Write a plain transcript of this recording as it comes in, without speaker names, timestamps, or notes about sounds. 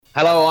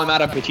Hello, I'm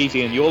Adam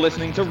Pacitti, and you're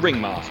listening to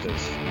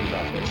Ringmasters. You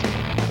love this.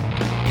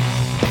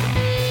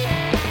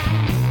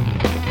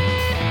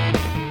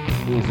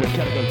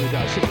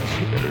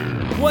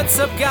 What's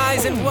up,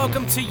 guys, and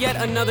welcome to yet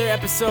another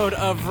episode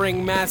of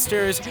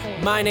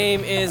Ringmasters. My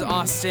name is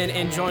Austin,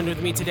 and joined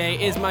with me today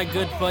is my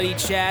good buddy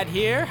Chad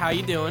here. How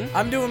you doing?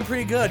 I'm doing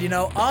pretty good. You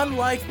know,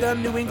 unlike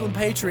them New England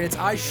Patriots,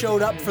 I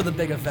showed up for the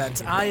big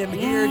event. I am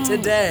here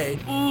today,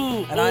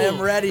 and I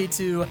am ready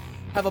to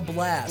have a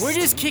blast. You're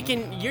just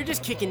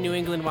kicking New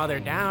England while they're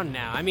down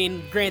now. I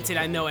mean, granted,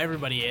 I know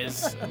everybody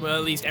is. Well,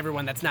 at least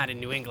everyone that's not in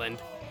New England.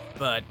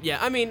 But yeah,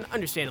 I mean,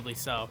 understandably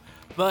so.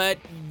 But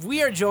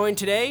we are joined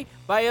today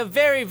by a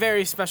very,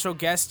 very special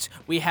guest.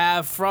 We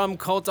have from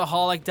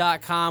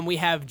Cultaholic.com, we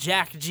have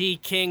Jack G.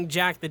 King,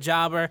 Jack the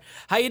Jobber.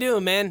 How you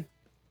doing, man?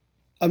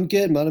 I'm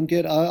good, man. I'm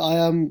good. I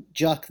am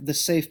Jack, the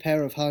safe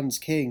pair of hands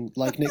king,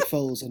 like Nick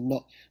Foles, and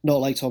not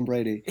like Tom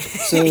Brady.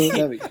 So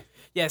there we go.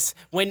 Yes,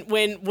 when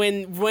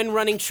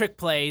running trick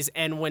plays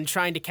and when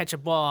trying to catch a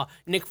ball,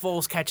 Nick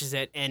Foles catches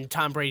it and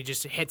Tom Brady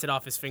just hits it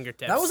off his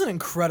fingertips. That was an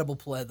incredible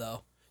play,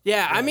 though.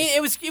 Yeah, I mean,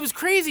 it was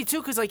crazy, too,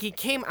 because, like, he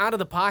came out of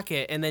the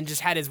pocket and then just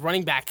had his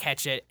running back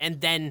catch it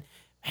and then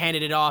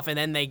handed it off and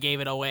then they gave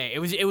it away. It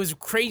was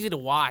crazy to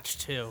watch,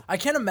 too. I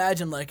can't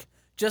imagine, like,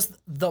 just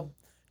the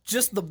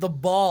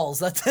balls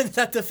that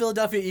the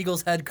Philadelphia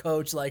Eagles head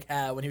coach, like,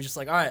 had when he was just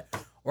like, all right,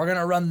 we're going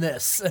to run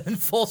this. And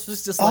Foles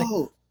was just like,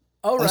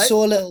 oh, right. I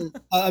saw a little,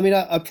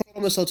 I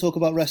promise I'll talk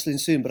about wrestling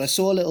soon, but I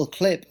saw a little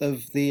clip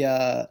of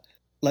the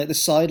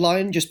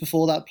sideline just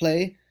before that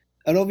play.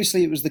 And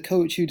obviously it was the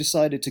coach who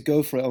decided to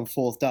go for it on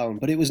fourth down,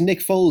 but it was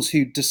Nick Foles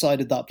who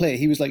decided that play.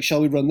 He was like,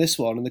 shall we run this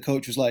one? And the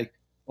coach was like,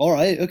 all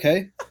right,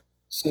 okay.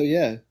 So,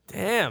 yeah.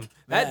 Damn.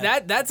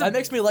 That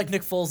makes me like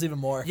Nick Foles even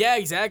more. Yeah,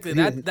 exactly.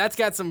 That's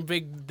got some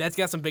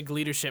big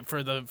leadership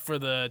for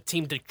the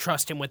team to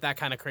trust him with that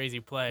kind of crazy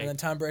play. And then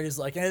Tom Brady's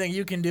like, anything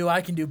you can do,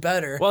 I can do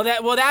better. Well,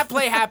 that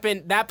play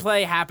happened. That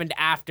play happened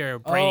after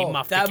Brady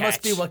muffed the catch. That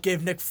must be what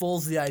gave Nick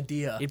Foles the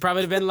idea. He'd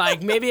probably have been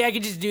like, maybe I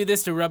could just do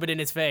this to rub it in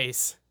his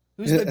face.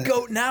 Who's the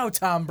GOAT now,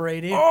 Tom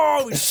Brady?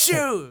 Oh,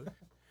 shoot.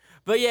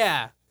 But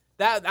yeah,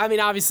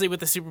 obviously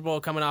with the Super Bowl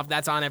coming off,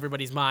 that's on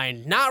everybody's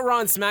mind. Not Raw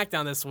and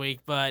SmackDown this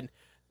week, but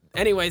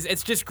anyways,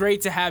 it's just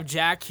great to have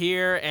Jack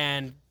here,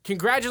 and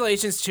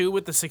congratulations, too,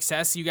 with the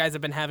success you guys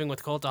have been having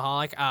with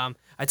Cultaholic.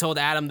 I told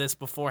Adam this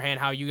beforehand,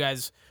 how you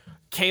guys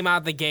came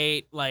out the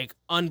gate, like,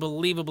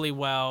 unbelievably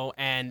well,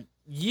 and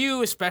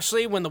you,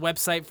 especially when the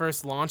website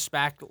first launched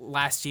back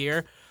last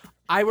year,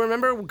 I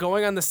remember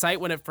going on the site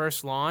when it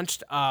first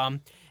launched,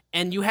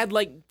 and you had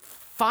like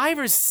 5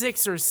 or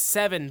 6 or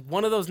 7,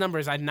 one of those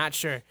numbers, I'm not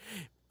sure.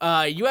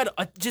 You had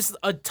just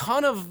a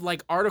ton of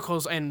like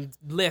articles and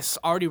lists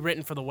already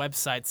written for the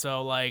website.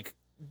 So like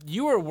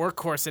you were a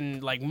workhorse,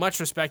 and like much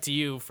respect to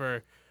you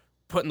for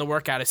putting the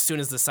work out as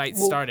soon as the site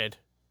started.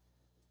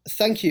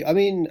 Thank you. I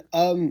mean,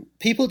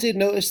 people did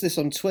notice this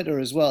on Twitter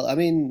as well. I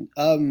mean,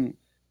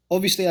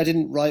 obviously I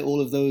didn't write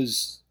all of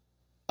those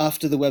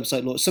after the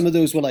website launch. Some of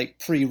those were like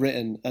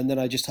pre-written, and then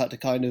I just had to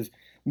kind of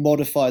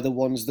modify the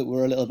ones that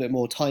were a little bit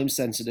more time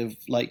sensitive,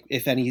 like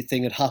if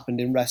anything had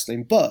happened in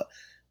wrestling. But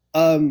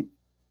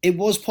it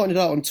was pointed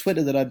out on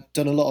Twitter that I'd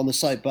done a lot on the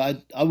site,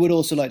 but I would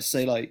also like to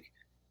say, like,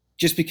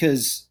 just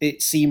because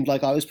it seemed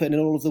like I was putting in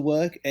all of the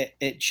work,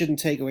 it shouldn't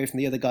take away from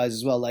the other guys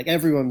as well. Like,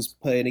 everyone's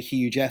putting a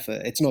huge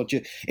effort. It's not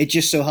just, it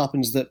just so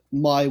happens that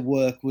my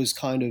work was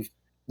kind of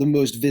the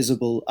most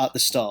visible at the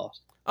start.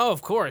 Oh,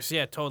 of course.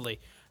 Yeah, totally.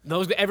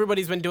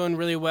 Everybody's been doing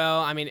really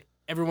well. I mean,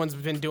 everyone's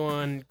been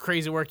doing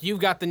crazy work. You've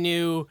got the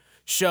new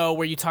show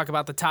where you talk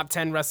about the top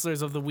 10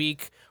 wrestlers of the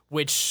week,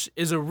 which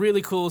is a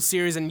really cool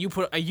series, and you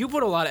put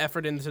a lot of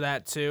effort into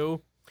that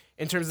too,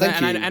 in terms of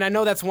that. And I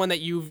know that's one that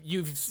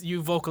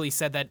you vocally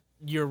said that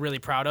you're really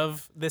proud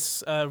of,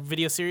 this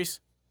video series.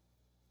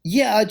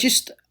 Yeah,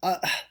 I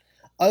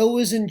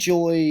always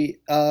enjoy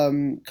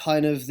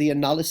kind of the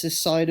analysis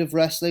side of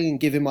wrestling and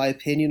giving my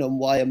opinion on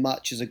why a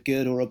match is a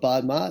good or a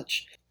bad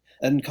match,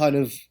 and kind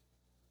of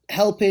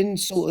helping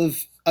sort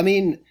of. I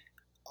mean,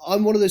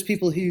 I'm one of those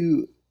people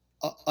who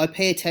I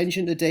pay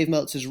attention to Dave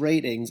Meltzer's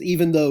ratings,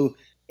 even though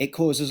it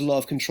causes a lot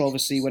of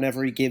controversy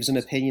whenever he gives an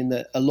opinion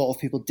that a lot of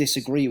people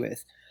disagree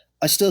with.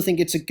 I still think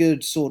it's a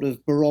good sort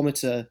of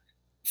barometer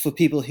for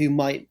people who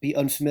might be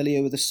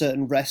unfamiliar with a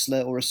certain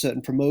wrestler or a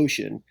certain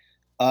promotion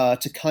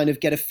to kind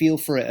of get a feel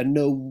for it and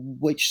know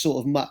which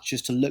sort of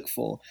matches to look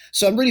for.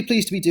 So I'm really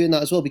pleased to be doing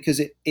that as well, because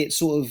it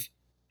sort of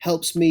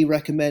helps me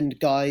recommend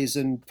guys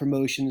and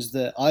promotions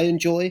that I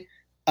enjoy.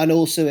 And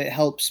also it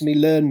helps me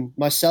learn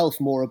myself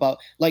more about,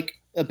 like,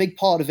 a big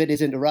part of it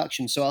is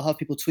interaction. So I'll have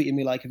people tweeting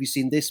me like, have you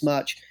seen this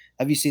match?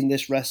 Have you seen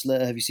this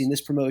wrestler? Have you seen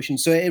this promotion?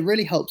 So it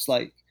really helps,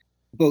 like,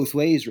 both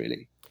ways,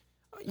 really.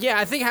 Yeah,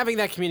 I think having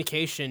that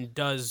communication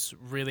does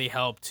really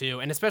help too.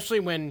 And especially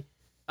when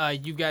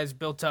you guys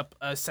built up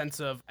a sense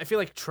of, I feel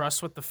like,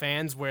 trust with the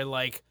fans, where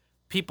like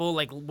people,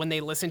 like, when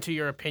they listen to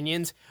your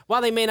opinions,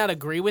 while they may not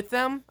agree with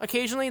them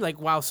occasionally,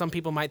 like, while some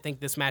people might think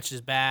this match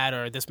is bad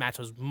or this match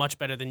was much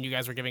better than you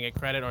guys were giving it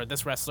credit or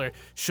this wrestler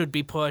should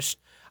be pushed,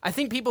 I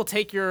think people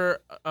take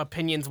your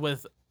opinions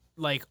with,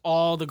 like,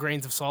 all the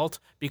grains of salt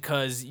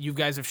because you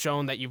guys have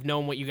shown that you've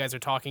known what you guys are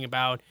talking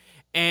about,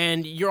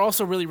 and you're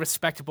also really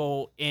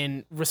respectable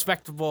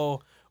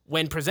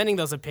when presenting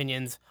those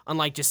opinions,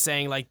 unlike just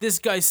saying, like, this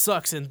guy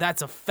sucks and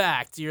that's a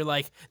fact. You're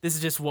like, this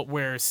is just what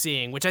we're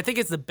seeing, which I think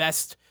is the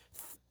best,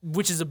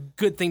 which is a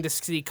good thing to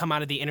see come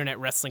out of the internet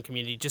wrestling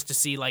community, just to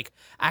see, like,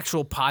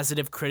 actual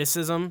positive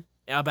criticism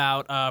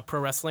about pro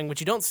wrestling,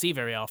 which you don't see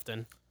very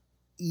often.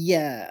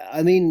 Yeah,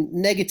 I mean,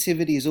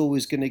 negativity is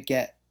always going to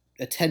get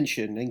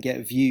attention and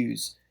get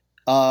views.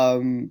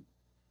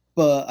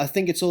 But I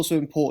think it's also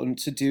important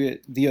to do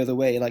it the other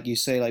way, like you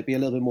say, like be a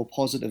little bit more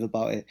positive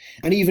about it.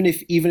 And even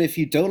if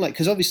you don't like,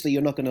 because obviously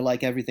you're not going to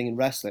like everything in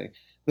wrestling,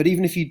 but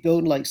even if you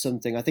don't like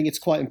something, I think it's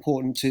quite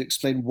important to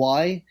explain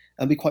why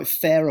and be quite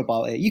fair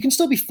about it. You can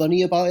still be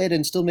funny about it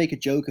and still make a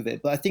joke of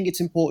it, but I think it's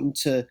important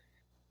to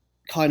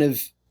kind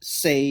of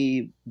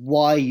say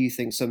why you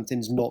think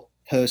something's not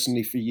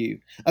personally for you.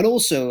 And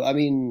also, I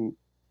mean,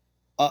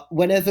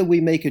 whenever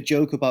we make a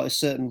joke about a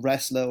certain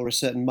wrestler or a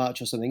certain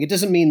match or something, it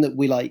doesn't mean that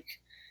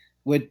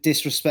we're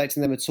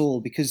disrespecting them at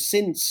all, because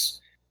since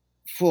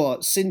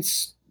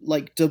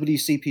like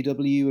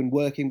WCPW and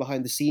working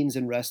behind the scenes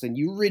in wrestling,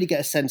 you really get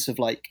a sense of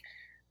like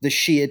the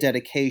sheer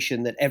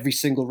dedication that every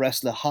single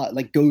wrestler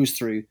goes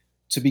through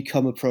to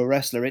become a pro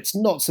wrestler. It's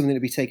not something to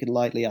be taken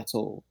lightly at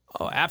all.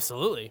 Oh,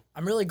 absolutely.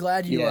 I'm really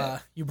glad you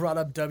brought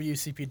up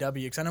WCPW,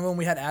 because I know when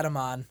we had Adam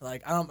on,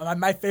 like,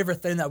 my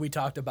favorite thing that we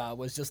talked about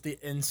was just the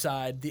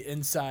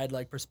inside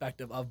like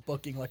perspective of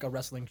booking like a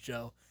wrestling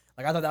show.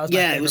 Like, I thought that was my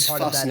favorite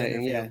part of that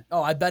interview. Yeah.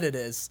 Oh, I bet it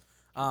is.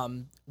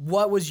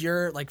 What was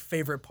your like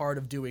favorite part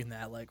of doing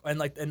that? Like,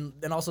 and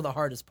also the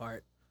hardest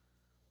part?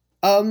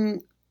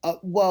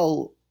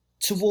 Well,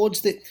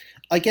 towards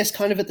I guess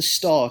kind of at the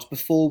start,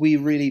 before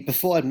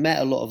I'd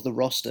met a lot of the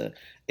roster,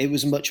 it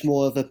was much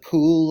more of a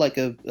pool, like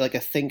a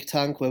think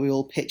tank where we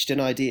all pitched in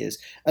ideas.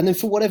 And then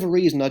for whatever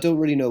reason, I don't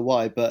really know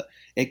why, but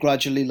it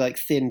gradually like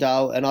thinned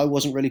out, and I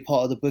wasn't really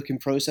part of the booking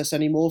process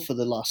anymore for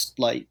the last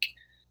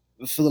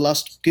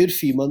good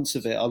few months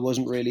of it. I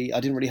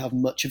didn't really have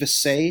much of a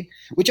say,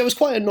 which I was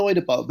quite annoyed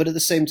about, but at the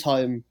same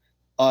time,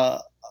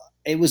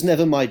 it was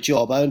never my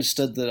job. I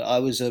understood that I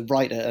was a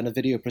writer and a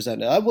video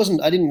presenter. I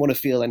didn't want to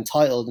feel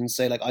entitled and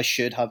say like I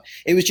should have.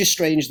 It was just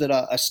strange that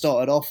I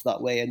started off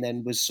that way and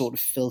then was sort of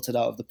filtered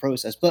out of the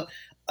process. But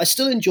I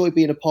still enjoy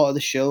being a part of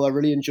the show. I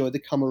really enjoyed the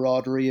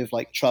camaraderie of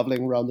like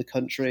traveling around the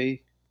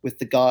country with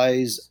the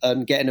guys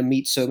and getting to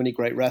meet so many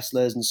great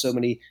wrestlers and so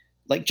many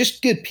like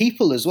just good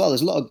people as well.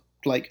 There's a lot of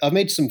like, I've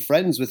made some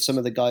friends with some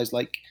of the guys,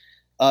 like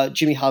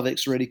Jimmy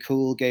Havoc's really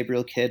cool,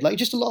 Gabriel Kidd, like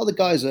just a lot of the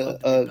guys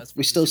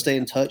we still stay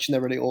in touch and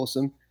they're really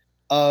awesome.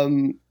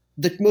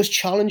 The most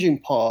challenging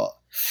part,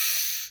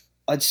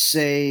 I'd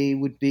say,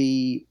 would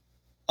be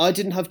I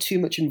didn't have too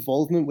much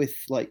involvement with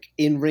like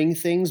in-ring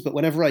things, but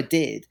whenever I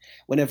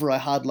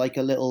had like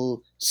a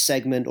little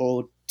segment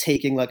or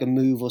taking like a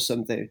move or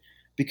something,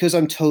 because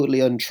I'm totally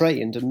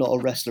untrained and not a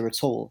wrestler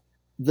at all,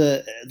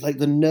 the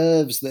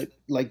nerves that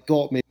like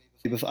got me.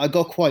 I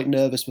got quite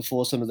nervous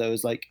before some of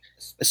those, like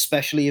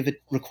especially if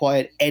it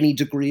required any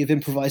degree of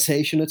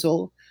improvisation at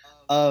all.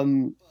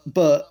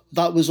 But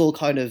that was all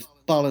kind of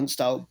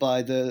balanced out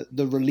by the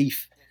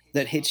relief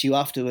that hits you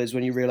afterwards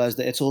when you realize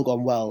that it's all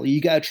gone well.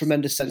 You get a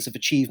tremendous sense of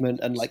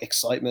achievement and like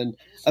excitement,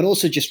 and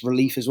also just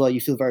relief as well.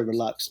 You feel very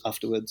relaxed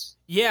afterwards.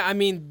 Yeah, I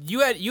mean, you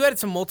had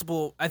some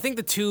multiple. I think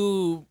the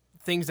two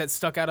things that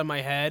stuck out of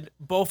my head,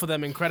 both of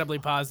them incredibly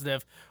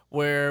positive,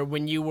 where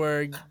when you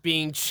were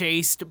being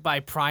chased by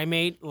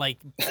Primate like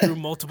through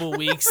multiple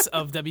weeks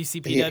of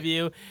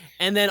WCPW,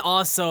 and then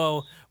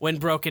also when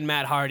Broken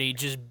Matt Hardy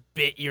just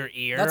bit your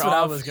ear That's off. what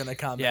I was gonna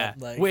comment. Yeah,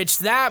 like. which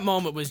that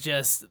moment was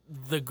just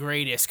the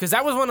greatest, because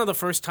that was one of the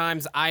first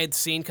times I had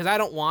seen, because I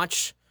don't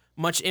watch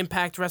much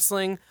Impact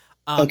Wrestling,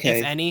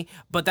 if any,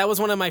 but that was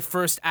one of my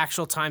first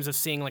actual times of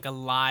seeing like a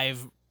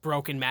live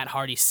Broken Matt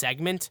Hardy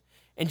segment.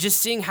 And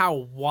just seeing how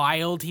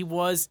wild he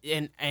was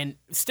and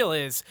still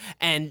is,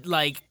 and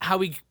like how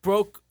he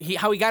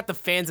got the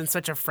fans in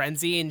such a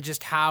frenzy, and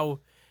just how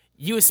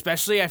you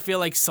especially, I feel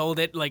like, sold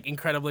it like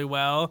incredibly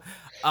well.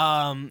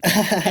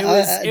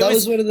 It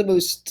was one of the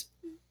most.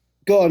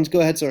 Go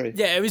ahead. Sorry.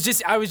 Yeah, it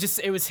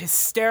was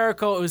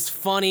hysterical. It was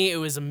funny. It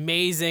was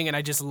amazing, and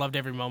I just loved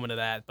every moment of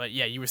that. But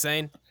yeah, you were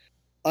saying.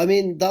 I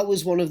mean, that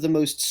was one of the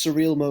most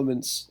surreal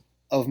moments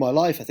of my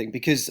life, I think,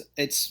 because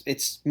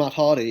it's Matt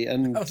Hardy,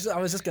 and I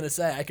was just gonna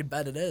say, I could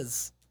bet it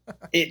is.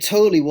 It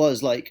totally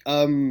was. Like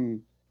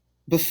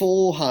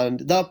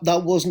beforehand,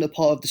 that wasn't a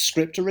part of the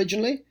script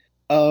originally.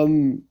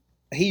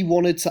 He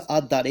wanted to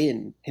add that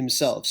in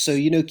himself. So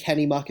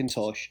Kenny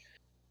McIntosh,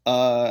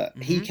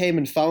 he came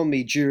and found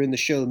me during the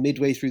show,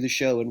 midway through the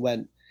show, and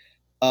went,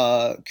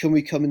 can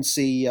we come and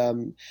see?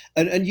 And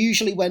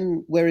usually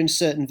when we're in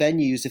certain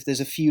venues, if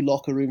there's a few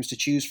locker rooms to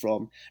choose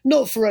from,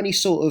 not for any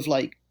sort of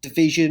like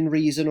division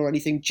reason or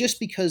anything, just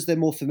because they're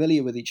more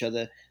familiar with each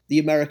other, the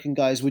American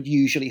guys would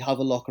usually have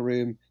a locker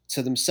room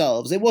to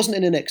themselves. It wasn't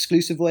in an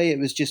exclusive way. It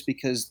was just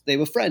because they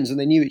were friends and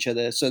they knew each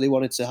other, so they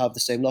wanted to have the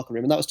same locker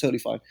room, and that was totally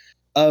fine.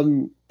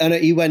 And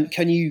he went,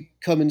 "Can you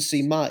come and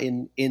see Matt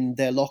in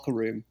their locker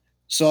room?"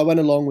 So I went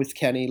along with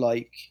Kenny,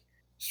 like,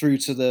 through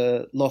to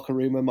the locker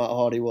room where Matt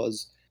Hardy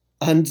was,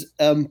 and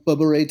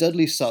Bubba Ray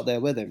Dudley sat there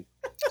with him.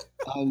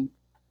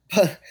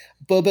 But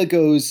Bubba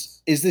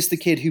goes, "Is this the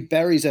kid who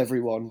buries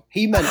everyone?"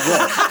 He meant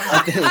Rock,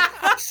 I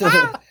think. So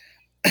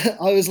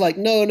I was like,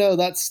 no,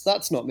 that's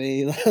not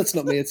me. That's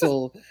not me at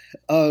all.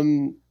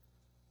 And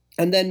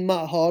then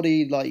Matt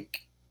Hardy, like,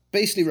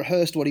 basically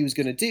rehearsed what he was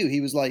going to do.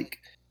 He was like,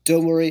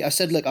 "Don't worry." I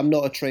said, "Look, I'm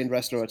not a trained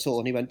wrestler at all."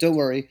 And he went, "Don't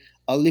worry.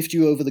 I'll lift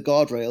you over the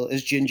guardrail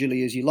as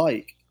gingerly as you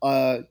like.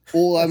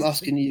 All I'm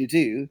asking you to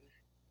do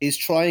is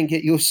try and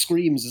get your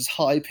screams as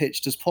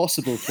high-pitched as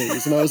possible,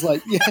 please." And I was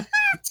like, "Yeah,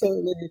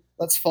 totally.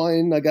 That's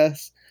fine, I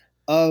guess."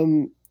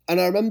 And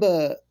I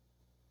remember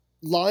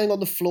lying on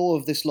the floor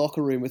of this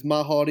locker room with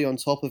Matt Hardy on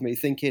top of me,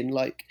 thinking,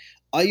 like,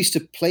 I used to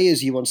play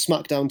as you on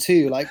SmackDown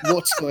too. Like,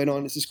 what's going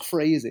on? This is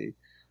crazy.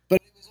 But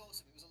it was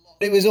awesome.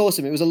 It was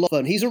awesome. It was a lot of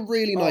fun. He's a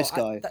really nice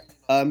guy.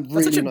 That's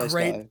really such a nice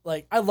great guy.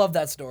 like. I love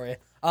that story.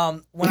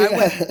 When I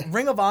went,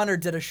 Ring of Honor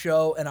did a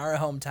show in our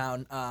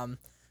hometown.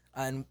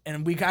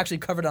 And we actually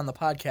covered it on the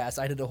podcast.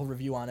 I did a whole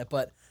review on it,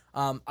 but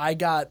I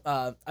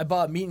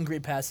bought meet and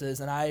greet passes,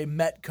 and I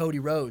met Cody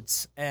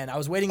Rhodes, and I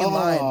was waiting in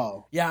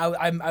line. Yeah,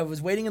 I was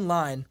waiting in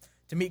line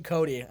to meet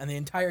Cody, and the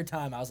entire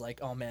time I was like,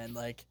 oh man,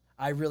 like,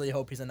 I really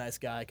hope he's a nice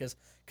guy,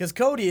 because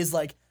Cody is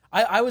like,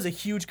 I was a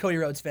huge Cody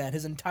Rhodes fan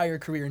his entire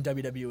career in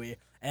WWE,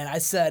 and I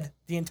said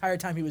the entire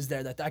time he was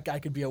there that guy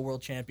could be a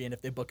world champion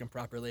if they book him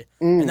properly.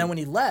 And then when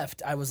he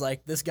left, I was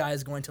like, this guy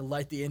is going to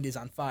light the indies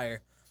on fire.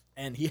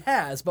 And he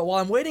has, but while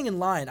I'm waiting in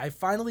line, I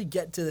finally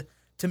get to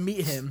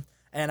meet him,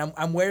 and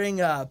I'm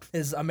wearing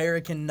his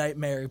American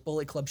Nightmare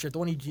Bullet Club shirt,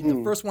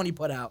 the first one he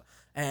put out,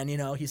 and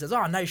he says,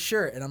 "Oh, nice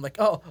shirt," and I'm like,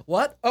 "Oh,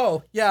 what?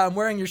 Oh, yeah, I'm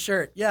wearing your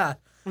shirt, yeah,"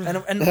 and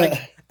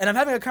I'm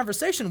having a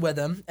conversation with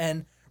him,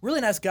 and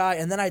really nice guy,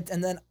 and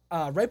then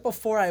right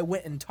before I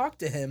went and talked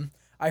to him,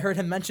 I heard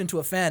him mention to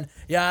a fan,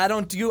 "Yeah, I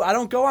don't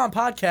go on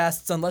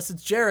podcasts unless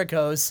it's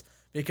Jericho's,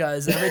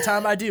 because every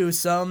time I do,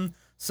 some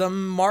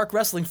Mark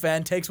wrestling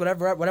fan takes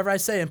whatever I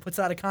say and puts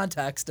it out of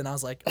context." And I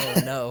was like,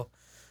 oh no.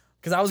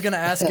 Because I was going to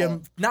ask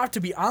him not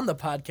to be on the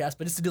podcast,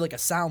 but just to do like a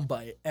sound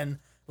bite. And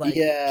like,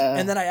 yeah.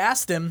 And then I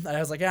asked him, I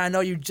was like, "Yeah, I know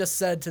you just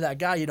said to that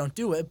guy you don't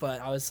do it, but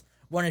I was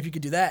wondering if you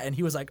could do that." And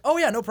he was like, "Oh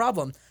yeah, no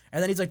problem."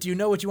 And then he's like, "Do you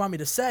know what you want me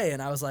to say?"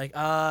 And I was like,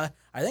 I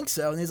think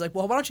so." And he's like,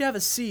 "Well, why don't you have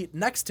a seat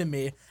next to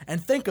me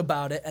and think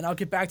about it, and I'll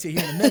get back to you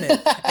here in a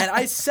minute." And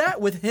I sat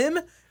with him,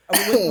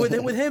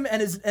 with him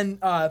and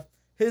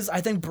his,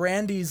 I think,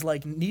 Brandy's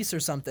like niece or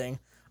something.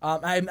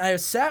 I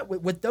sat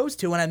with those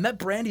two, and I met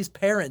Brandy's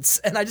parents,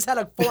 and I just had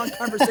a full-on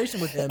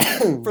conversation with him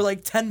for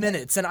like 10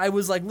 minutes, and I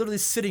was like literally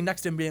sitting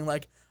next to him being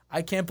like,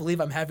 I can't believe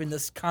I'm having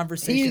this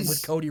conversation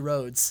with Cody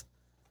Rhodes.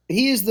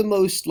 He is the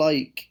most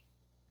like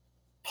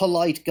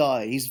polite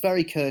guy. He's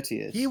very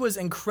courteous. He was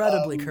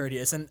incredibly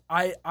courteous, and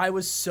I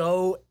was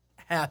so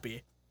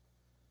happy.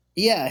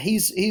 Yeah,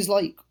 he's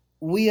like,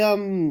 we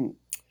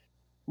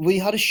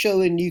had a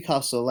show in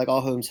Newcastle, like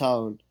our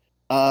hometown.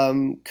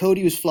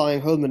 Cody was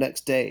flying home the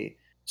next day,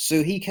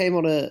 so he came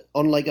on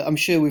I'm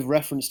sure we've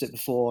referenced it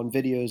before on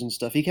videos and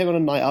stuff. He came on a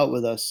night out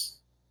with us,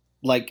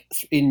 like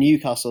in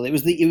Newcastle. It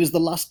was the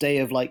last day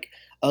of like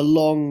a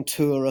long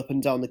tour up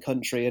and down the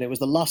country, and it was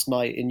the last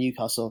night in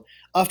Newcastle.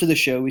 After the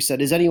show, we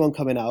said, "Is anyone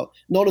coming out?"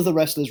 None of the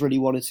wrestlers really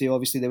wanted to.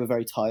 Obviously, they were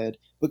very tired.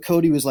 But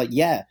Cody was like,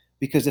 "Yeah,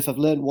 because if I've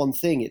learned one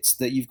thing, it's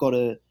that you've got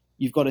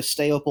to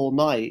stay up all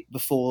night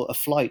before a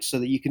flight so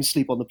that you can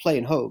sleep on the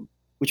plane home,"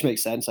 which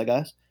makes sense, I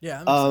guess.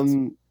 Yeah, that makes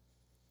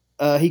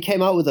sense. He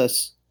came out with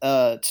us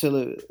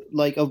to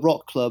like a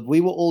rock club.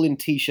 We were all in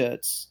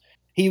t-shirts.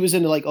 He was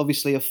in like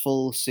obviously a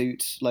full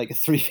suit, like a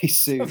 3-piece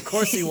suit. Of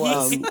course he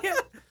was.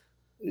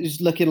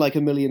 He's looking like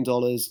 $1 million.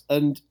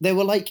 And they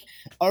were like,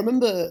 I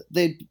remember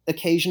they'd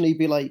occasionally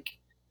be like,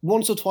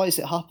 once or twice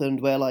it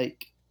happened where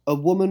like a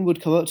woman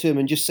would come up to him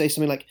and just say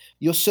something like,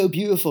 "You're so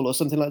beautiful," or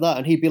something like that.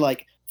 And he'd be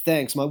like,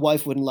 "Thanks, my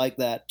wife wouldn't like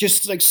that."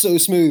 Just like so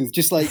smooth,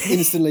 just like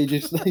instantly,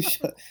 just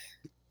like.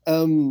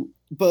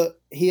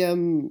 But he,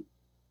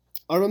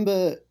 I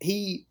remember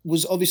he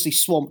was obviously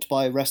swamped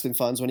by wrestling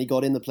fans when he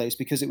got in the place,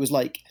 because it was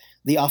like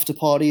the after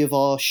party of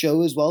our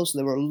show as well. So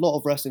there were a lot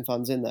of wrestling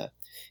fans in there.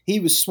 He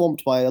was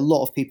swamped by a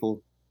lot of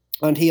people,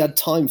 and he had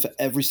time for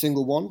every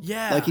single one.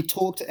 Yeah. Like he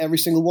talked to every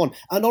single one,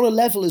 and on a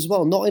level as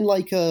well, not in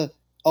like a,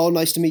 "Oh,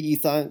 nice to meet you,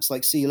 thanks,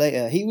 like see you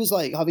later." He was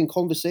like having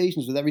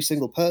conversations with every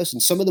single person.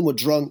 Some of them were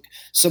drunk,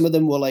 some of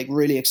them were like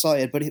really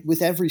excited, but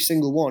with every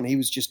single one, he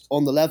was just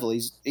on the level.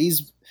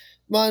 He's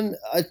man,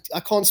 I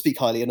can't speak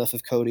highly enough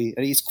of Cody,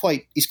 and he's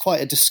quite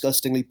a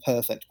disgustingly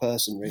perfect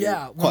person. Really,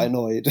 yeah, quite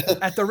annoyed.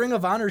 At the Ring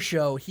of Honor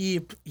show,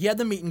 he had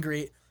the meet and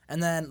greet,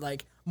 and then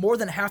like more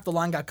than half the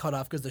line got cut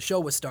off because the show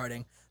was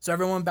starting. So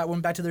everyone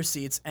went back to their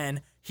seats,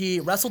 and he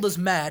wrestled his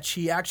match.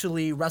 He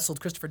actually wrestled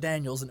Christopher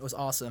Daniels, and it was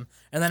awesome.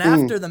 And then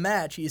after the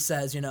match, he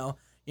says,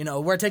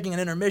 we're taking an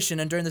intermission,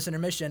 and during this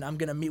intermission, I'm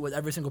gonna meet with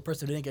every single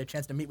person who didn't get a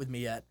chance to meet with me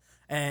yet.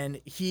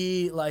 And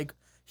he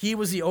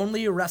was the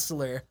only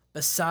wrestler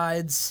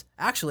besides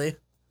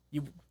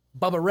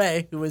Bubba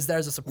Ray, who was there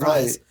as a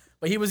surprise. Right.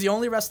 But he was the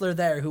only wrestler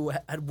there who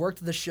had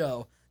worked the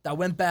show that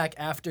went back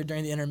after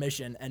during the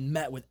intermission and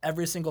met with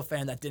every single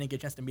fan that didn't get a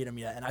chance to meet him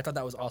yet. And I thought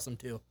that was awesome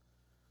too.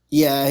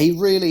 Yeah, he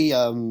really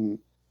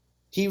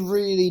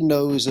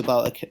knows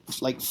about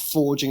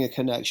forging a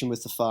connection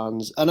with the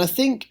fans. And I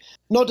think,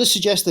 not to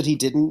suggest that he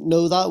didn't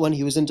know that when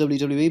he was in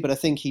WWE, but I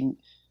think he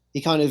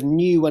kind of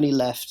knew when he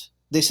left,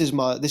 this is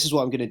what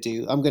I'm going to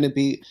do. I'm going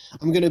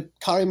to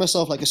carry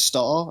myself like a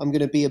star. I'm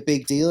going to be a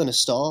big deal and a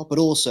star, but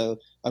also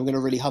I'm going to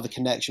really have a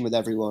connection with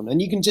everyone.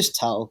 And you can just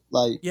tell,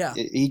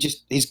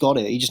 he's got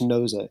it. He just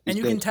knows it. And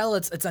you can tell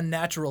it's a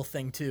natural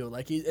thing too.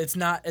 Like it's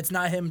not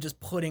him just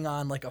putting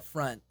on like a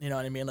front. You know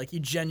what I mean? Like he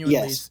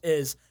genuinely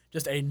is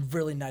just a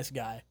really nice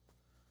guy.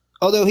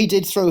 Although he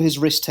did throw his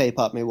wrist tape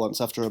at me once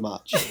after a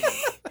match.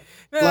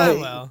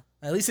 Well,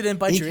 at least he didn't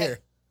bite your ear.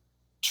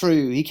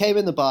 True. He came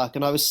in the back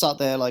and I was sat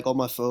there like on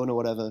my phone or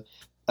whatever.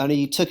 And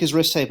he took his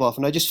wrist tape off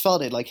and I just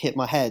felt it like hit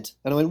my head.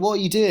 And I went, "What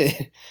are you doing?"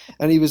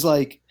 And he was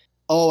like,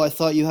 "Oh, I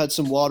thought you had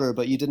some water,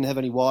 but you didn't have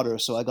any water,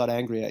 so I got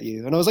angry at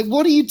you." And I was like,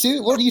 "What are you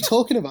doing? What are you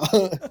talking about?"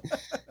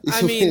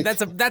 I mean,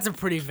 that's a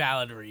pretty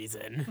valid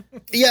reason.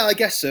 Yeah, I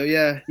guess so.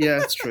 Yeah,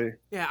 it's true.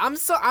 Yeah,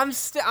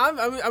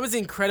 I was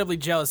incredibly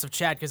jealous of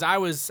Chad because I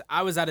was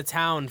out of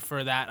town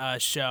for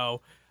that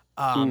show,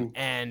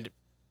 and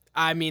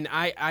I mean,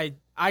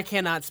 I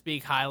cannot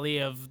speak highly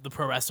of the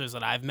pro wrestlers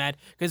that I've met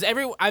because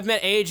I've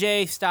met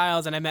AJ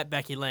Styles and I met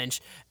Becky Lynch,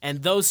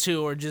 and those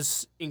two are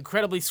just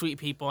incredibly sweet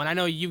people. And I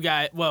know you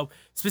guys, well,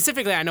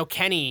 specifically, I know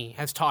Kenny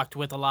has talked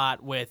with a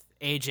lot with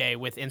AJ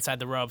with Inside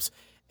the Ropes.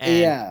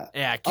 And,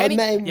 Kenny,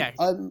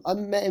 I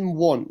met him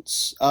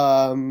once,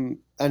 and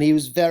he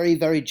was very,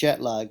 very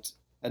jet lagged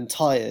and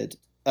tired.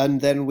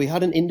 And then we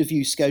had an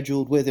interview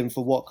scheduled with him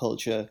for What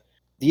Culture.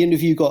 The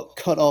interview got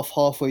cut off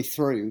halfway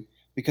through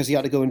because he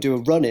had to go and do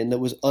a run-in that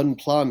was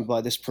unplanned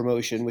by this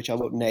promotion, which I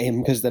won't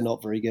name because they're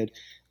not very good.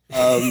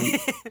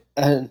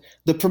 And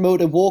the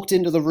promoter walked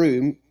into the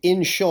room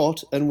in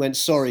shot and went,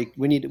 "Sorry,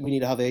 we need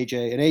to have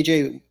AJ." And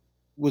AJ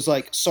was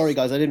like, "Sorry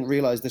guys, I didn't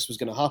realize this was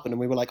going to happen." And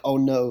we were like, "Oh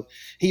no."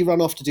 He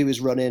ran off to do his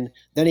run-in.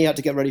 Then he had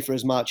to get ready for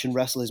his match and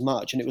wrestle his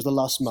match. And it was the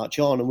last match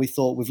on. And we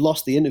thought, we've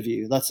lost the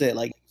interview. That's it.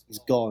 Like, he's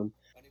gone.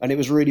 And it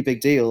was a really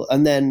big deal.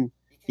 And then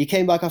he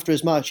came back after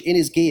his match in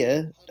his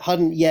gear,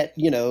 hadn't yet,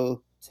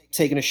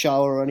 taken a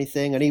shower or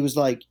anything, and he was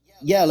like,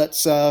 "Yeah,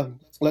 let's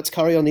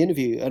carry on the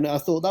interview." And I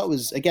thought that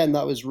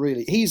was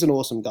really, he's an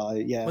awesome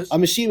guy. Yeah,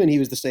 I'm assuming he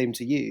was the same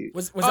to you.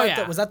 Was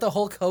that the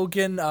Hulk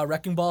Hogan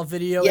Wrecking Ball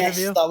video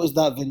interview? Yes, that was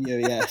that video.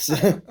 Yes.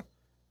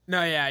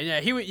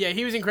 No,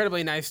 he was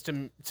incredibly nice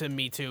to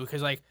me too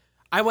because like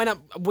I went up.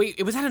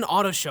 It was at an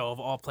auto show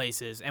of all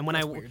places, and when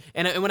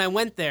when I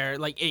went there,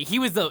 like he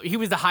was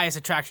the highest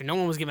attraction. No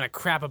one was giving a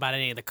crap about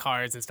any of the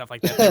cars and stuff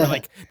like that. They were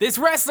like, "This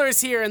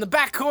wrestler's here in the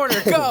back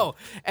corner, go!"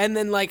 And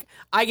then like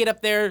I get up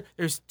there,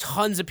 there's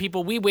tons of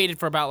people. We waited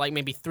for about like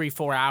maybe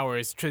 3-4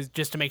 hours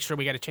just to make sure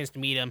we got a chance to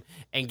meet him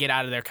and get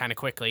out of there kind of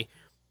quickly.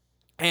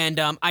 And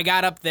I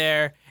got up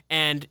there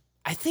and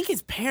I think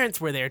his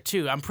parents were there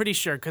too. I'm pretty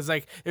sure because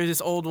like there was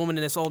this old woman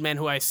and this old man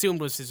who I assumed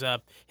was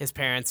his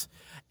parents,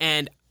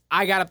 and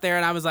I got up there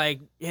and I was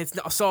like, "It's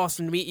so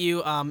awesome to meet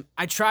you."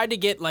 I tried to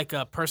get like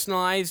a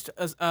personalized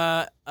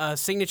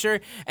signature,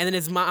 and then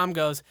his mom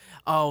goes,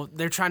 "Oh,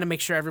 they're trying to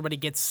make sure everybody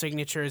gets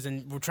signatures,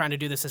 and we're trying to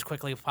do this as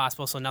quickly as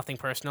possible, so nothing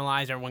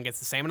personalized. Everyone gets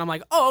the same." And I'm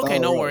like, "Oh, okay,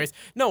 no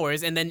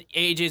worries." And then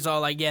AJ's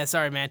all like, "Yeah,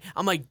 sorry, man."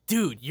 I'm like,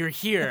 "Dude, you're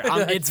here.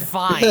 It's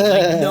fine.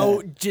 Like,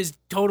 no, just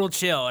total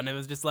chill." And it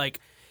was just like.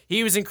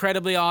 He was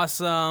incredibly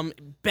awesome.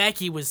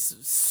 Becky was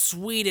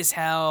sweet as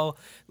hell,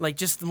 like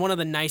just one of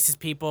the nicest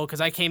people. Because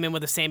I came in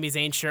with a Sami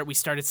Zayn shirt, we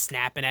started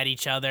snapping at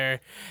each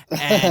other,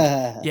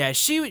 and yeah,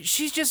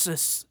 she's just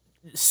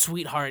a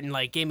sweetheart and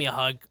like gave me a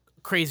hug.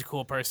 Crazy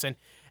cool person.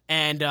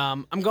 And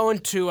I'm going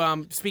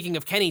to speaking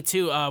of Kenny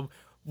too.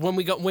 When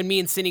me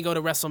and Cindy go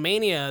to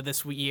WrestleMania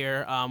this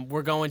year,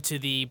 we're going to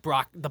the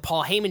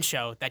Paul Heyman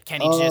show that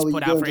Kenny just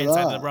put out for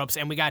Inside the Ropes,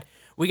 and we got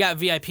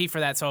VIP for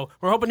that. So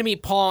we're hoping to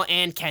meet Paul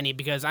and Kenny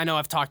because I know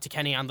I've talked to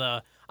Kenny on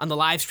the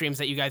live streams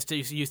that you guys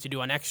used to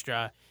do on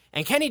Extra,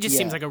 and Kenny just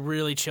seems like a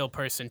really chill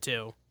person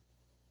too.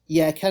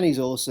 Yeah, Kenny's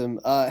awesome.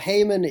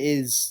 Heyman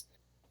is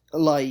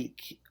like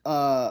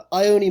I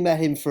only met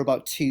him for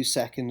about 2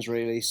 seconds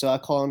really, so I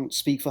can't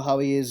speak for how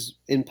he is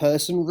in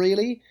person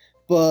really,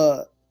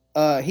 but.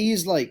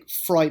 He's like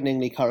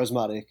frighteningly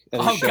charismatic.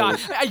 Oh god,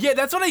 yeah,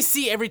 that's what I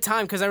see every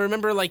time. Because I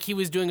remember like he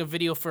was doing a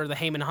video for the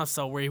Heyman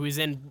Hustle where he was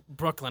in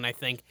Brooklyn, I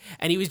think,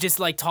 and he was just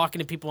like talking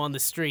to people on the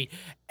street,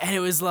 and it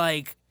was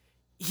like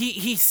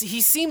he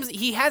seems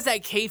he has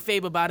that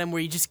kayfabe about him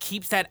where he just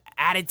keeps that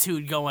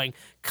attitude going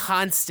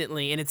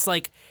constantly, and it's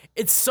like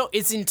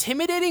it's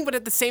intimidating, but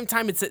at the same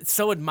time, it's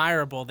so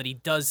admirable that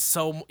he's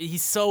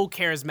so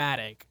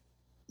charismatic.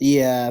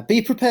 Yeah,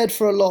 be prepared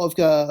for a lot of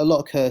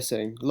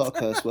cursing, a lot of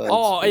curse words.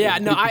 Oh yeah,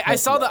 no, Be I prepared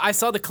saw for that. I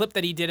saw the clip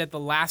that he did at the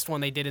last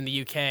one they did in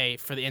the UK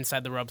for the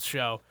Inside the Ropes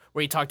show,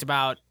 where he talked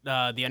about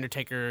the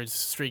Undertaker's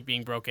streak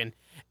being broken,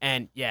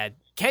 and yeah,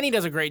 Kenny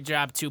does a great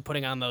job too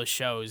putting on those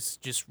shows,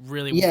 just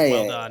really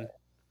well done.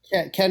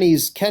 Kenny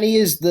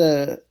is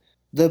the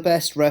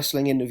best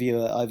wrestling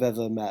interviewer I've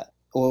ever met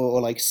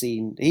or like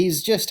seen.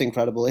 He's just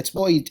incredible.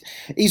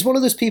 He's one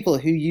of those people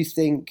who you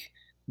think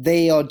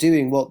they are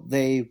doing what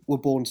they were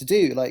born to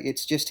do. Like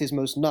it's just his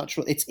most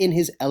natural. It's in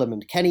his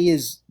element. Kenny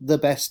is the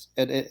best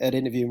at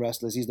interviewing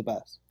wrestlers. He's the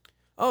best.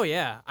 Oh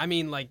yeah, I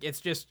mean like it's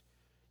just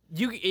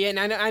and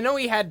I know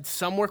he had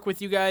some work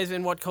with you guys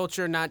in What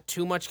Culture, not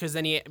too much because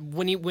then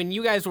when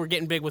you guys were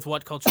getting big with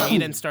What Culture, he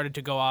then started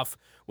to go off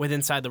with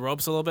Inside the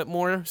Ropes a little bit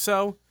more.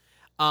 So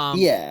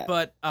Yeah.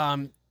 but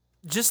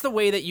just the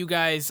way that you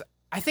guys,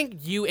 I think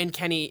you and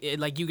Kenny,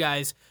 like you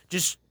guys,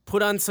 just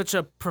put on such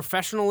a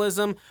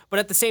professionalism, but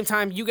at the same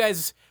time, you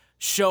guys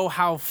show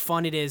how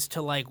fun it is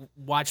to like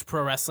watch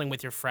pro wrestling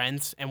with your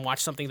friends and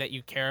watch something that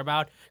you care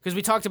about. Because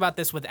we talked about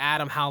this with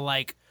Adam, how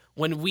like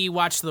when we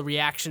watched the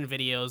reaction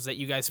videos that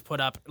you guys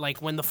put up,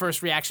 like when the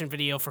first reaction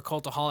video for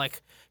Cultaholic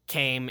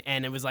came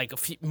and it was like a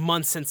few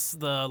months since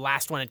the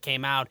last one had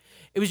came out,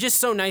 it was just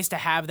so nice to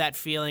have that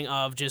feeling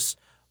of just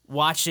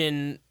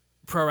watching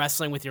pro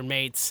wrestling with your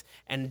mates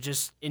and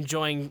just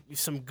enjoying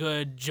some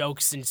good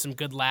jokes and some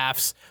good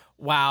laughs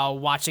while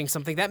watching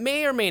something that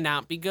may or may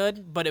not be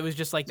good, but it was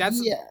just like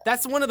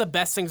that's one of the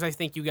best things I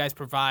think you guys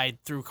provide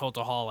through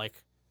Cultaholic.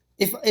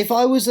 If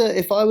I was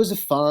a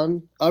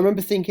fan, I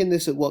remember thinking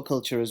this at What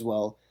Culture as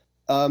well,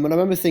 and I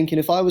remember thinking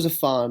if I was a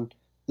fan,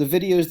 the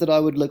videos that I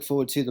would look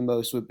forward to the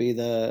most would be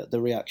the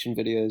reaction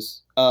videos,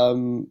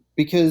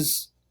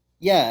 because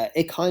yeah,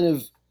 it kind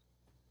of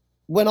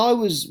when I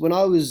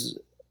was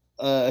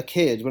a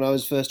kid, when I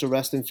was first a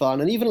wrestling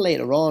fan, and even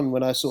later on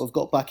when I sort of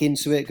got back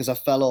into it because I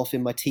fell off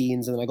in my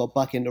teens and then I got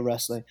back into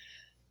wrestling,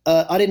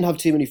 I didn't have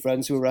too many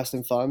friends who were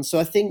wrestling fans, so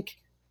I think.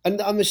 And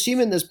I'm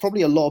assuming there's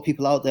probably a lot of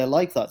people out there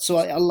like that. So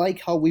I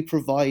like how we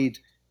provide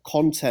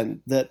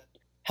content that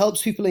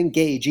helps people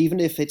engage, even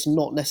if it's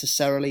not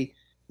necessarily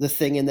the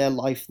thing in their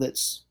life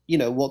that's,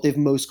 what they've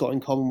most got in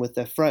common with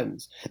their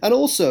friends. And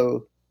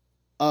also,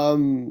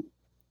 the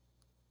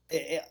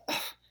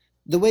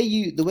way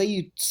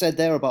you said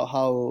there about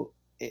how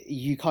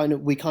we kind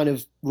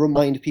of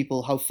remind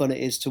people how fun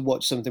it is to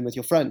watch something with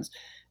your friends.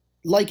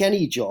 Like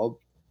any job,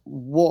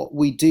 what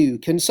we do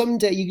can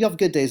someday you have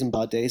good days and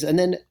bad days, and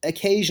then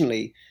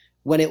occasionally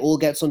when it all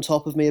gets on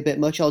top of me a bit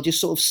much, I'll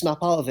just sort of snap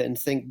out of it and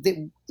think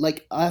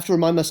like I have to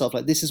remind myself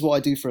like this is what I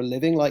do for a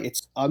living. Like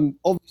I'm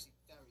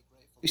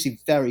obviously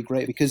very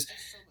grateful because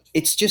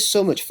it's just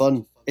so much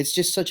fun. It's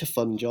just such a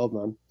fun job,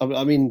 man.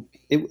 I mean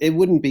it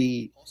wouldn't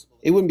be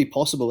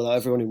possible without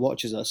everyone who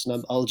watches us,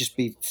 and I'll just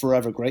be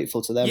forever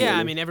grateful to them. Yeah, really.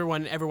 I mean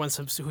everyone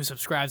who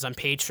subscribes on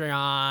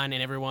Patreon and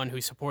everyone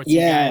who supports you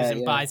guys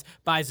and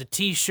buys the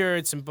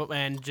T-shirts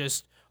and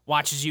just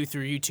watches you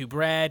through YouTube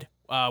Red,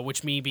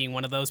 which me being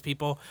one of those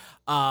people.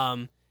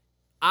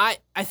 I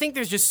think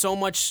there's just so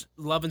much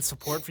love and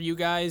support for you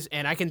guys,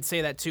 and I can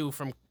say that too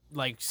from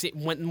like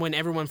when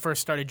everyone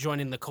first started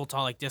joining the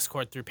Cultaholic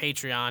Discord through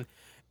Patreon.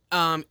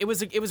 It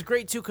was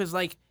great too because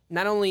like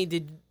not only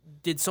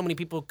did so many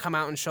people come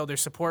out and show their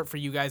support for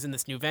you guys in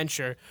this new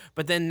venture,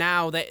 but then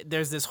now that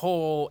there's this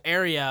whole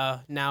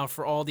area now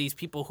for all these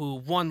people who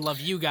one love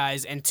you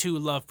guys and two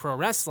love pro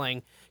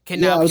wrestling can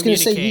now I was going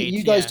to say communicate.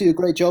 you guys do a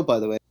great job, by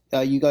the way.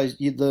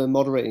 The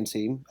moderating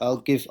team. I'll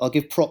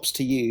give props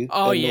to you.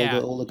 Oh and yeah,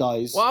 all the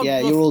guys. Well,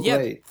 you're all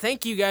great.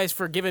 Thank you guys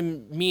for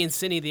giving me and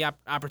Cindy the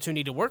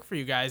opportunity to work for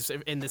you guys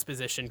in this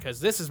position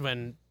because this has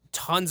been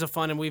tons of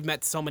fun and we've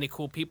met so many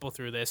cool people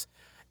through this.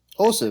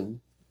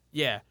 Awesome.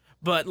 Yeah,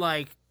 but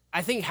like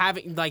I think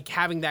having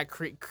that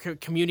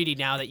community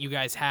now that you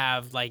guys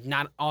have, like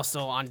not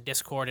also on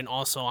Discord and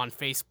also on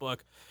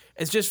Facebook,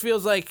 it just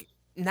feels like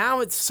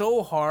now it's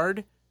so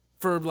hard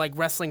for like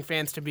wrestling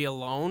fans to be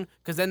alone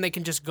because then they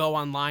can just go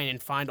online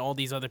and find all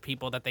these other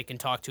people that they can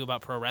talk to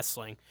about pro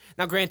wrestling.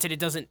 Now, granted,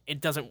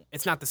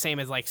 it's not the same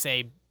as like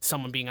say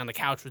someone being on the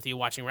couch with you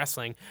watching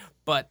wrestling,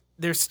 but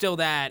there's still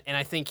that, and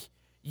I think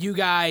you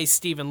guys,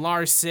 Steven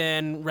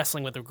Larson,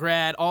 Wrestling with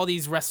Regret, all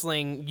these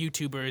wrestling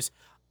YouTubers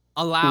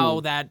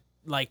allow that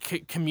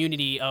like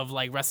community of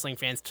like wrestling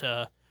fans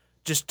to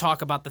just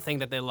talk about the thing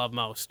that they love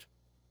most.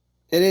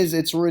 It is.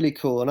 It's really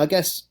cool, and I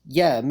guess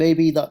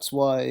maybe that's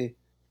why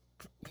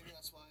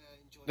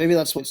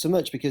so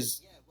much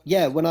because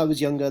when I was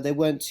younger, there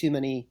weren't too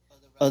many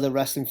other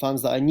wrestling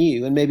fans that I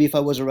knew, and maybe if I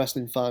was a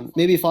wrestling fan,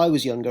 maybe if I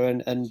was younger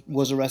and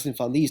was a wrestling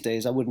fan these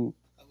days, I wouldn't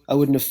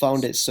have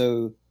found it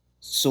so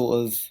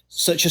sort of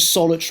such a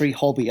solitary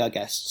hobby, I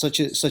guess, such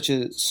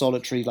a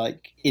solitary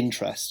like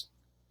interest.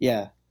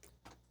 Yeah.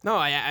 No,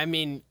 I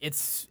mean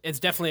it's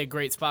definitely a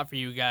great spot for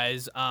you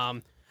guys.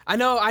 I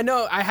know.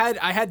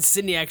 I had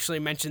Sydney actually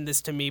mention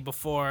this to me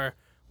before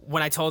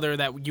when I told her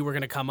that you were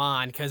gonna come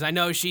on because I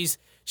know she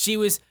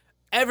was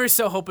ever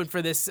so hoping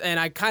for this, and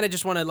I kind of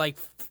just want to like.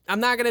 I'm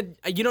not gonna.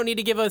 You don't need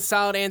to give a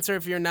solid answer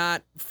if you're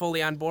not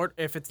fully on board,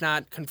 if it's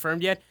not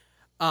confirmed yet.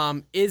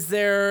 Is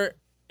there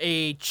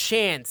a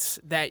chance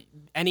that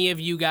any of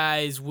you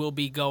guys will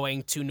be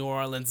going to New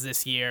Orleans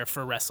this year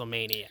for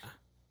WrestleMania?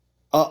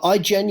 I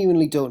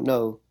genuinely don't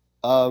know.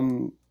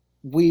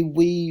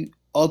 We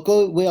are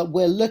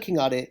we're looking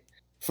at it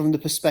from the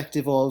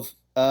perspective of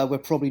we're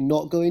probably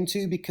not going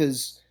to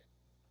because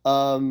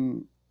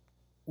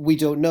we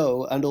don't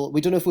know, and we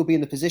don't know if we'll be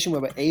in the position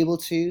where we're able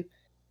to.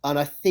 And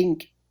I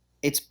think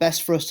it's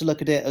best for us to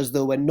look at it as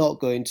though we're not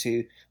going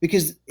to,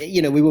 because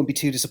we won't be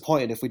too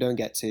disappointed if we don't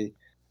get to.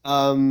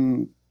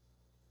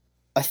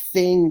 I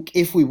think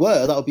if we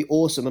were, that would be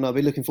awesome, and I'll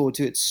be looking forward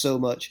to it so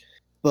much.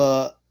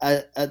 But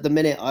at the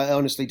minute, I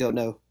honestly don't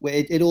know.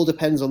 It all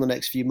depends on the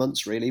next few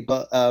months, really.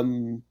 But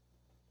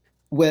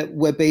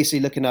we're basically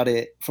looking at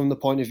it from the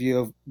point of view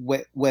of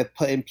we're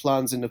putting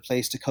plans into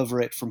place to cover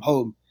it from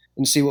home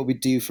and see what we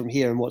do from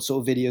here and what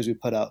sort of videos we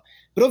put out.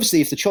 But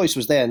obviously, if the choice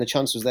was there and the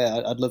chance was there,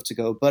 I'd love to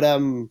go. But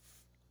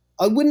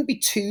I wouldn't be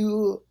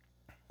too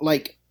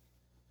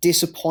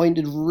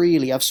disappointed,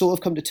 really. I've sort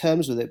of come to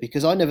terms with it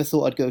because I never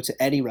thought I'd go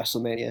to any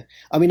WrestleMania.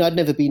 I mean, I'd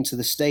never been to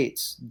the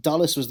States.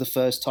 Dallas was the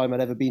first time I'd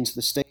ever been to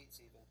the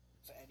States,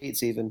 for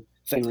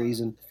any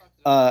reason.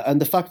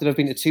 And the fact that I've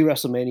been to 2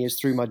 WrestleManias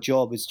through my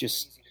job is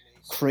just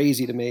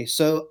crazy to me.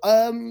 So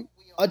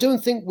I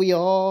don't think we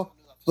are,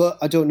 but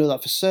I don't know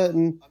that for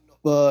certain.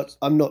 But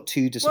I'm not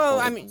too disappointed. Well,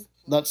 I mean,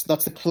 that's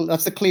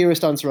the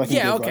clearest answer I can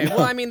give. Yeah, okay. Right now.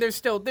 Well, I mean, there's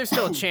still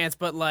a chance,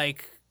 but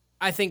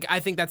I think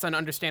that's an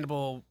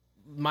understandable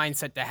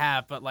mindset to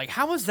have. But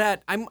how was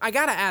that? I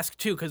gotta ask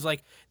too, because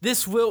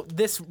this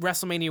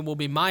WrestleMania will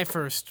be my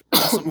first,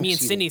 me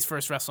and Sydney's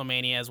first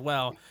WrestleMania as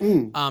well.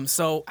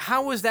 So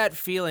how was that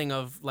feeling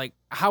of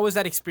how was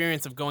that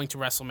experience of going to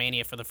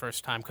WrestleMania for the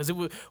first time? Because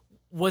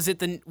was it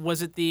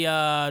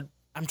the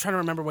I'm trying to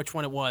remember which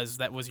one it was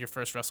that was your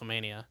first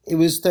WrestleMania. It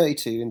was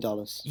 32 in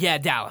Dallas. Yeah,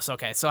 Dallas.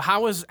 Okay, so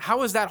how was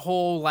that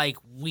whole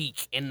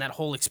week and that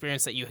whole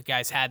experience that you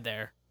guys had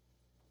there?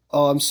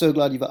 Oh, I'm so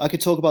glad I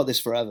could talk about this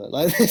forever.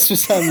 This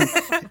was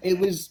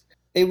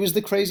it was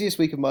the craziest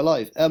week of my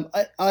life. I've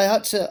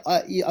got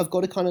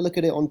to kind of look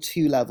at it on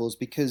 2 levels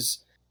because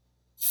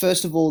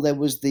first of all there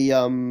was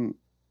the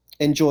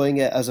enjoying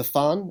it as a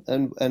fan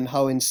and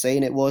how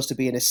insane it was to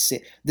be in a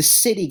city. The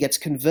city gets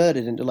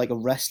converted into a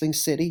wrestling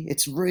city.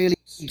 It's really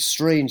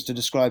strange to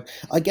describe.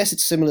 I guess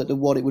it's similar to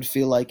what it would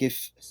feel like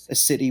if a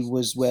city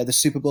was where the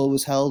Super Bowl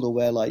was held or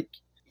where the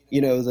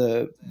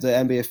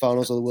NBA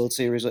Finals or the World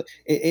Series.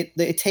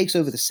 It takes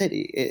over the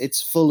city.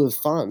 It's full of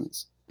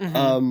fans.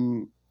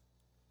 Mm-hmm.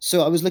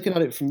 So I was looking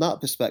at it from that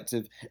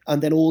perspective,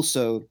 and then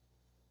also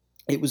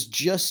it was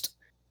just,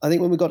 I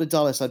think when we got to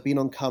Dallas, I'd been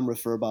on camera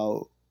for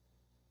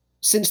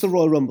since the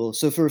Royal Rumble,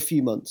 so for a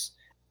few months,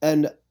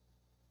 and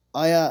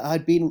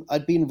I'd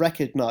been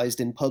recognized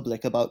in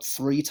public about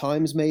 3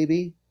 times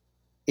maybe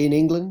in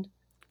England.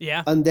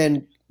 Yeah. And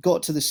then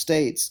got to the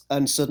States,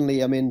 and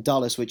suddenly I'm in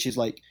Dallas, which is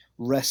the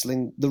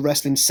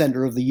wrestling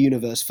center of the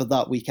universe for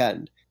that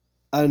weekend.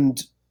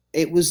 And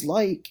it was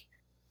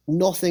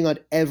nothing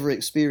I'd ever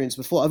experienced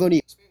before. I've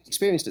only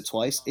experienced it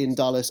twice, in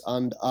Dallas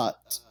and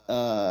at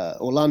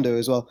Orlando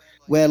as well,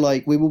 where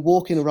we were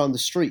walking around the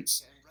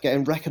streets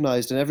getting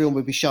recognized and everyone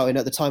would be shouting.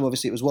 At the time,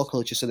 obviously it was What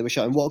Culture, so they were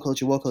shouting What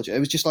Culture, What Culture. It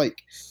was just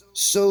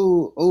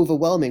so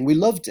overwhelming. We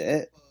loved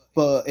it,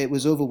 but it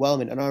was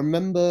overwhelming. And I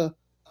remember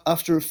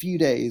after a few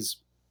days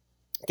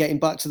getting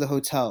back to the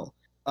hotel,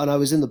 and I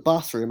was in the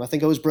bathroom. I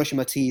think I was brushing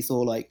my teeth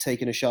or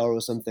taking a shower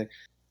or something.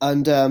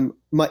 And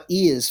my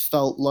ears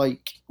felt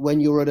like when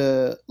you're at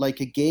a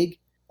gig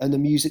and the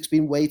music's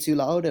been way too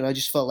loud, and I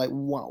just felt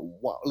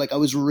wow. I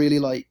was really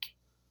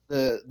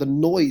the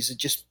noise had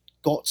just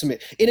got to me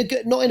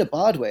not in a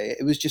bad way.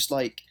 It was just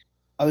I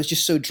was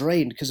just so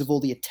drained because of all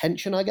the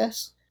attention, I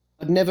guess.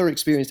 I'd never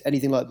experienced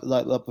anything like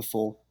that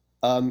before.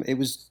 It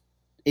was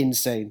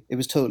insane. It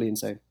was totally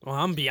insane. Well,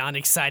 I'm beyond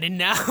excited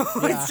now.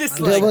 Yeah, It's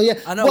just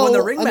I know when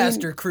the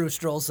Ringmaster crew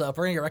strolls up,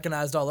 we're gonna get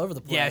recognized all over the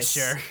place.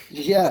 Yeah, sure.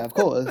 Yeah, of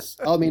course.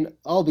 I mean,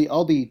 I'll be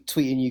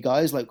tweeting you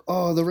guys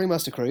oh, the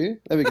Ringmaster crew.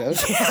 There we go.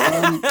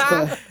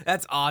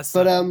 That's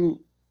awesome.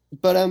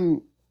 But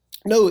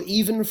no,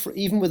 even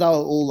without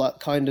all that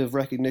kind of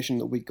recognition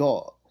that we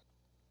got,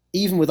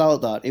 even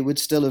without that, it would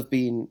still have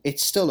been.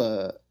 It's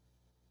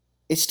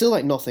still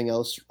like nothing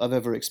else I've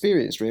ever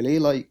experienced, really.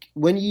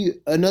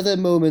 Another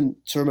moment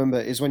to remember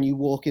is when you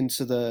walk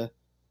into the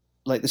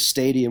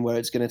stadium where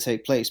it's going to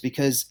take place,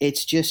 because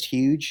it's just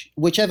huge.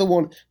 Whichever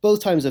one,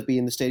 both times I've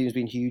been, the stadium's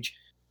been huge.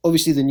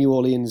 Obviously, the New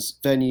Orleans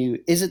venue,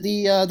 is it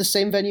the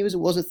same venue as it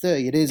was at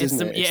 30? It is,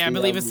 isn't it? Yeah, I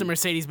believe it's the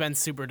Mercedes-Benz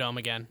Superdome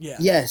again. Yeah.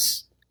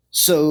 Yes.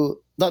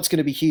 So that's going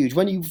to be huge.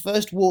 When you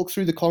first walk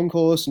through the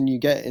concourse and you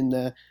get in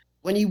there,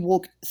 when you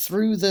walk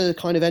through the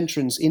kind of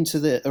entrance into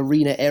the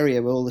arena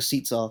area where all the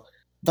seats are,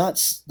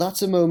 that's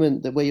a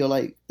moment where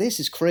you're this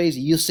is crazy.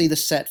 You'll see the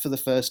set for the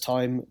first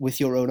time with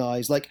your own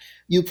eyes.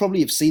 You'll probably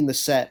have seen the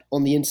set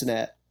on the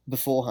internet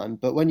beforehand,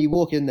 but when you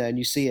walk in there and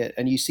you see it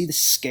and you see the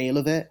scale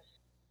of it,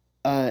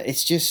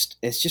 it's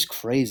just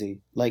crazy.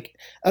 Like,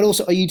 and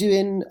also, are you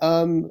doing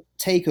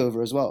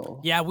Takeover as well?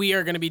 Yeah, we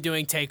are going to be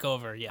doing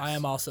Takeover. Yes, I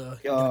am also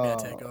gonna be at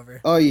Takeover.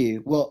 Are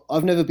you? Well,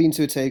 I've never been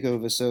to a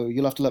Takeover, so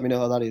you'll have to let me know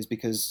how that is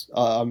because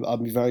I'm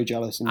very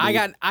jealous.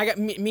 Indeed. I got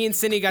me and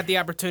Cindy got the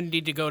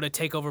opportunity to go to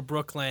Takeover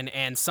Brooklyn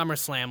and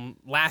SummerSlam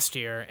last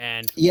year,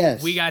 and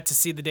Yes. we got to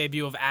see the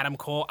debut of Adam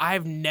Cole.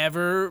 I've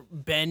never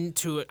been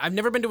to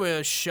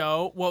a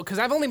show. Well, because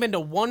I've only been to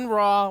one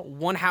Raw,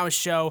 one house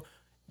show,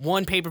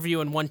 one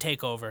pay-per-view, and one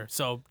Takeover.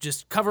 So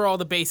just cover all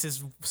the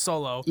bases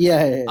solo.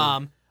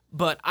 Yeah.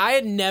 But I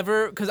had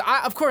never, because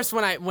of course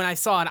when I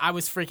saw it, I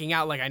was freaking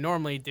out like I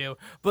normally do.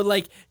 But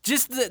like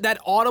just that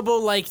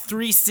audible like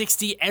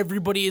 360,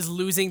 everybody is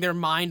losing their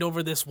mind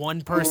over this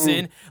one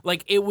person.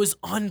 Like it was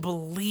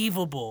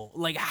unbelievable,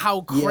 like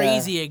how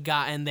crazy it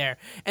got in there.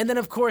 And then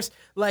of course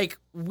like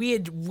we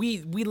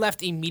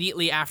left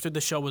immediately after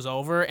the show was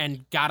over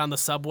and got on the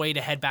subway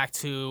to head back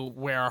to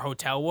where our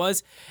hotel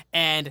was.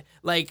 And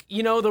like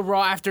the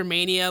Raw after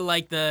Mania,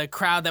 like the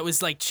crowd that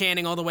was like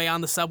chanting all the way on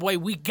the subway,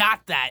 we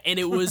got that, and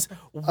it was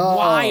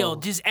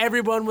wild. Just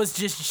everyone was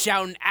just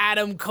shouting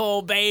Adam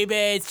Cole, baby.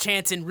 It's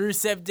chanting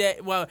Rusev Day.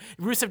 Well,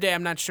 Rusev Day,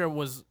 I'm not sure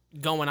was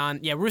going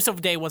on. Yeah,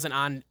 Rusev Day wasn't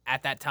on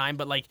at that time,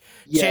 but like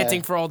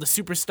chanting for all the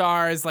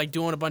superstars, like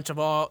doing a bunch of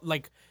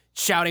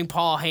shouting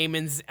Paul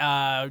Heyman's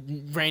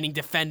reigning,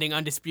 defending,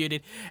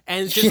 undisputed,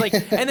 and it's just like,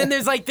 and then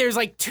there's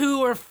like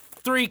 2 or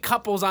 3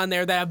 couples on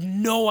there that have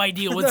no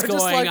idea what's going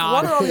like, on.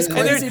 What are all these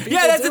crazy people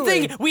that's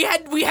doing? the thing.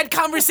 We had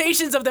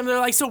conversations of them. They're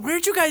like, so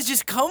where'd you guys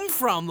just come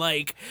from?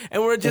 Like,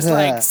 and we're just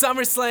like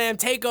SummerSlam,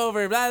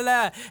 Takeover, blah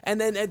blah.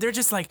 And then they're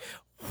just like,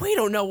 we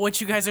don't know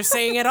what you guys are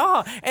saying at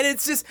all. And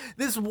it's just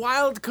this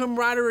wild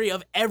camaraderie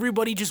of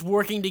everybody just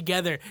working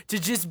together to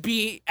just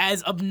be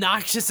as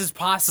obnoxious as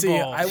possible.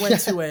 See, I went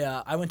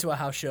to a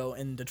house show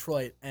in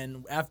Detroit,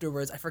 and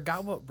afterwards I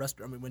forgot what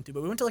restaurant we went to,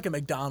 but we went to like a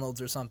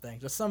McDonald's or something,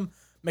 just some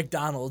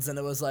McDonald's, and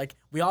it was like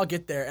we all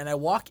get there and I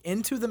walk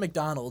into the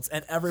McDonald's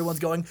and everyone's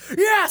going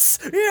yes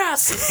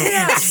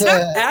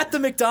at the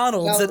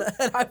McDonald's,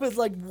 and I was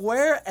like,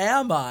 where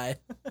am I?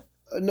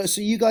 No,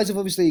 so you guys have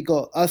obviously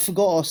got. I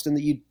forgot, Austin,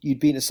 that you'd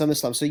been at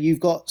SummerSlam, so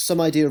you've got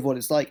some idea of what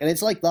it's like, and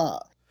it's like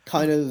that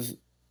kind of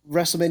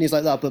WrestleMania's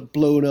like that, but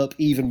blown up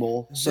even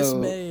more.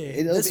 So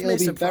it'll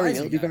be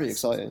very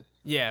exciting.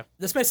 Yeah,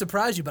 this may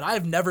surprise you, but I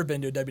have never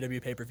been to a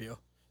WWE pay-per-view.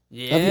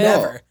 Yeah,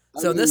 never.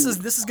 So this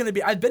is gonna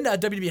be. I've been to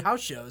WWE house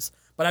shows,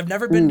 but I've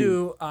never been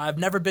to a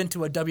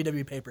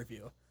WWE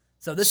pay-per-view.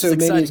 So this is exciting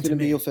to me. So Mania's gonna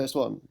be your first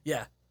one.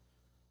 Yeah.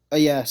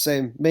 Yeah,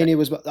 same. Mania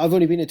was. I've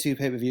only been to 2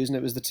 pay-per-views, and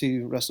it was the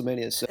 2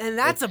 WrestleManias. So and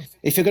that's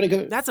if you're gonna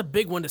go, that's a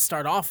big one to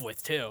start off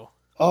with too.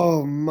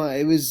 Oh my!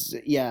 It was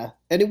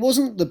and it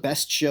wasn't the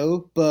best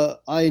show,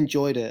 but I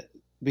enjoyed it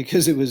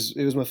because it was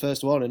my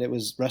first one, and it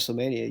was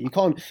WrestleMania. You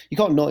can't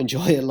not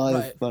enjoy it live,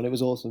 right. Man. It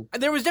was awesome.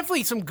 There was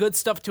definitely some good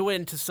stuff to it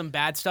and to some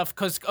bad stuff,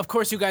 because of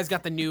course you guys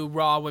got the new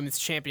Raw Women's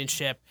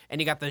Championship,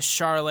 and you got the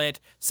Charlotte,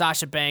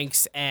 Sasha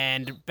Banks,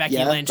 and Becky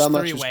Lynch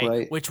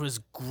 3-way, which was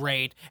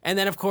great. And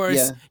then of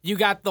course you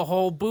got the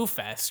whole Boo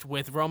Fest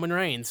with Roman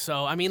Reigns.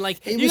 So I mean,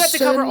 like you got to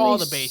cover all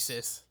the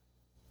bases.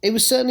 It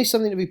was certainly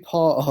something to be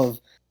part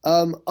of.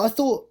 I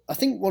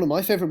think one of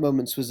my favorite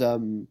moments was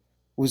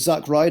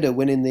Zack Ryder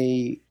winning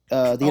the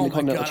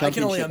Intercontinental Championship. I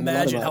can only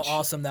imagine how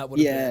awesome that would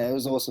have been. Yeah, it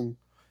was awesome.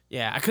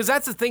 Yeah, because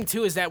that's the thing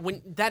too, is that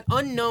when that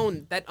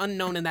unknown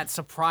and that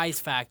surprise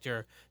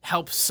factor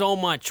helps so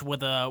much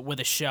with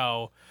a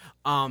show.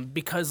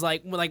 Because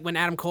like when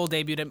Adam Cole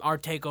debuted at our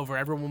Takeover,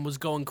 everyone was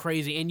going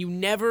crazy, and you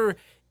never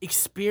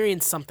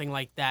experienced something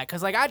like that.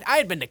 Because like I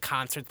had been to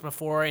concerts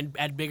before and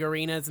at big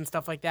arenas and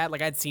stuff like that.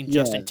 Like I'd seen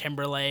Justin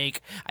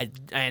Timberlake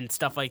and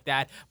stuff like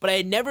that, but I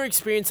had never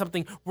experienced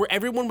something where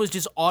everyone was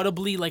just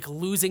audibly like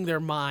losing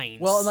their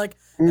minds. Well,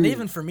 and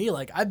even for me,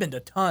 like I've been to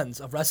tons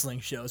of wrestling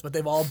shows, but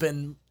they've all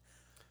been.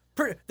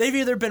 They've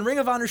either been Ring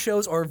of Honor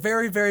shows or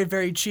very, very,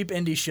 very cheap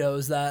indie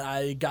shows that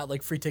I got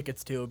like free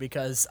tickets to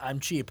because I'm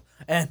cheap.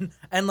 And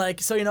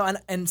like, so,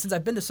 and since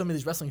I've been to so many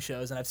of these wrestling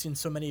shows and I've seen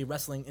so many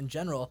wrestling in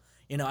general,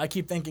 I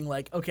keep thinking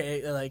like,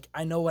 okay, like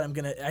I know what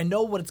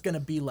it's going to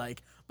be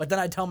like. But then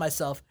I tell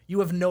myself, you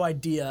have no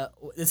idea.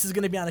 This is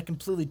going to be on a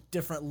completely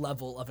different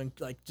level of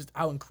like just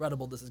how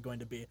incredible this is going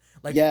to be.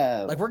 Like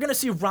we're going to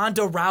see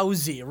Ronda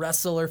Rousey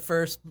wrestle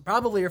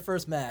probably her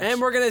first match. And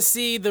we're going to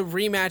see the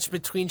rematch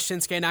between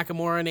Shinsuke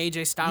Nakamura and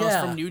AJ Styles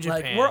from New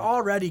Japan. Like we're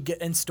already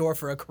in store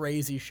for a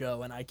crazy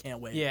show, and I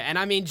can't wait. Yeah, and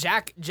I mean,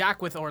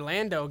 Jack with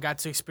Orlando got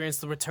to experience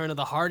the return of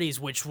the Hardys,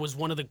 which was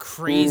one of the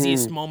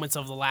craziest moments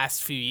of the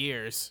last few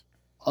years.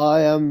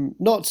 I am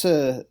not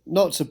to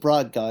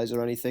brag, guys,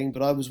 or anything,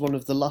 but I was one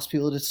of the last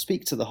people to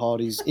speak to the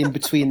Hardys in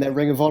between their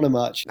Ring of Honor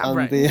match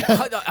and the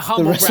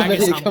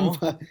WrestleMania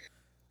comeback.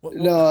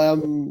 No,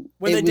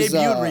 when they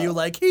debuted, were you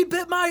like, he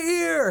bit my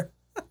ear?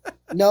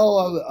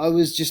 No, I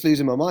was just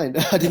losing my mind.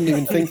 I didn't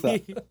even think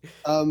that.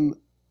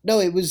 No,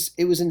 it was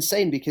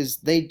insane because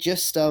they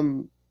just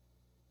the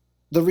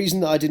reason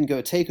that I didn't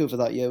go to Takeover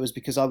that year was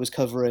because I was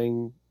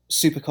covering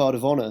Supercard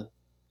of Honor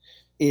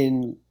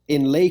in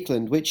in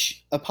Lakeland,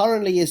 which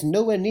apparently is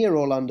nowhere near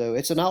Orlando.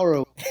 It's an hour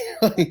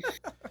away.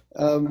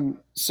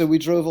 So we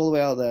drove all the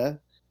way out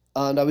there,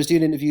 and I was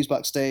doing interviews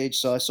backstage.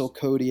 So I saw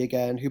Cody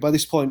again, who by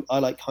this point I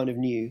like kind of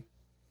knew.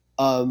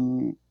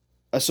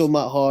 I saw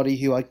Matt Hardy,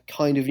 who I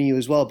kind of knew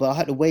as well, but I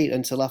had to wait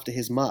until after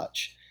his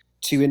match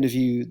to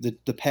interview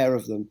the pair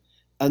of them.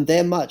 And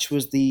their match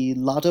was the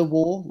ladder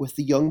war with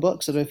the Young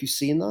Bucks. I don't know if you've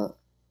seen that.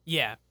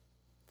 Yeah.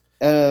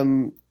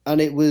 And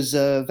it was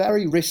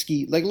very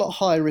risky, like a lot of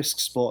high risk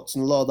spots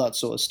and a lot of that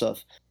sort of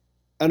stuff.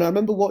 And I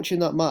remember watching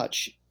that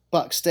match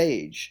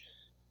backstage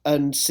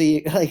and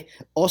seeing like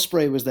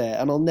Ospreay was there,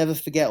 and I'll never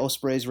forget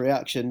Ospreay's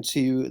reaction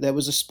to, there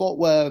was a spot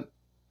where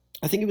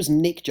I think it was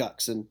Nick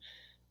Jackson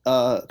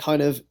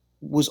kind of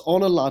was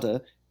on a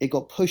ladder, it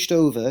got pushed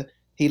over,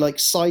 he like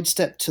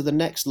sidestepped to the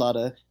next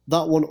ladder,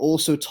 that one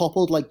also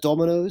toppled like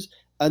dominoes,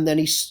 and then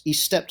he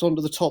stepped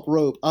onto the top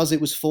rope as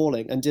it was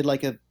falling and did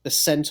like a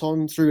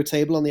senton through a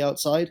table on the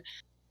outside.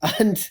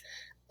 And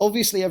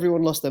obviously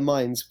everyone lost their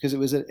minds because it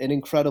was an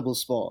incredible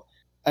spot.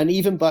 And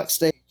even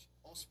backstage,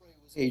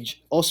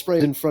 Ospreay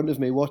was in front of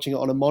me watching it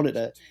on a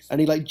monitor, and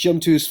he like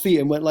jumped to his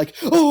feet and went like,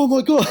 "Oh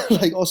my god!"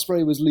 Like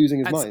Ospreay was losing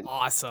his mind.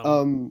 That's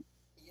awesome.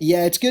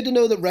 Yeah, it's good to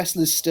know that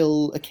wrestlers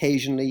still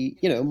occasionally,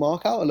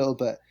 mark out a little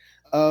bit.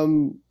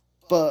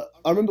 But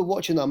I remember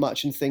watching that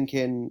match and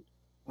thinking,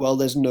 well,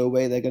 there's no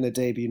way they're going to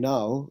debut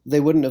now. They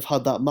wouldn't have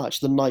had that match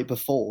the night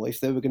before if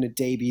they were going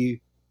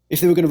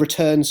to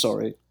return,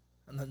 sorry.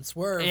 And then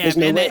swerve. Yeah,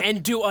 no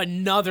and do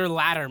another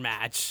ladder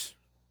match.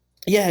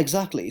 Yeah,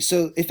 exactly.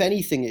 So if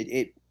anything,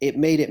 it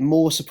made it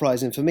more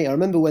surprising for me. I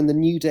remember when the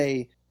New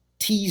Day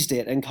teased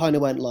it and kind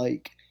of went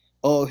like,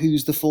 oh,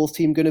 who's the fourth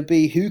team going to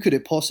be? Who could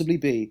it possibly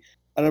be?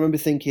 And I remember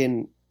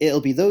thinking,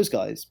 it'll be those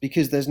guys,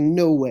 because there's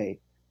no way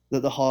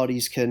that the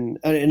Hardys can.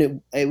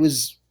 And it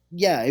was,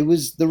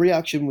 the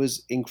reaction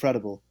was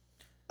incredible.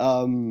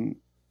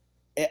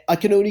 I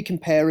can only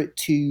compare it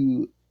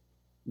to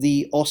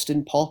the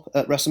Austin Pop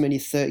at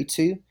WrestleMania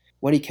 32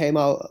 when he came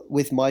out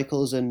with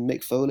Michaels and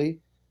Mick Foley.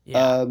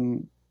 Yeah.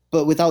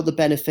 But without the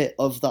benefit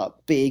of that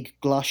big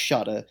glass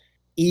shatter,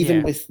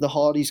 even with the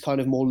Hardys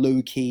kind of more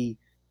low-key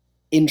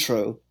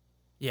intro,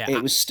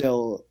 it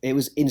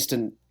was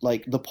instant.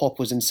 Like, the pop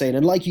was insane.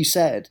 And like you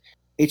said,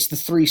 it's the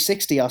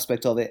 360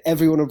 aspect of it.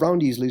 Everyone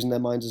around you is losing their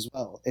minds as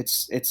well.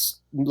 It's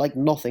like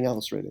nothing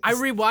else, really. I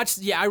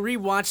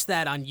rewatched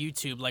that on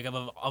YouTube, like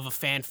of a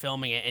fan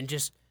filming it, and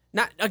just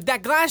not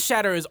that glass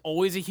shatter is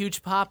always a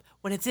huge pop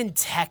when it's in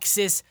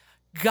Texas.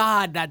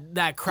 God,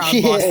 that crowd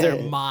lost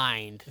their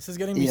mind. This is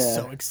getting me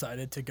so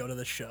excited to go to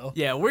the show.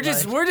 Yeah, we're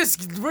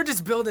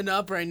just building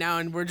up right now,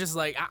 and we're just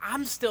like,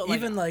 I'm still like,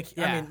 even like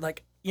I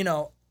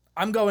mean,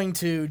 I'm going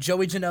to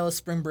Joey Janela's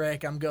spring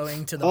break. I'm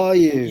going to the. Are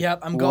you? Yep,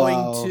 I'm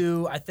going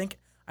to. I think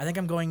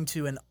I'm going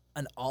to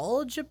an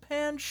all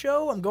Japan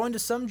show. I'm going to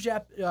some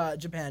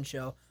Japan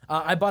show.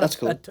 I bought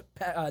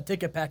a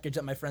ticket package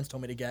that my friends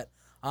told me to get.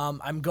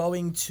 I'm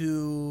going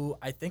to,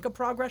 I think, a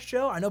Progress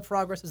show. I know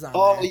Progress is on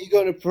there. Oh, you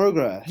going to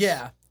Progress?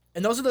 Yeah.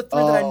 And those are the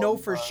three that I know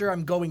for sure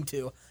I'm going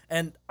to.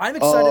 And I'm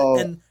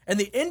excited. And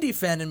the indie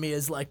fan in me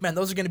is like, man,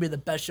 those are going to be the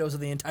best shows of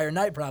the entire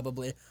night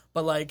probably.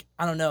 But, like,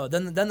 I don't know.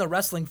 Then the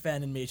wrestling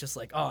fan in me is just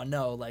like, oh,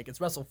 no. Like,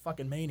 it's Wrestle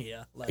fucking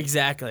Mania. Like,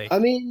 exactly. I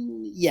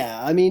mean,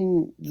 yeah. I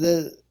mean,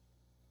 the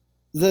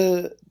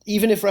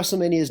even if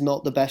WrestleMania is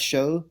not the best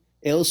show,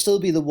 it'll still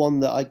be the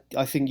one that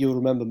I think you'll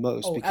remember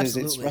most because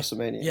absolutely. it's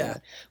WrestleMania. Yeah.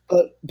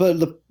 But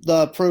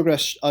the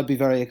Progress I'd be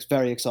very,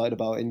 very excited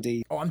about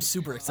indeed. Oh, I'm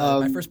super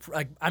excited. My first,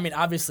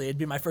 obviously it'd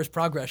be my first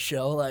Progress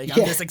show. Like,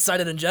 I'm just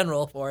excited in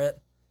general for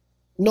it.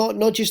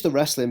 Not just the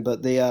wrestling,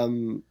 but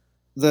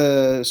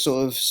the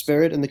sort of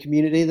spirit and the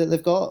community that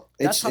they've got.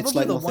 That's probably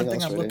like the one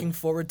thing I'm really. looking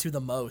forward to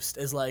the most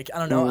is, like, I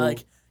don't know,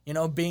 like,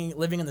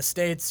 living in the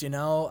States,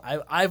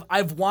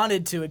 I've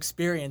wanted to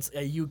experience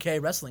a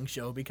UK wrestling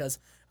show because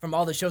from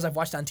all the shows I've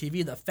watched on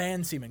TV, the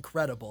fans seem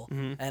incredible,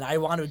 and I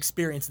want to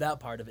experience that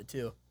part of it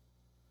too.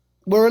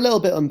 We're a little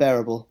bit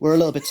unbearable. We're a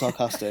little bit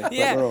sarcastic, but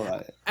we're all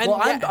right.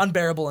 I'm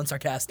unbearable and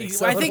sarcastic.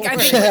 So I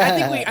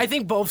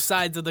think both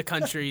sides of the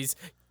countries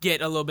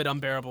get a little bit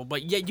unbearable.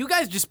 But yeah, you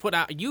guys just put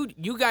out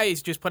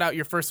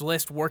your first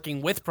list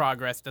working with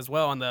Progress as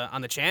well on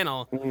the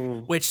channel.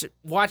 Which,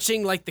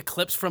 watching like the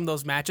clips from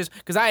those matches,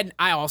 because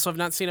I also have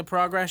not seen a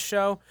Progress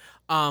show.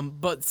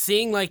 But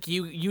seeing like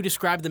you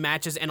describe the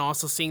matches and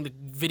also seeing the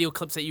video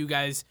clips that you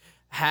guys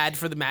had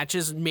for the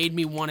matches made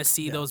me want to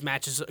see those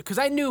matches, because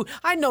I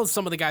know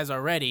some of the guys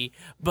already,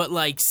 but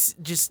like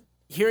just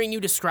hearing you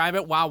describe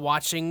it while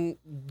watching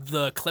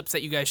the clips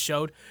that you guys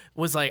showed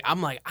was like,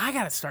 I'm like, I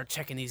gotta start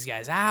checking these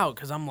guys out,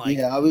 because I'm like,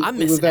 I'm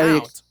missing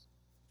out.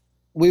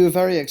 We were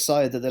very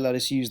excited that they let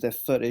us use their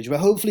footage. We're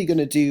hopefully going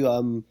to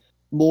do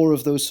more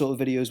of those sort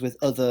of videos with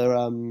other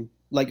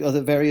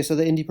various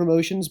other indie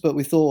promotions, but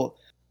we thought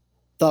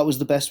that was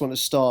the best one to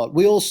start.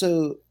 We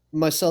also,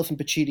 myself and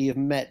Pacitti, have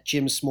met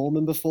Jim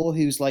Smallman before,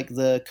 who's like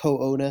the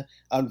co-owner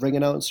and ring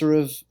announcer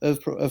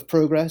of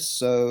Progress.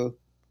 So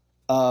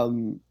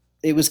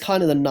it was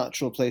kind of the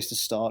natural place to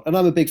start. And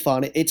I'm a big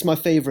fan. It's my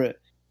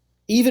favorite.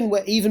 even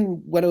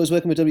when I was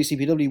working with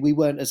WCPW, we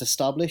weren't as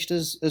established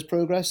as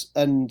Progress.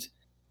 And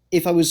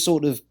if I was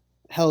sort of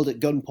held at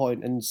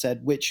gunpoint and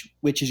said which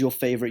is your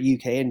favorite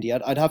UK indie,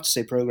 I'd have to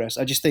say Progress.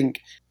 I just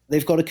think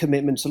they've got a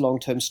commitment to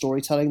long-term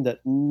storytelling that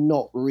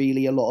not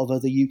really a lot of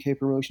other UK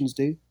promotions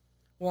do.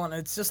 Well, and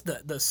it's just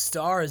the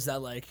stars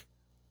that, like,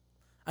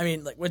 I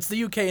mean, like, it's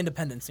the UK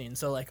independent scene,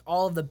 so, like,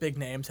 all of the big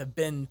names have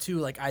been to,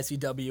 like,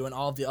 ICW and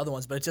all of the other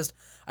ones, but it's just,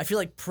 I feel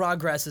like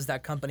Progress is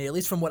that company, at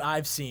least from what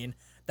I've seen,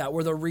 that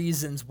were the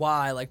reasons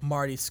why, like,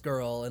 Marty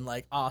Scurll and,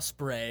 like,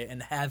 Ospreay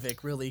and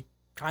Havoc really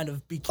kind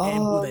of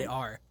became who they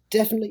are.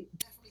 Definitely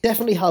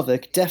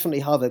Havoc,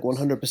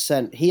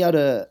 100%. He had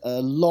a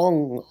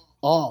long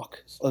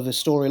arc of a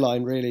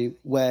storyline, really,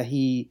 where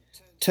he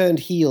turned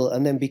heel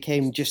and then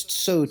became just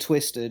so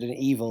twisted and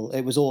evil.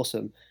 It was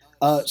awesome.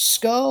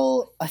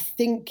 Skull, I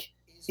think,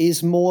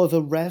 is more of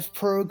a Rev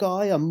Pro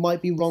guy. I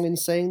might be wrong in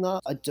saying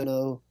that. I don't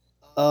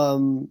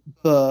know.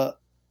 But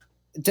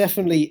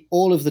definitely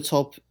all of the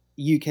top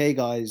UK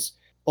guys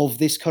of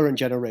this current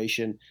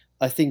generation,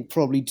 I think,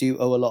 probably do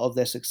owe a lot of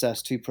their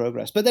success to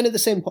Progress. But then at the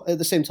same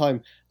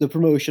time, the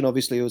promotion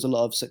obviously owes a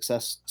lot of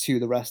success to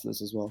the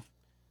wrestlers as well.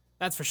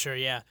 That's for sure,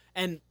 yeah.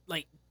 And,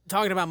 like,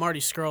 talking about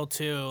Marty Scurll,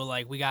 too,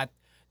 like, we got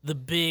the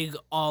big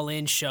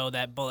all-in show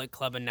that Bullet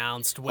Club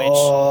announced, which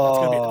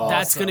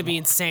that's gonna be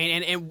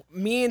insane. And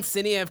me and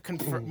Cindy have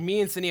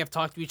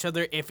talked to each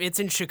other. If it's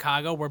in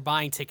Chicago, we're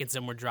buying tickets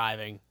and we're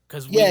driving.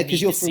 Because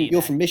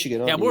you're from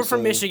Michigan, aren't you? Yeah, we're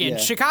from Michigan. Yeah.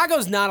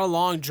 Chicago's not a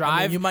long drive.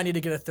 I mean, you might need to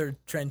get a third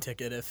train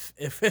ticket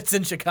if it's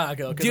in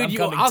Chicago. Dude,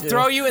 I'll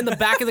throw you in the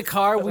back of the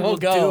car. We'll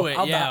do it.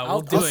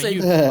 We'll do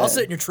it. I'll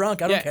sit in your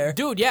trunk. I don't care.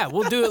 Dude, yeah,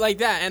 we'll do it like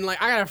that. And,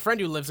 like, I got a friend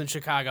who lives in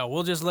Chicago.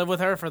 We'll just live with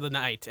her for the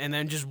night and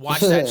then just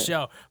watch that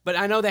show. But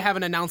I know they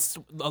haven't announced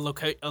a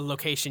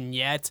location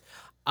yet.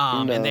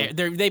 No. And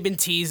they've been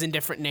teasing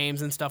different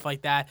names and stuff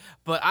like that.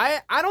 But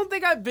I don't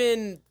think I've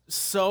been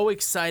so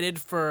excited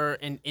for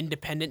an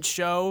independent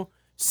show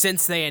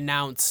since they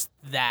announced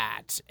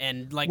that.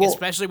 And, like,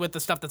 especially with the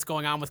stuff that's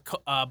going on with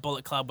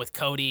Bullet Club, with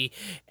Cody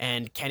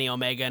and Kenny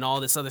Omega and all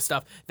this other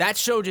stuff, that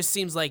show just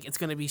seems like it's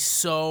going to be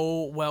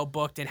so well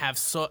booked and have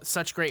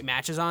such great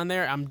matches on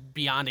there. I'm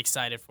beyond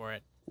excited for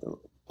it.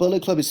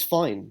 Bullet Club is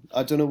fine.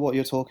 I don't know what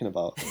you're talking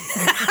about.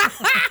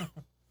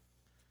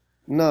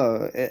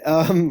 No.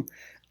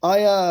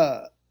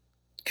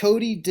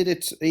 Cody did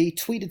it. He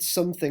tweeted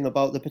something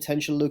about the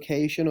potential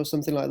location or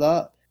something like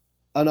that.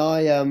 And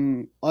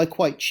I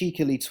quite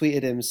cheekily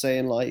tweeted him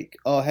saying, like,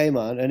 oh, hey,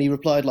 man. And he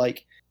replied,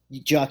 like,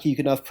 Jack, you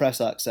can have press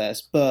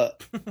access.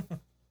 But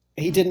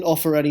he didn't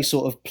offer any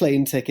sort of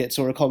plane tickets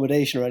or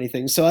accommodation or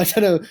anything. So I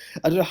don't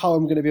know how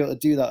I'm going to be able to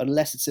do that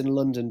unless it's in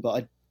London.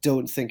 But I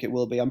don't think it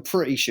will be. I'm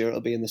pretty sure it'll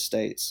be in the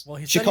States.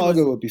 Well,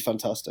 Chicago would be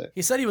fantastic.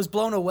 He said he was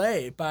blown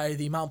away by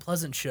the Mount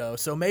Pleasant show.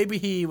 So maybe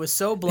he was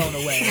so blown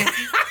away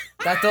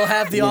that they'll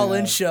have the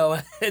all-in show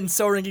in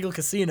Soaring Eagle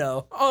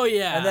Casino. Oh,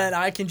 yeah. And then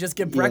I can just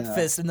get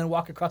breakfast and then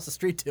walk across the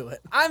street to it.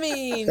 I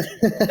mean,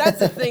 that's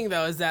the thing,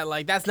 though, is that,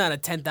 like, that's not a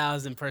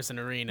 10,000-person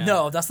arena.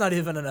 No, that's not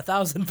even an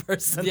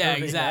 1,000-person arena. Yeah,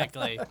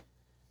 exactly.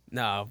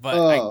 No,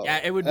 but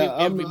it would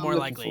be more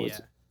likely, yeah.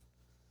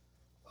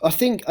 I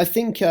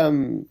think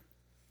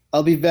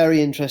I'll be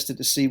very interested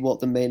to see what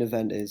the main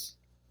event is.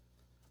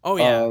 Oh,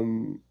 yeah.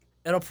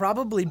 It'll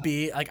probably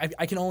be, like,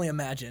 I can only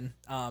imagine.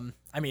 I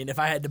mean, if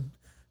I had to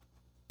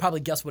probably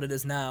guess what it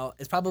is now,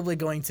 it's probably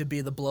going to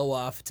be the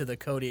blow-off to the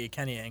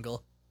Cody-Kenny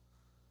angle.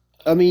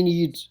 I mean,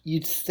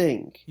 you'd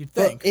think.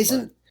 But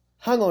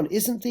hang on,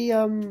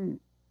 isn't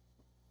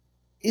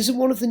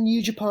one of the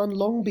New Japan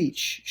Long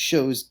Beach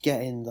shows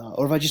getting that?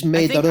 Or have I just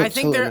made that up?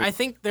 I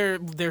think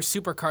their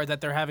super card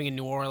that they're having in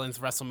New Orleans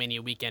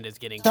WrestleMania weekend is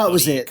getting That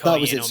was it.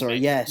 Sorry.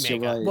 Yes, you're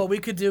right. Well, we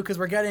could do because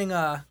we're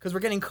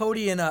getting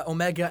Cody and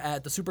Omega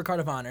at the Super Card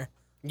of Honor.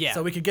 Yeah.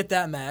 So we could get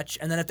that match,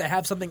 and then if they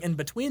have something in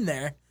between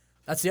there,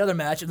 that's the other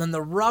match, and then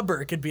the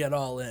rubber could be at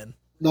All In.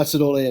 That's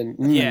it, All In.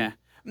 Yeah.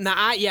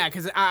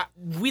 Because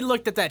we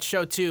looked at that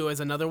show too as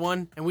another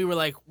one, and we were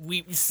like,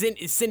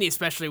 Cindy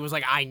especially was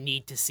like, I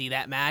need to see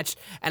that match,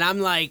 and I'm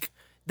like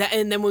that.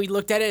 And then we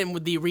looked at it,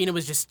 and the arena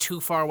was just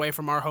too far away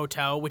from our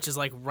hotel, which is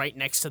like right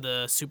next to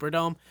the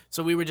Superdome.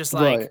 So we were just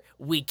like,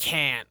 we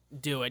can't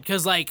do it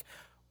because like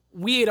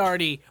we had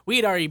already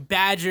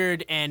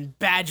badgered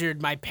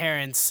my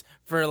parents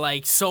for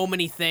like so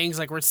many things.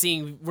 Like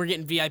we're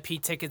getting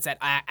VIP tickets at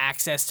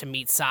Access to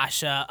meet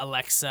Sasha,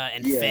 Alexa,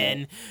 and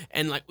Finn,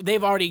 and like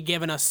they've already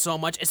given us so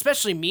much,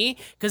 especially me,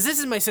 because this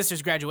is my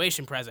sister's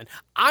graduation present.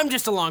 I'm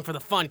just along for the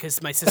fun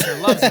because my sister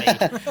loves me,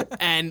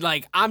 and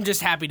like I'm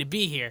just happy to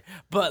be here.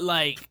 But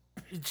like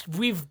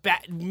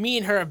me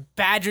and her have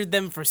badgered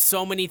them for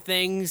so many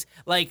things.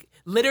 Like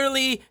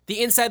literally,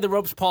 the Inside the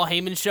Ropes Paul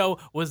Heyman show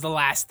was the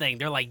last thing.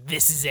 They're like,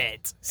 this is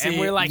it, and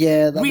we're like, we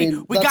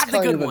got the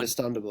good one.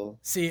 Understandable.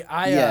 See,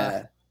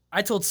 I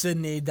told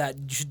Sydney that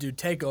you should do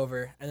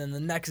TakeOver, and then the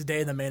next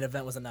day the main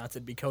event was announced.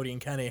 It'd be Cody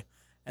and Kenny,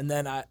 And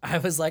then I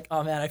was like,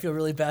 oh man, I feel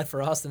really bad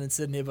for Austin and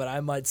Sydney, but I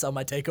might sell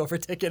my takeover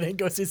ticket and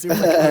go see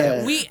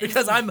Supercard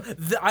because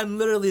I'm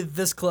literally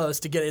this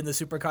close to getting the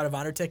Supercard of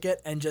Honor ticket,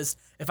 and just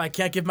if I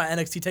can't give my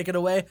NXT ticket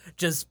away,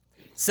 just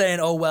saying,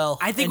 oh well.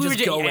 I think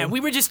and we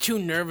were just too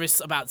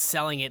nervous about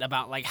selling it,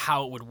 about like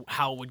how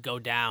it would go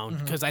down,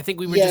 because I think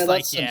we were Yeah, just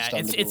like, that's yeah,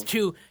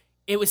 understandable.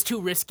 it was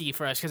too risky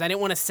for us, because I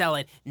didn't want to sell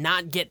it,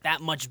 not get that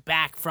much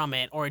back from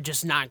it, or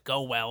just not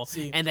go well,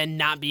 and then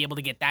not be able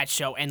to get that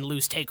show and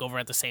lose Takeover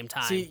at the same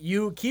time. See,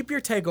 you keep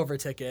your takeover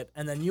ticket,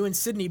 and then you and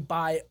Sydney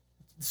buy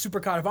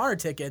Supercard of Honor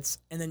tickets,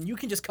 and then you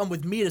can just come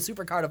with me to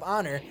Supercard of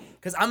Honor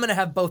because I'm gonna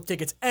have both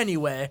tickets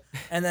anyway,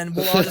 and then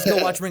we'll all just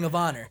go watch Ring of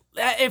Honor.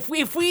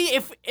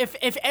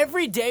 If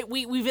every day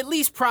we've at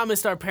least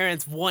promised our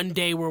parents one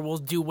day where we'll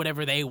do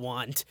whatever they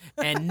want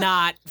and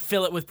not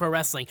fill it with pro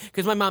wrestling,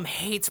 because my mom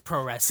hates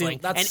pro wrestling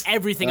and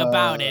everything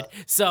about it.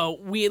 So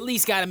we at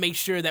least got to make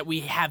sure that we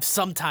have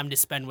some time to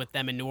spend with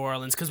them in New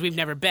Orleans, because we've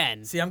never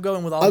been. See, I'm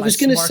going with all my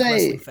smart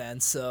wrestling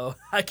fans, so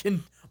I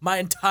can. My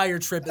entire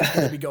trip is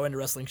going to be going to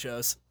wrestling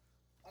shows.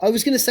 I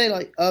was going to say,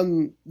 like,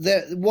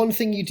 the one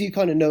thing you do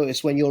kind of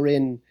notice when you're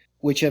in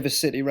whichever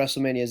city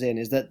WrestleMania's in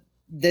is that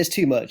there's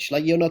too much.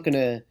 Like, you're not going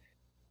to...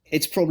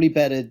 It's probably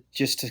better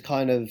just to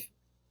kind of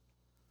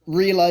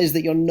realize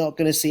that you're not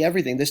going to see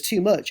everything. There's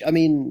too much. I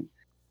mean,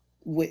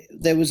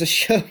 there was a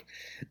show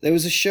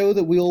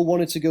that we all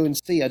wanted to go and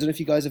see. I don't know if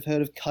you guys have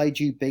heard of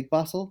Kaiju Big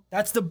Battle.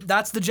 That's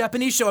the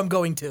Japanese show I'm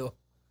going to.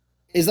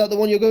 Is that the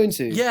one you're going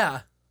to?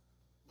 Yeah.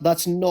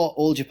 That's not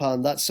All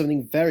Japan. That's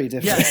something very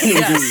different.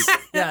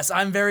 Yes,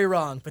 I'm very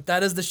wrong, but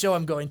that is the show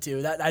I'm going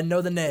to. That I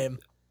know the name.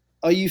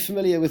 Are you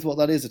familiar with what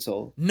that is at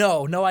all?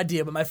 No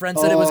idea, but my friend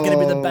said it was going to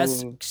be the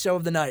best show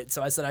of the night,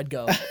 so I said I'd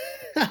go.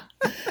 I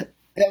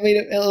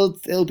mean,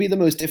 it'll be the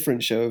most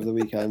different show of the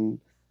weekend.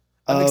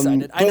 I'm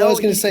excited. I know. What I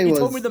was going to say he was...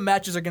 told me the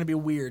matches are going to be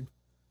weird.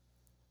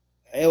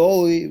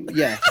 Oh,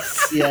 yeah.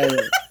 Yeah.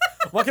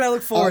 What can I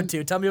look forward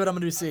to? Tell me what I'm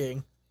going to be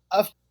seeing.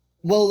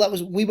 Well,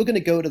 we were going to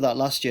go to that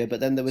last year, but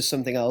then there was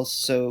something else,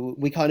 so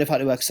we kind of had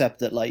to accept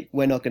that, like,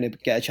 we're not going to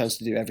get a chance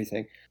to do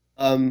everything.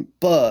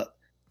 But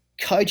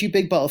Kaiju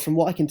Big Battle, from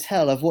what I can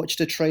tell, I've watched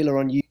a trailer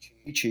on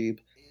YouTube,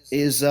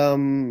 is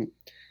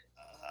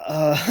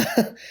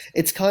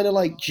it's kind of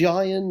like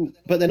giant,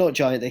 but they're not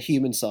giant, they're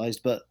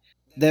human-sized, but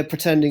they're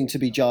pretending to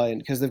be giant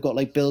because they've got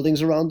like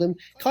buildings around them,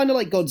 kind of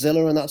like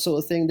Godzilla and that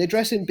sort of thing. They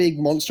dress in big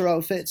monster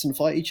outfits and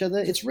fight each other.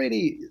 It's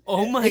really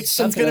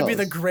that's going to be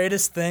the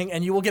greatest thing,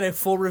 and you will get a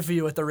full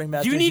review at the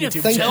Ringmasters. You need YouTube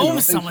to film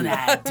channel. some of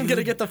that. I'm going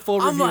to get the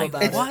full review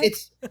about it.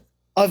 What?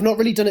 I've not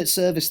really done it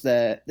service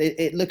there.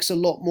 It looks a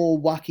lot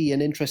more wacky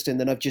and interesting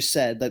than I've just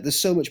said. Like, there's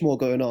so much more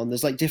going on.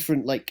 There's like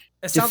different like.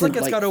 It sounds like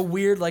it's got a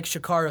weird like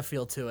Shikara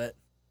feel to it.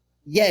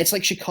 Yeah, it's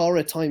like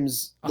Shikara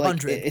times like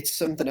 100. It's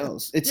something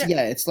else. It's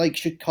it's like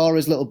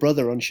Shikara's little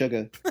brother on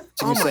Sugar.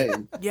 That's what you're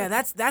saying. Yeah,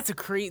 that's a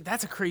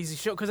crazy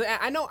show, because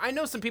I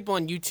know some people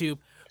on YouTube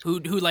who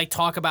like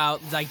talk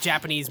about like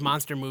Japanese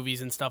monster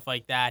movies and stuff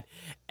like that,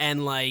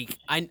 and like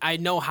I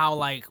know how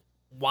like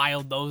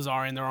wild those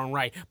are in their own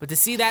right, but to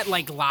see that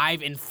like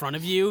live in front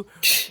of you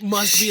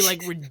must be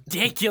like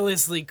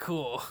ridiculously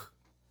cool.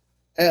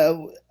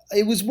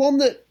 It was one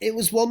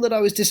that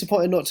I was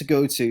disappointed not to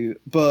go to,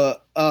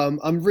 but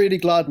I'm really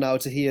glad now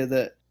to hear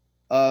that.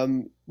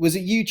 Was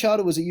it you, Chad,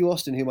 or was it you,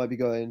 Austin, who might be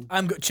going?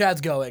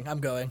 Chad's going. I'm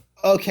going.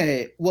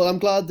 Okay, well, I'm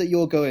glad that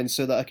you're going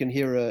so that I can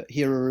hear a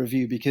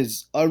review,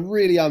 because I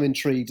really am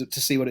intrigued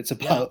to see what it's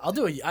about. Yeah, I'll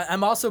do it.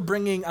 I'm also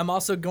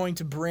going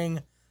to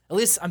bring. At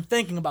least I'm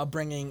thinking about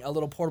bringing a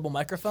little portable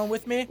microphone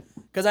with me,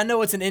 because I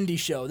know it's an indie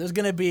show. There's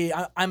gonna be.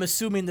 I'm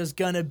assuming there's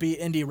gonna be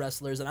indie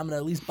wrestlers that I'm gonna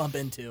at least bump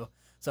into.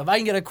 So if I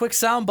can get a quick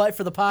soundbite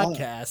for the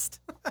podcast.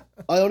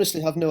 I honestly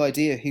have no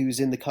idea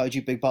who's in the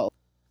Kaiju Big Battle,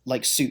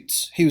 like,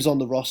 suits, who's on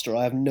the roster.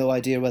 I have no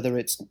idea whether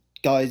it's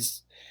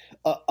guys.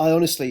 I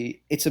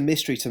honestly, it's a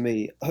mystery to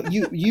me.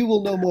 You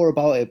will know more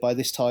about it by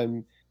this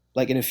time,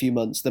 like in a few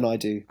months, than I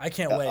do. I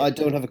can't wait. I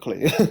don't have a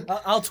clue.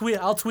 I'll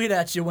tweet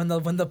at you when the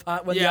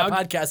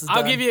podcast is done.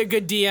 I'll give you a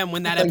good DM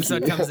when that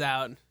episode comes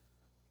out.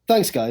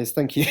 Thanks, guys.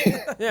 Thank you.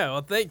 Yeah,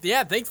 well,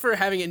 thanks for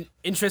having an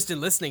interest in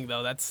listening,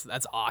 though. That's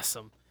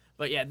awesome.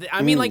 But yeah,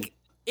 I mean, like,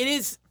 it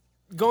is,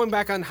 going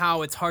back on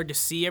how it's hard to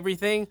see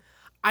everything,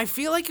 I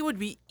feel like it would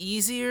be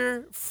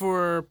easier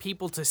for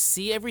people to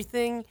see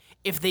everything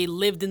if they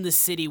lived in the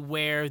city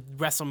where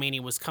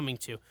WrestleMania was coming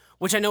to,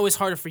 which I know is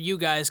harder for you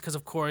guys because,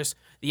 of course,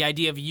 the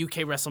idea of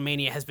UK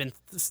WrestleMania has been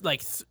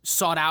like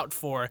sought out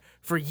for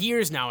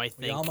years now, I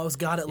think. We almost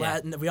got it,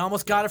 We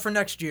almost got it for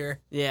next year.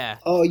 Yeah.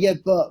 Oh, yeah,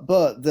 but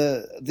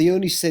the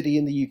only city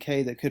in the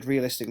UK that could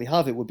realistically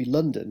have it would be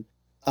London.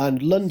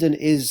 And London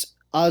is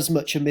as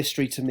much a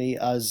mystery to me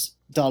as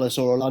Dallas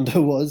or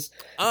Orlando was.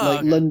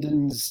 Okay.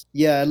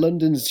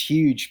 London's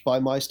huge by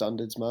my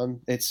standards, man.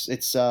 It's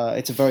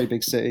a very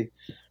big city.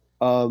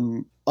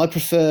 I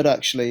preferred,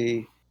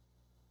 actually,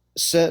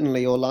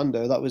 certainly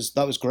Orlando. That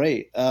was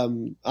great.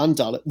 And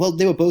Dallas. Well,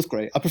 they were both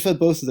great. I preferred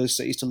both of those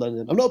cities to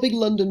London. I'm not a big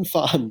London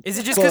fan. Is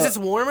it just because it's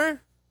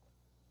warmer?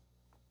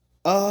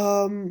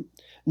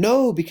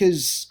 No,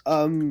 because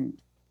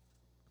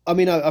I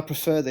mean, I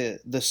prefer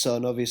the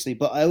sun, obviously,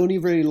 but I only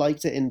really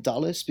liked it in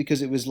Dallas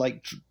because it was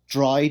like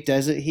dry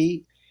desert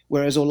heat,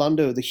 whereas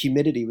Orlando, the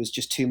humidity was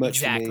just too much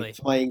Exactly.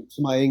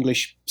 for my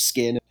English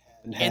skin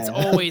and hair.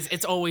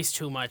 It's always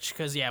too much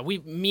because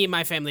me and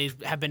my family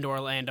have been to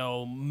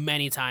Orlando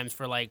many times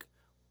for like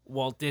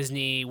Walt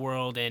Disney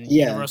World and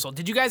Yeah. Universal.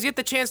 Did you guys get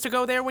the chance to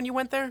go there when you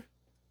went there?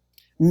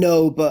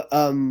 No, but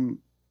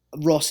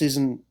Ross is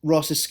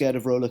scared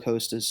of roller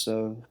coasters,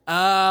 so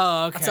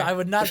Oh, okay. So I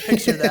would not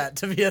picture that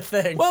to be a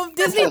thing. Well,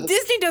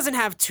 Disney doesn't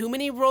have too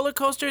many roller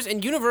coasters,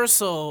 and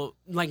Universal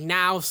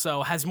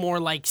has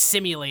more like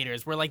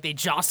simulators where like they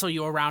jostle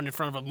you around in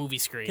front of a movie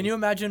screen. Can you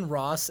imagine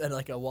Ross at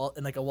like a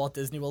Walt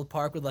Disney World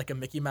park with like a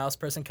Mickey Mouse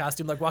person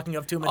costume, like walking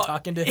up to him and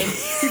talking to him?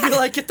 He'd be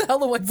like, "Get the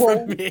hell away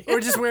from me!" Or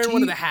just wearing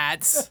one of the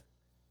hats.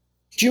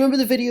 do you remember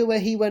the video where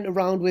he went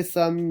around with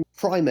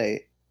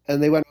Primate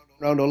and they went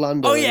around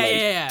Orlando? Oh, and, yeah, like,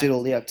 yeah. did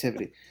all the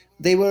activity.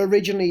 They were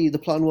originally, the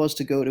plan was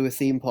to go to a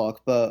theme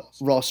park, but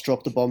Ross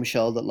dropped the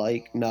bombshell that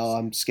like, no,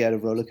 I'm scared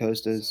of roller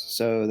coasters,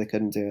 so they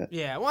couldn't do it.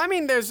 Yeah, well, I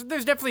mean, there's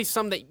definitely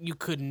some that you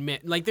could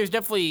admit. Like, there's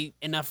definitely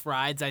enough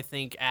rides, I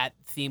think, at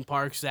theme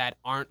parks that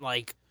aren't,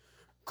 like,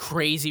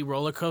 crazy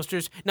roller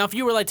coasters. Now, if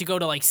you were, like, to go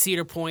to, like,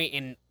 Cedar Point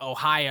in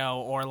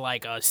Ohio or,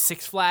 like,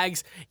 Six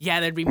Flags, yeah,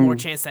 there'd be more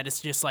chance that it's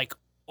just, like,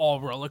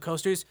 all roller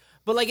coasters.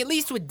 But, like, at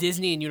least with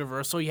Disney and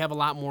Universal, you have a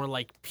lot more,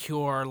 like,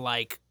 pure,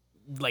 like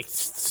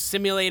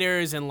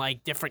simulators and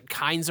like different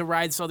kinds of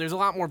rides, so there's a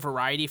lot more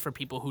variety for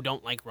people who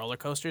don't like roller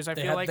coasters. I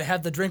feel like they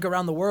have the drink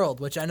around the world,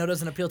 which I know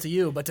doesn't appeal to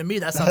you, but to me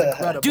that sounds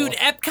incredible. Dude,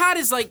 Epcot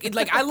is like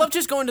I love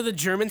just going to the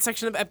German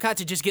section of Epcot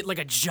to just get like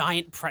a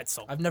giant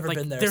pretzel. I've never Like,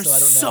 been there, they're so I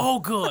don't know. so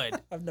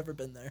good. I've never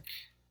been there.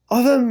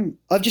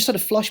 I've just had a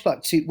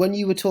flashback to when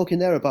you were talking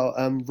there about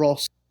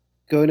Ross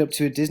going up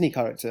to a Disney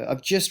character.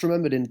 I've just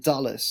remembered in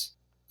Dallas,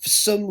 for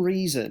some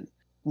reason,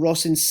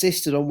 Ross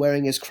insisted on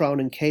wearing his crown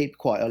and cape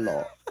quite a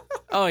lot.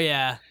 Oh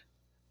yeah.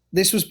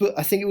 I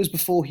think it was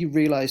before he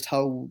realized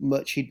how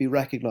much he'd be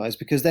recognized,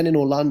 because then in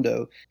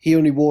Orlando, he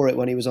only wore it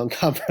when he was on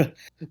camera.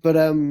 But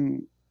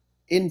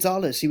in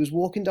Dallas, he was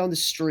walking down the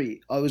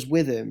street. I was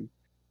with him,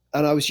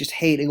 and I was just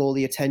hating all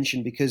the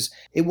attention because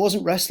it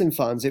wasn't wrestling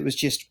fans. It was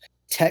just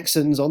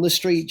Texans on the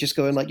street just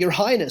going like, "Your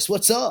Highness,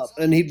 what's up?"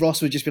 And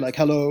Ross would just be like,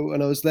 "Hello,"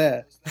 and I was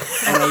there.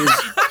 And I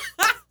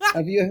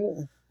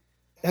was,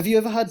 have you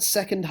ever had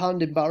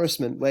second-hand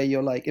embarrassment where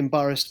you're like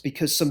embarrassed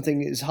because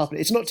something is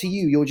happening? It's not to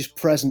you; you're just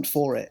present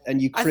for it,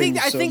 and you cringe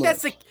I think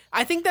much.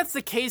 I think that's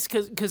the case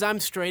because I'm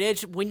straight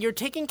edge. When you're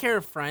taking care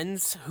of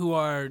friends who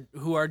are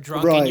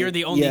drunk Right, and you're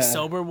the only yeah.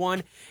 sober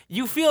one,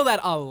 you feel that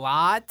a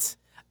lot.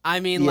 I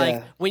mean,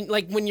 Yeah.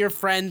 when your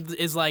friend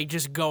is like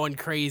just going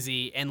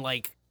crazy and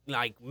like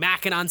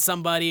macking on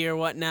somebody or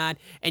whatnot,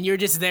 and you're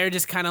just there,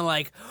 just kind of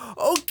like,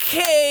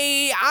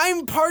 okay,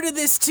 I'm part of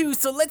this too,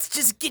 so let's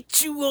just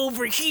get you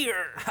over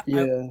here.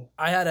 Yeah,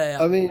 I had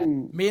I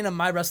mean, me and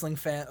my wrestling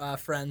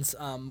friends,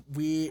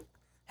 we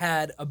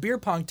had a beer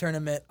pong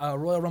tournament,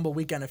 Royal Rumble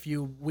weekend a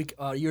few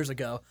years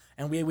ago,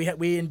 and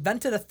we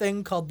invented a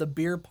thing called the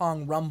beer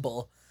pong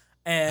rumble,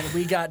 and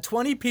we got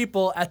 20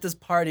 people at this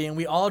party, and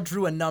we all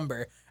drew a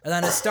number, and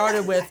then it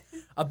started with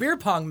a beer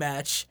pong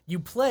match. You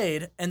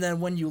played, and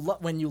then when you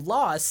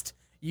lost,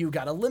 you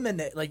got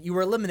eliminated. Like you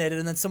were eliminated,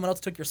 and then someone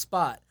else took your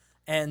spot,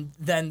 and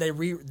then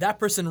that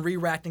person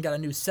re-racked and got a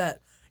new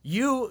set.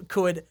 You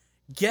could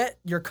get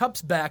your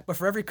cups back, but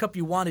for every cup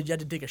you wanted, you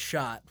had to take a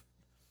shot.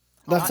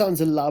 that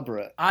sounds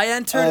elaborate. I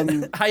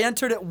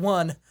entered at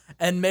 1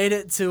 and made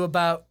it to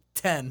about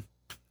 10.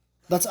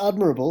 That's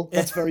admirable.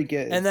 That's very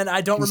good. And then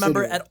I don't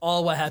remember Considering. at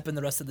all what happened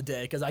the rest of the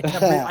day because I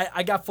kept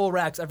I got full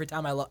racks every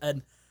time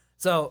and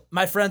so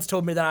my friends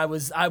told me that I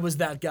was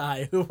that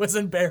guy who was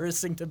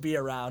embarrassing to be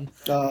around.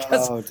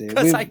 Oh, dude.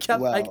 Because I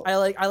kept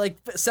I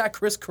sat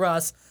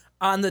crisscross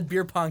on the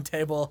beer pong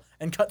table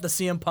and cut the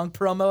CM Punk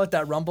promo at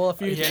that Rumble a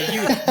few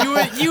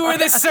You were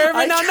the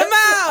servant on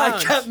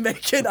the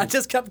mound. I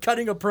just kept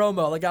cutting a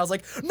promo. Like I was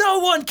like, no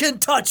one can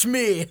touch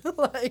me.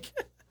 Like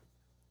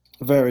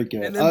Very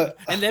good.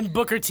 And then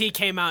Booker T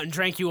came out and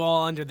drank you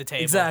all under the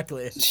table.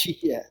 exactly.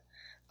 Yeah.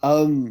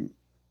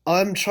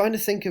 I'm trying to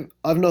think of.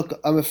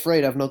 I'm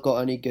afraid I've not got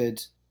any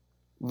good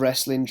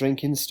wrestling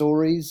drinking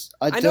stories.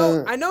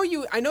 I know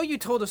you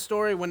told a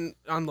story when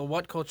on the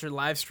What Culture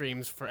live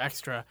streams for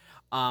Extra.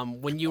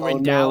 When you were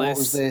in Dallas. What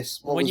was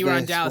this? When you were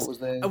in Dallas. What was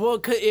this?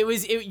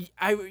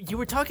 Well, you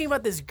were talking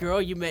about this girl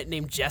you met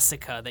named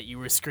Jessica that you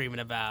were screaming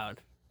about.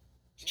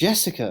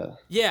 Jessica.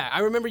 Yeah, I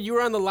remember you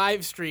were on the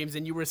live streams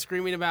and you were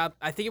screaming about.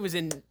 I think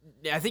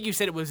you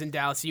said it was in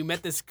Dallas. You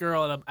met this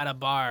girl at a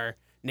bar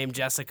named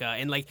Jessica,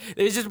 and like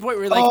there was just a point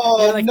where you were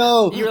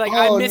like,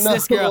 I miss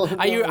this girl.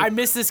 I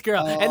miss this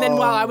girl. And then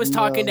while I was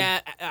talking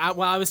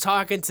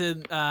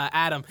to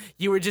Adam,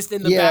 you were just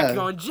in the back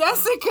going,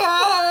 Jessica.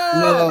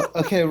 No.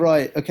 Okay.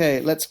 Right. Okay.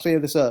 Let's clear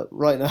this up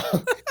right now.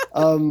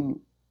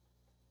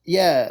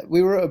 Yeah,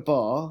 we were at a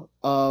bar.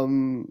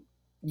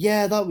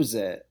 Yeah, that was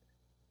it.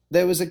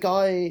 There was a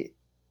guy.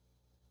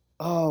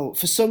 Oh,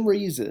 for some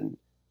reason,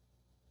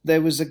 there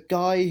was a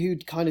guy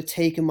who'd kind of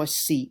taken my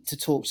seat to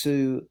talk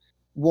to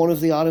one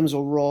of the Adams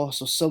or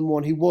Ross or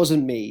someone who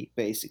wasn't me,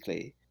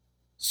 basically.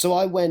 So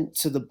I went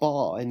to the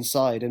bar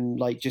inside and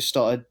like just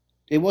started.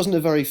 It wasn't a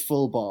very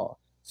full bar,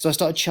 so I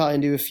started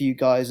chatting to a few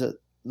guys at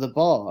the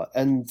bar,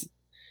 and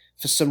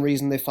for some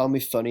reason they found me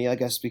funny. I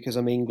guess because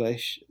I'm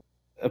English.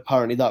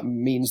 Apparently that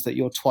means that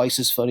you're twice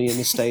as funny in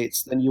the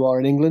States than you are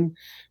in England.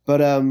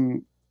 But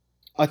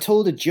I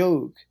told a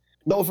joke,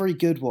 not a very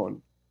good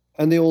one,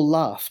 and they all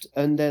laughed.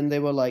 And then they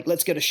were like,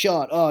 "Let's get a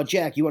shot." "Oh,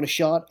 Jack, you want a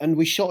shot?" And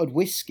we shotted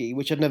whiskey,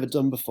 which I'd never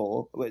done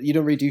before. You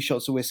don't really do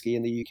shots of whiskey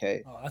in the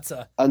UK. Oh, That's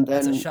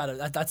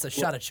a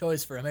shot of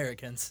choice for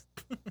Americans.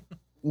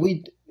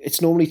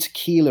 It's normally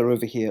tequila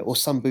over here or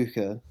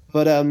sambuca,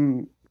 but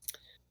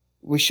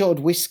we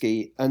shotted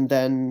whiskey, and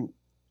then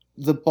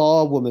the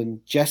bar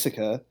woman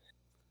Jessica,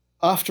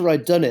 after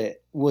I'd done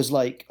it, was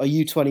like, "Are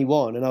you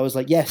 21?" And I was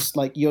like, "Yes."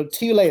 Like, "You're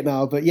too late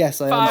now, but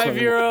yes, I am 21."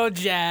 5-year-old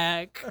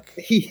Jack.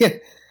 Yeah.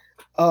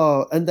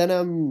 Oh, and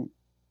then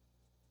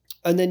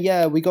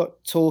yeah, we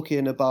got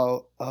talking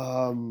about.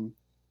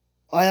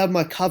 I had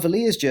my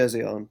Cavaliers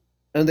jersey on,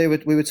 and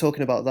we were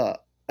talking about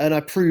that, and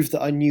I proved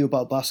that I knew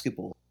about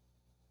basketball,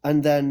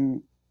 and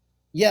then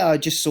yeah, I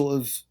just sort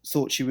of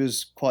thought she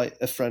was quite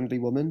a friendly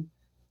woman.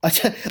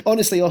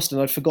 Honestly, Austin,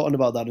 I'd forgotten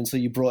about that until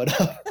you brought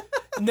it up.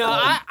 No,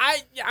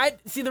 I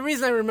see. The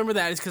reason I remember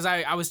that is because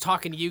I was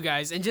talking to you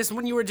guys, and just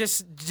when you were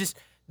just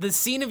the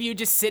scene of you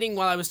just sitting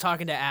while I was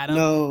talking to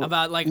Adam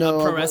about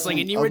pro wrestling,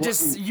 and you were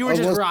just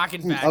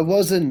rocking back. I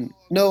wasn't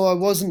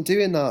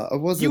doing that. I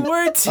wasn't. You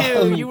were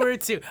too. You were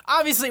too.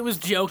 Obviously, it was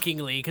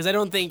jokingly because I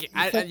don't think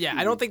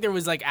there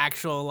was like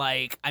actual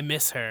like I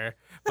miss her,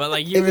 but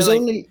like you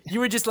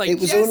were just like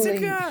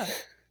Jessica.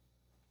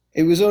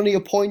 It was only a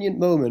poignant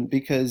moment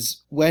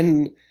because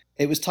when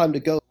it was time to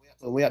go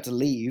and we had to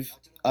leave,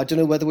 I don't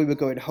know whether we were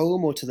going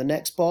home or to the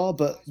next bar,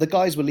 but the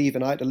guys were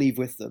leaving. I had to leave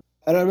with them.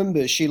 And I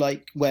remember she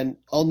like went,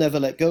 "I'll never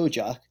let go,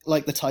 Jack,"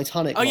 like the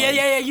Titanic. Oh line.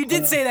 Yeah. You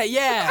did say that,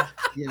 yeah.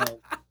 Yeah,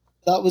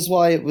 that was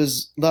why it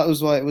was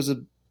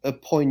a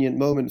poignant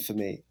moment for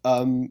me.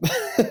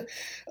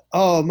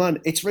 Oh man,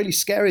 it's really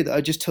scary that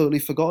I just totally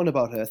forgotten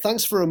about her.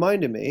 Thanks for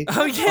reminding me.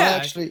 Oh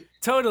yeah,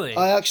 totally.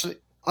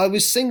 I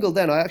was single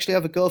then. I actually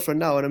have a girlfriend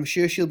now, and I'm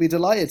sure she'll be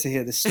delighted to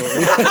hear this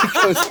story.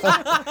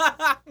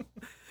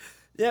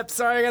 Yep.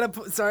 Sorry, I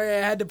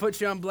had to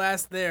put you on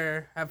blast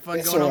there. Have fun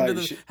going home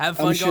to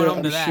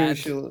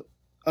that.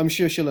 I'm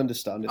sure she'll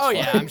understand. Oh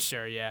yeah, I'm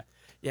sure. Yeah.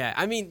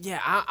 I mean, yeah.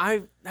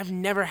 I've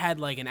never had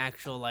like an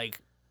actual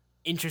like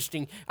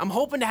interesting. I'm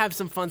hoping to have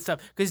some fun stuff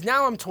because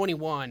now I'm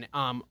 21.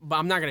 But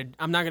I'm not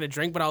gonna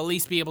drink, but I'll at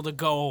least be able to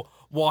go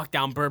walk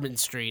down Bourbon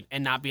Street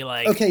and not be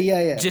like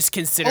just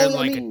considered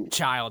a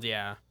child.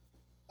 Yeah.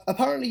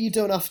 Apparently, you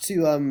don't have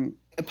to.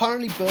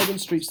 Apparently, Bourbon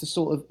Street's the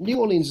sort of New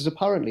Orleans is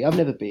apparently. I've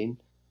never been.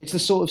 It's the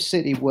sort of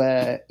city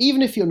where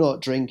even if you're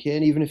not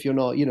drinking, even if you're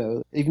not,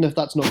 even if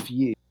that's not for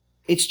you,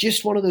 it's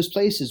just one of those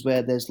places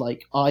where there's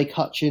like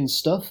eye-catching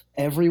stuff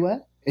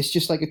everywhere. It's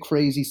just like a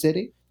crazy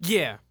city.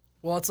 Yeah.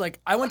 Well, it's like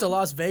I went to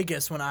Las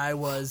Vegas when I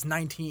was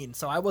 19,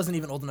 so I wasn't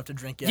even old enough to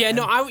drink yet. Yeah, and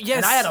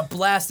I had a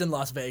blast in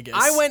Las Vegas.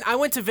 I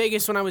went to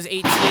Vegas when I was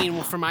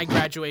 18 for my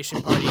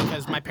graduation party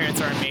because my parents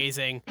are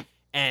amazing.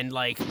 And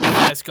like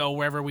let us go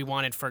wherever we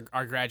wanted for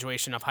our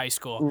graduation of high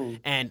school.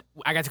 And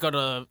I got to go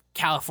to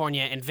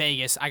California and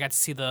Vegas. I got to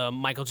see the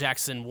Michael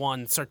Jackson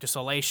 1 Cirque du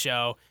Soleil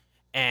show,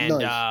 and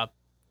nice.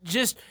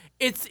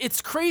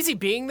 It's crazy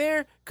being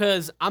there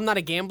because I'm not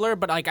a gambler,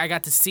 but like I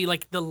got to see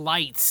like the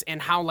lights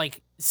and how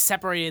like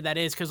separated that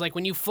is because like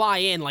when you fly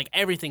in, like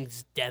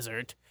everything's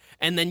desert.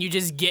 And then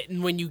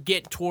when you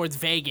get towards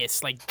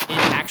Vegas, like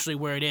actually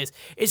where it is,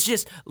 it's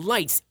just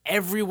lights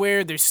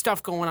everywhere. There's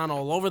stuff going on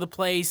all over the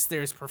place.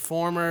 There's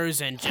performers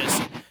and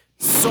just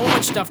so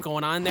much stuff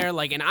going on there.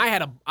 Like, and I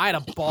had a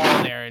ball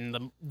there.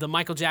 And the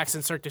Michael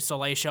Jackson Cirque du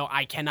Soleil show,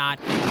 I cannot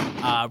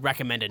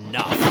recommend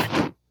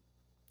enough.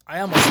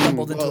 I almost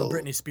stumbled into a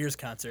Britney Spears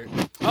concert.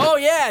 Oh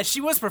yeah,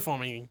 she was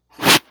performing.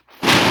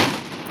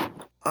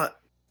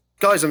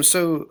 Guys, I'm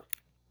so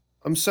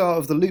out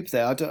of the loop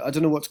there. I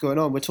don't know what's going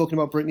on. We're talking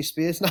about Britney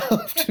Spears now.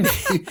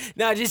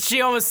 No, just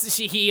he almost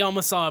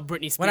saw a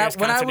Britney Spears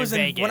concert in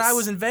Vegas. When I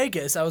was in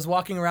Vegas, I was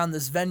walking around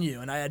this venue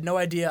and I had no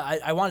idea.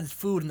 I wanted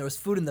food and there was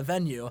food in the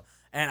venue.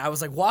 And I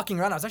was like walking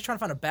around. I was actually trying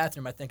to find a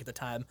bathroom, I think, at the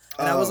time.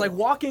 And I was like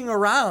walking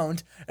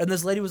around and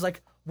this lady was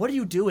like, "What are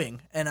you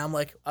doing?" And I'm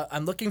like,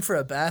 "I'm looking for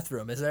a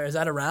bathroom. Is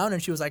that around?"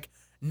 And she was like,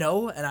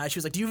 "No." And she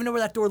was like, "Do you even know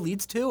where that door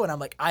leads to?" And I'm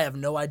like, "I have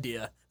no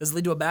idea. Does it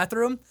lead to a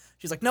bathroom?"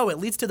 She's like, "No, it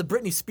leads to the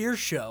Britney Spears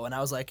show." And I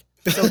was like,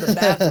 "So the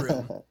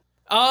bathroom."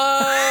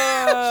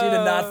 Oh. She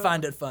did not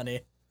find it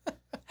funny.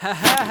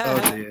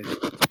 Oh dear.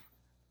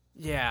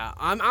 Yeah,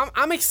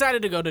 I'm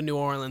excited to go to New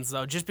Orleans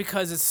though, just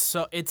because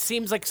it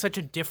seems like such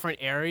a different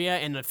area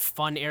and a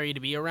fun area to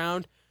be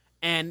around.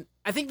 And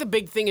I think the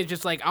big thing is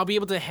just like I'll be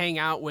able to hang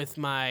out with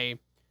my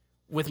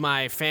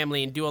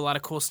family and do a lot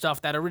of cool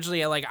stuff that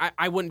originally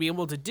I wouldn't be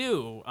able to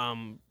do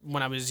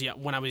when I was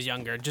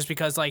younger, just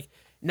because like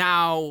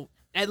now,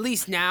 at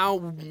least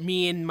now,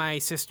 me and my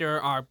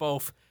sister are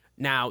both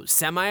now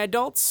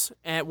semi-adults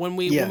when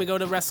we go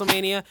to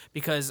WrestleMania,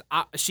 because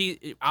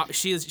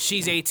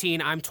she's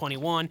 18, I'm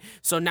 21,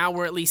 so now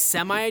we're at least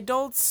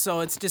semi-adults. So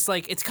it's just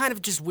like it's kind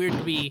of just weird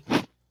to be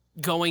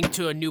going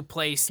to a new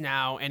place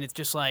now, and it's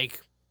just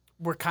like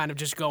we're kind of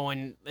just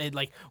going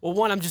like, well,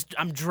 one,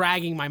 I'm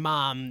dragging my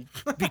mom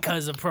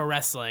because of pro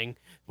wrestling,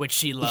 which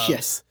she loves.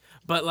 Yes.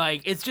 But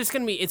like it's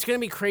gonna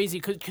be crazy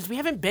because we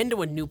haven't been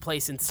to a new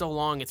place in so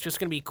long. It's just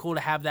gonna be cool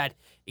to have that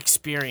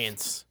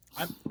experience.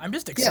 I'm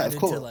just excited to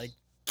course. like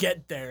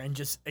get there and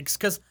just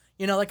because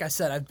like I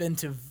said, I've been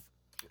to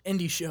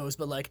indie shows,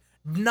 but like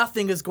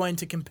nothing is going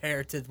to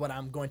compare to what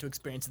I'm going to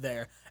experience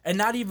there, and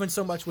not even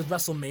so much with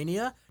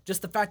WrestleMania.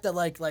 Just the fact that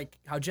like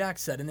how Jack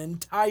said, an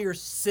entire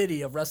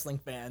city of wrestling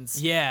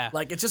fans. Yeah,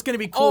 like it's just gonna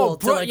be cool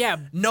to like yeah.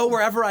 know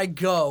wherever I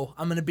go,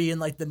 I'm gonna be in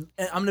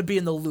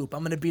the loop.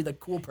 I'm gonna be the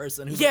cool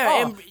person who's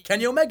and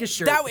Kenny Omega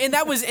shirt.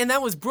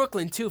 That was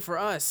Brooklyn too for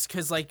us,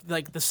 because like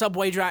the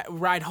subway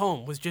ride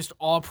home was just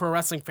all pro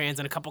wrestling fans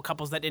and a couple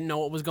couples that didn't know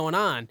what was going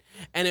on,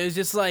 and it was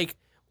just like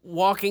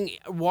walking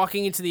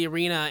into the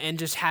arena and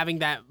just having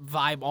that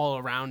vibe all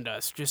around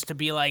us, just to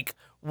be like,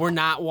 we're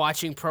not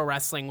watching pro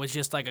wrestling with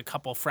just like a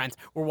couple friends.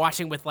 We're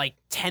watching with like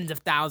tens of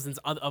thousands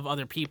of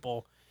other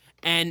people.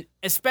 And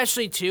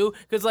especially too,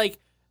 because like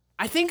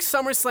I think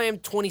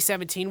SummerSlam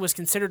 2017 was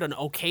considered an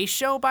okay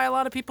show by a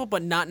lot of people,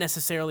 but not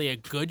necessarily a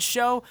good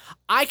show.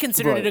 I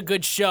considered it a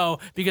good show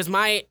because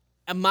my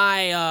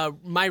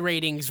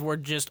ratings were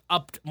just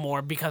upped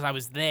more because I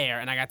was there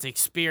and I got to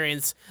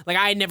experience, like,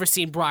 I had never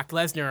seen Brock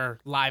Lesnar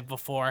live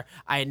before.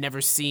 I had never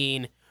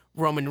seen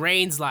Roman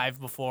Reigns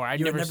live before.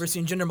 You had never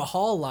seen Jinder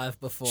Mahal live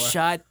before.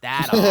 Shut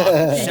that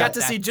off. You got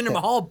to see Jinder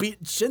Mahal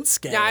beat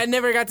Shinsuke. Yeah, I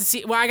never got to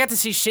see. Well, I got to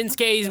see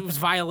Shinsuke's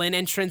violin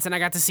entrance, and I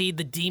got to see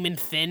the Demon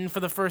Finn for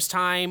the first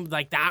time.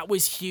 Like, that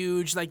was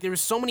huge. Like, there were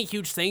so many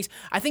huge things.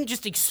 I think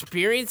just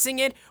experiencing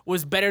it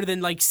was better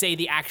than, like, say,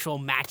 the actual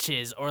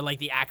matches or, like,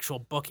 the actual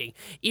booking.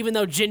 Even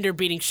though Jinder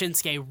beating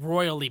Shinsuke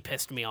royally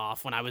pissed me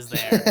off when I was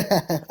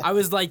there. I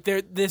was like,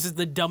 this is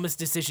the dumbest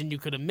decision you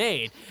could have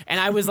made. And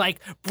I was like,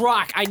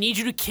 Brock, I need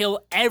you to kill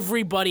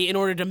everybody in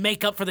order to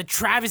make up for the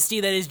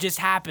travesty that has just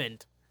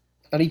happened.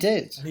 And he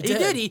did. He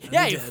did.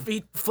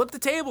 He flipped the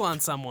table on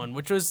someone,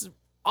 which was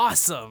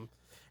awesome.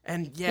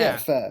 And Yeah,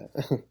 fair.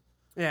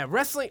 yeah,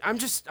 wrestling.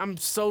 I'm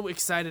so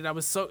excited. I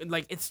was so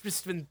like,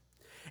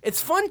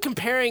 it's fun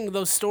comparing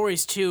those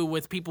stories too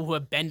with people who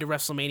have been to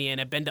WrestleMania and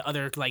have been to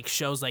other like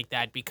shows like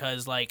that,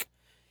 because like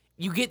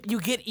you get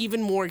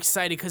even more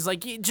excited because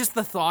like just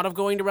the thought of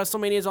going to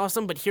WrestleMania is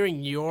awesome, but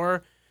hearing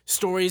your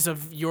stories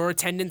of your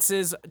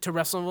attendances to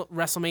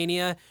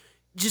WrestleMania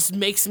just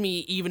makes me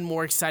even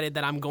more excited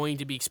that I'm going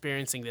to be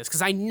experiencing this,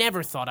 because I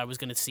never thought I was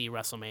going to see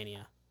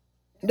WrestleMania.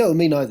 No,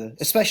 me neither.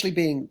 Especially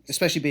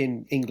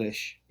being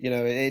English,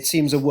 it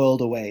seems a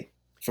world away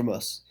from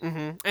us.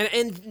 Mm-hmm.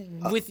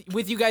 And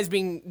with you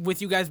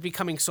guys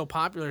becoming so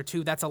popular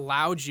too, that's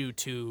allowed you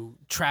to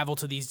travel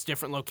to these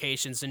different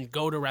locations and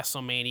go to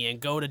WrestleMania and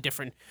go to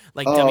different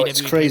like WWE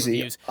it's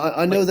crazy. pay-per-views.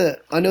 I know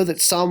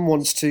that Sam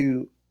wants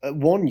to.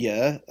 1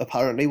 year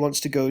apparently wants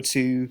to go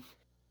to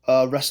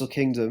Wrestle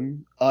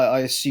Kingdom. I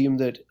assume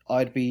that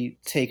I'd be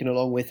taken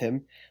along with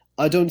him.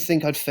 I don't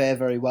think I'd fare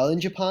very well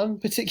in Japan,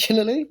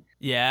 particularly.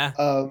 Yeah.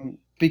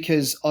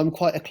 Because I'm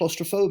quite a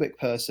claustrophobic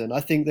person.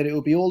 I think that it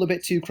would be all a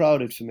bit too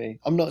crowded for me.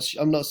 I'm not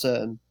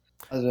certain.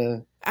 I don't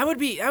know. That would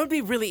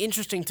be really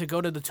interesting to go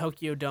to the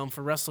Tokyo Dome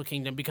for Wrestle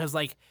Kingdom, because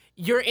like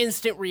your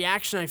instant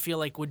reaction, I feel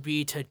like, would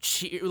be to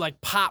cheer, like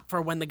pop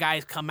for when the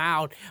guys come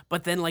out,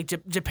 but then like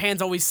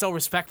Japan's always so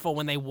respectful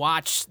when they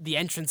watch the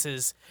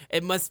entrances.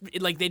 It must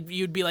like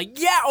you'd be like,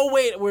 yeah, oh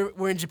wait,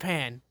 we're in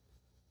Japan.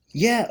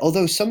 Yeah,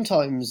 although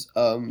sometimes,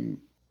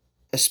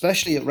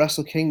 especially at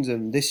Wrestle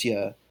Kingdom this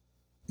year,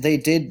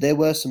 there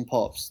were some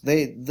pops.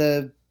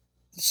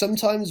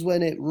 Sometimes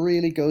when it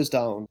really goes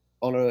down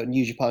on a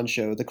New Japan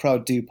show, the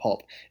crowd do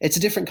pop. It's a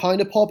different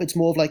kind of pop. It's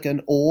more of like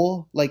an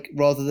awe, like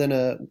rather than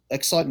a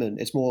excitement.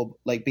 It's more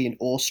like being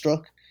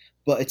awestruck,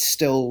 but it's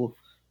still,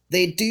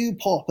 they do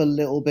pop a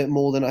little bit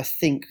more than I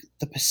think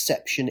the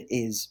perception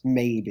is,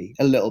 maybe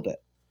a little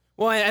bit.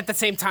 Well, at the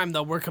same time,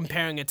 though, we're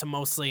comparing it to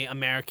mostly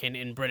American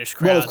and British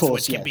crowds, of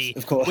course,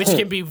 which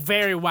can be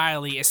very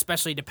wily,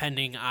 especially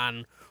depending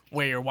on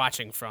where you're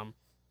watching from.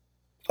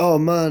 Oh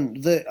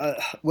man,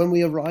 when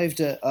we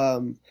arrived at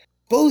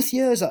both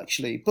years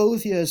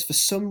for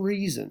some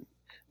reason,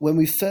 when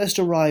we first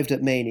arrived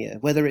at Mania,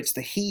 whether it's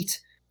the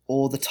heat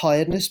or the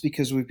tiredness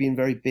because we've been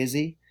very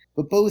busy,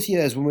 but both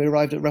years when we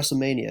arrived at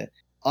WrestleMania,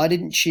 I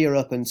didn't cheer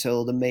up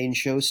until the main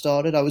show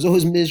started. I was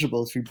always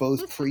miserable through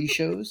both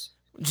pre-shows.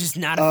 Just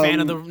not a fan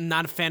of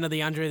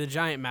the Andre the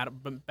Giant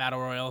Battle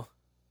Royal.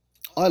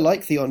 I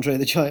like the Andre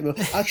the Giant.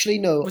 Actually,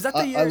 no. Was that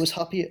the year? I was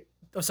happy.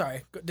 Oh,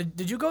 sorry.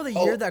 Did you go the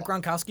year that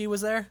Gronkowski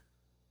was there?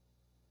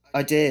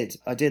 I did.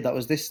 That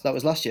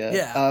was last year.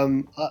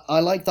 Yeah. I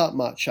like that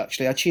match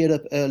actually. I cheered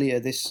up earlier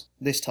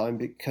this time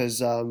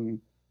because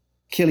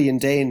Killian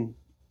Dane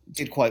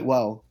did quite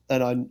well,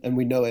 and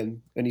we know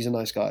him, and he's a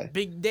nice guy.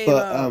 Big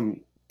Damo.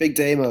 Big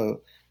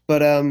Damo.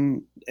 But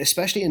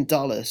especially in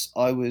Dallas,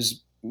 I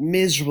was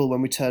miserable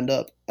when we turned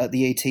up at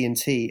the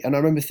AT&T, and I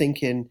remember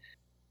thinking,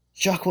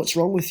 Jack, what's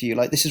wrong with you?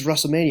 Like, this is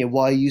WrestleMania.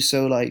 Why are you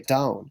so like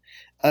down?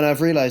 And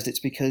I've realized it's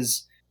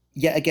because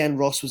yet again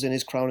Ross was in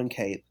his crown and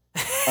cape,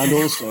 and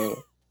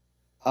also,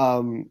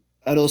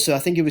 I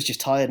think it was just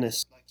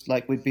tiredness.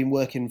 Like, we'd been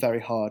working very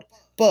hard,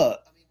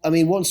 but I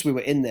mean, once we were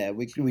in there,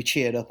 we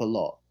cheered up a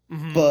lot.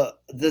 Mhm.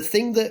 But the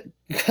thing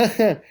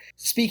that,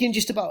 speaking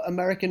just about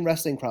American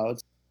wrestling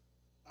crowds,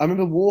 I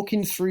remember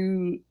walking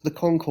through the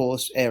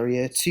concourse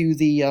area to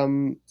the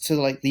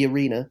like the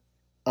arena,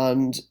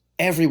 and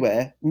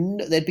everywhere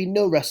there'd been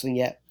no wrestling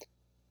yet.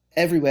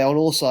 Everywhere on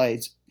all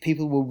sides,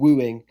 people were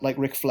wooing like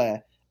Ric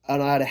Flair,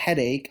 and I had a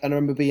headache. And I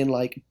remember being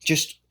like,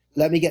 "Just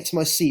let me get to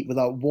my seat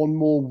without one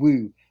more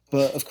woo."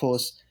 But of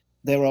course,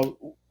 there are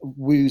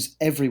woos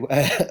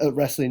everywhere at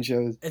wrestling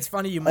shows. It's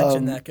funny you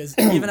mentioned that because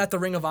even at the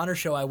Ring of Honor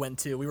show I went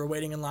to, we were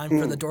waiting in line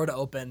for the door to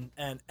open,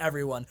 and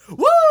everyone,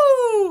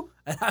 woo!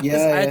 And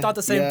I thought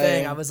the same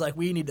thing. I was like,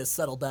 we need to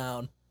settle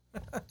down.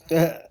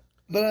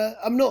 But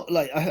I'm not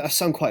like, I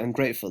sound quite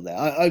ungrateful there.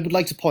 I would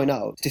like to point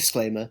out,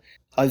 disclaimer,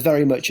 I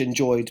very much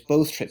enjoyed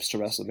both trips to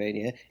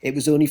WrestleMania. It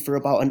was only for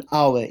about an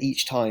hour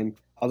each time.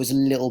 I was just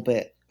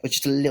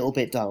a little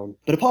bit down.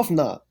 But apart from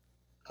that,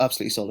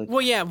 absolutely solid.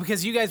 Well, yeah,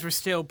 because you guys were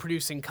still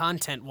producing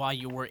content while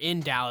you were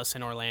in Dallas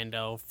and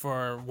Orlando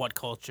for What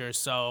Culture.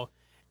 So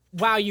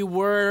while you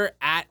were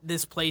at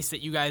this place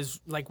that you guys,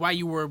 like, while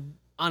you were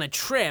on a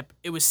trip,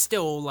 it was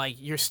still like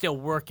you're still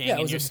working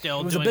and you're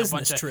still doing a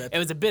business bunch trip. It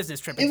was a business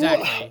trip,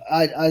 exactly.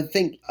 I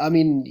think, I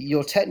mean,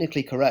 you're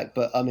technically correct,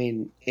 but I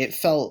mean, it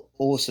felt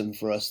awesome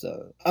for us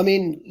though. I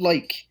mean,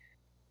 like,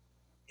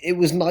 it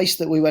was nice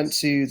that we went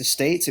to the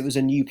States. It was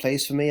a new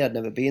place for me. I'd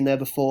never been there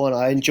before, and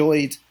I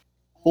enjoyed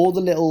all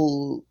the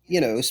little,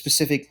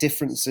 specific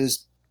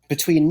differences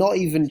between not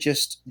even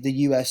just the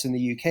US and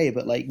the UK,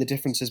 but like the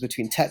differences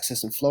between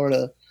Texas and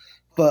Florida.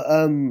 But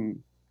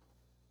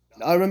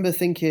I remember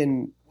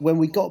thinking when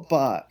we got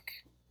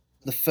back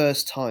the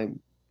first time,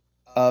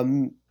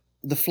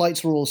 the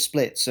flights were all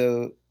split.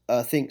 So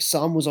I think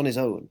Sam was on his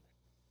own.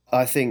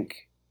 I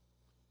think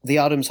the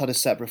Adams had a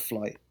separate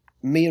flight.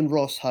 Me and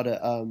Ross had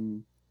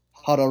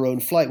our own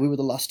flight. We were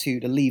the last two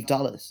to leave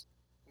Dallas.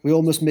 We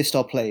almost missed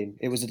our plane.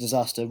 It was a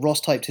disaster.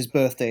 Ross typed his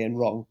birthday in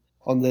wrong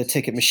on the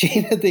ticket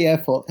machine at the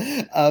airport.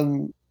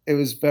 It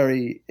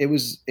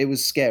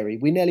was scary.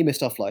 We nearly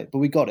missed our flight, but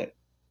we got it.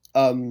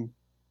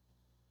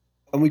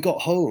 And we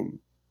got home,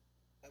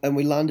 and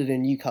we landed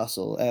in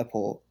Newcastle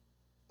Airport,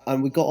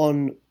 and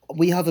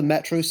we have a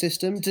metro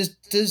system.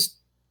 Does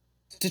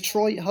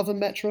Detroit have a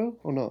metro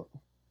or not?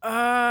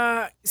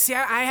 See,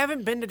 I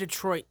haven't been to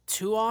Detroit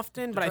too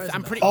often, but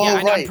I'm pretty. Oh,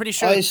 yeah, right. I'm pretty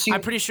sure.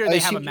 I'm pretty sure they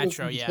have a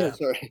metro. Yeah.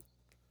 Sorry.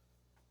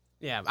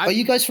 Yeah. Are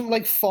you guys from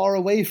like far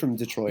away from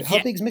Detroit? How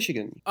Yeah. big's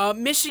Michigan?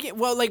 Michigan.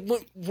 Well, like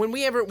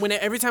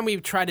every time we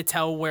try to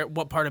tell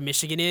what part of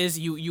Michigan is,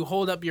 you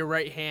hold up your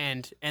right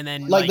hand and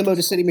then Like the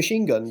Motor City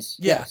Machine Guns?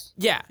 Yeah. Yes.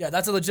 Yeah. Yeah,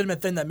 that's a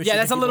legitimate thing that Michigan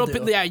Yeah, that's a little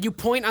people bit. do. Yeah, you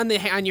point on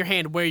your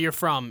hand where you're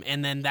from,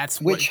 and then that's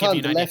what Which gives you hand,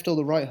 an the idea. left or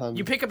the right hand?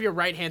 You pick up your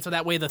right hand, so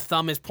that way the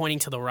thumb is pointing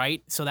to the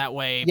right. So that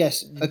way,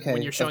 Yes, okay.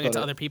 when you're showing it I've to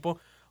got other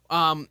people.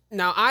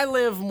 Now I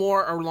live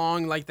more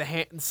along like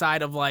the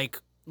side of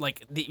like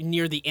the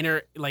near the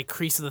inner like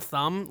crease of the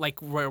thumb,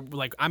 like where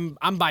like I'm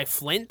by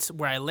Flint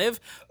where I live,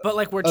 but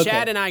like where Okay.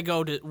 Chad and I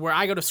go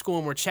to school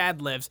and where Chad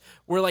lives,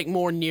 we're like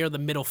more near the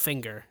middle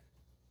finger.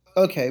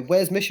 Okay,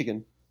 where's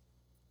Michigan?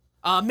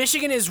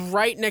 Michigan is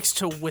right next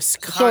to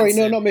Wisconsin. Sorry,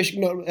 no, not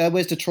Michigan. No,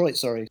 where's Detroit?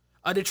 Sorry.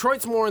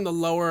 Detroit's more in the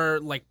lower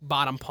like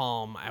bottom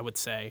palm, I would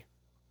say.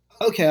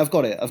 Okay, I've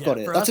got it. I've got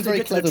it. For That's us a to very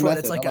get to clever Detroit, method.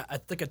 it's like I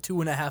think a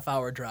 2.5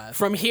 hour drive.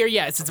 From here,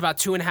 yes, it's about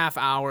 2.5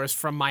 hours.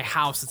 From my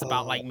house, it's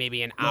about like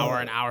maybe an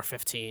hour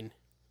 15.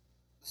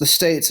 The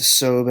States are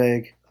so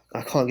big.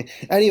 I can't get.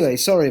 Anyway,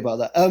 sorry about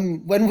that.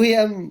 When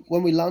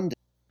we landed,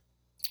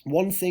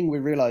 one thing we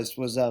realized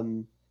was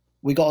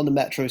we got on the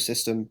metro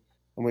system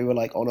and we were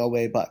like on our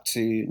way back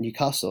to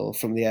Newcastle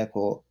from the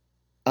airport,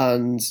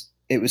 and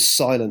it was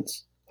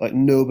silence. Like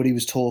nobody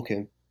was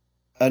talking,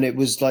 and it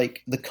was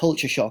like the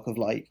culture shock of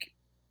like,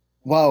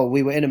 wow,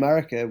 we were in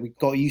America. We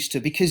got used to,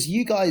 because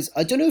you guys,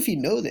 I don't know if you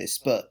know this,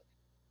 but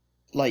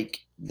like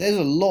there's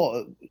a lot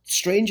of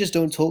strangers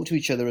don't talk to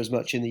each other as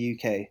much in the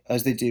UK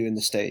as they do in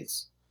the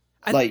States.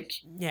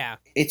 Yeah.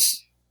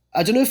 It's,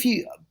 I don't know if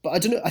you, but I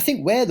don't know. I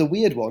think we're the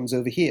weird ones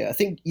over here. I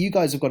think you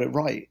guys have got it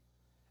right.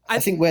 I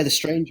think we're the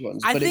strange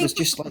ones, but it was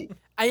just like,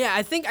 Yeah,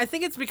 I think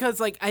it's because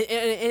like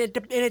it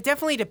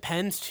definitely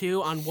depends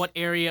too on what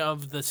area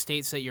of the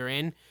states that you're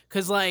in,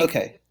 because like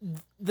okay,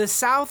 the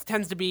South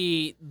tends to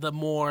be the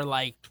more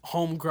like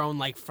homegrown,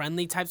 like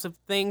friendly types of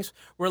things,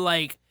 where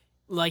like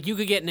you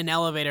could get in an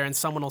elevator and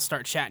someone will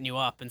start chatting you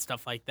up and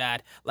stuff like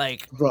that.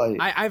 Like right.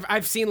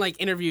 I've seen like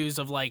interviews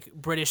of like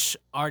British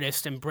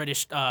artists and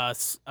British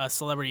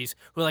celebrities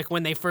who like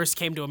when they first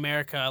came to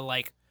America,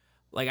 like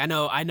I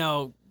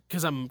know.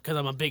 Because I'm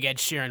a big Ed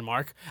Sheeran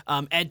mark.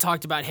 Ed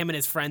talked about him and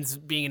his friends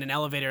being in an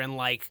elevator and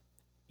like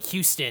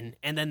Houston,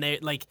 and then they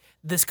like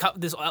these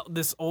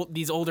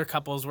older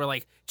couples were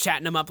like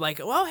chatting them up like,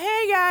 well,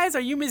 hey guys,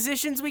 are you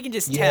musicians? We can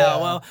just tell.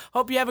 Yeah. Well,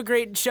 hope you have a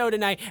great show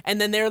tonight.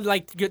 And then they're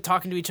like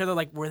talking to each other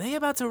like, were they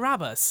about to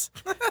rob us?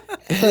 And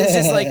it's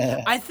just like,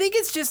 I think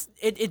it's just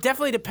it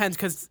definitely depends,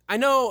 because I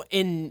know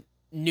in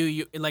New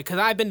York, like, because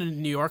I've been to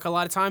New York a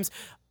lot of times.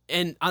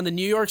 And on the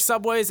New York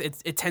subways,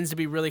 it tends to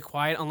be really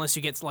quiet unless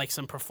you get like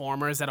some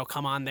performers that'll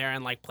come on there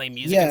and like play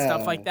music and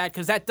stuff like that.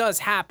 Because that does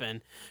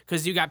happen.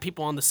 Because you got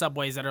people on the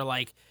subways that are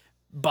like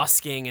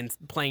busking and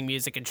playing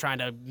music and trying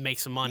to make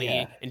some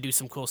money and do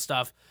some cool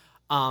stuff.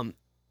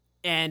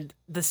 And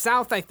the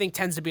South, I think,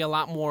 tends to be a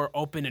lot more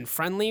open and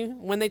friendly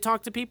when they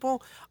talk to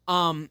people.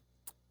 Up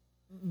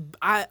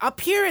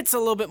here, it's a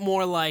little bit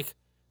more like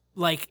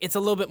it's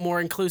a little bit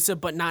more inclusive,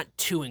 but not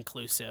too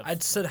inclusive. I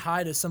said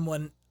hi to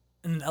someone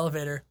in an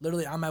elevator,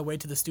 literally on my way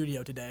to the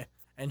studio today,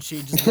 and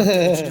she just looked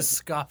at me, she just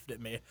scoffed at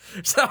me.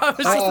 So I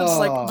was just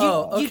like,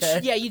 oh,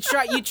 okay. You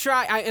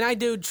try, and I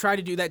do try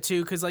to do that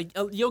too, because like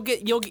you'll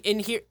get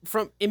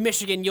in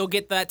Michigan, you'll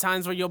get that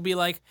times where you'll be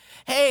like,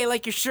 hey, I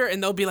like your shirt,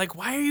 and they'll be like,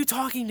 why are you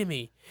talking to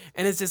me?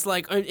 And it's just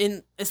like,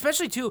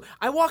 especially too,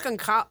 I walk on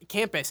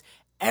campus.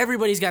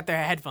 Everybody's got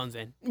their headphones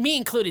in, me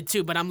included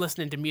too, but I'm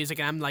listening to music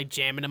and I'm like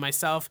jamming to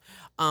myself.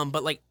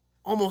 But like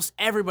almost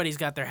everybody's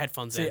got their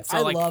headphones in.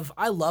 So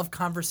I love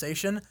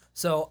conversation,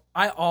 so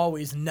I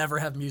always never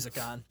have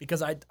music on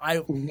because I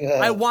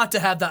want to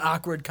have that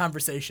awkward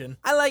conversation.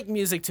 I like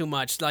music too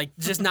much, like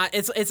just not.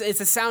 It's a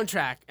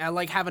soundtrack. I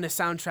like having a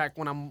soundtrack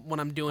when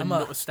I'm doing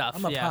stuff.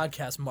 I'm a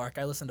podcast mark.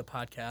 I listen to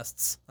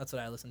podcasts. That's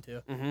what I listen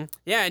to. Mm-hmm.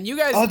 Yeah, and you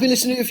guys. I've been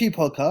listening to a few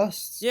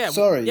podcasts. Yeah,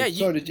 sorry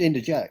to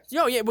interject.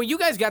 Yo, yeah, well, you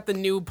guys got the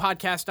new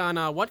podcast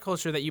on What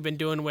Culture that you've been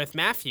doing with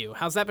Matthew.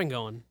 How's that been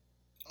going?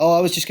 Oh,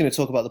 I was just going to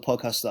talk about the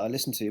podcast that I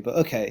listen to, but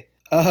okay.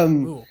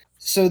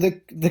 So the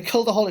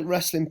Cultaholic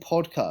Wrestling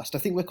Podcast, I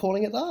think we're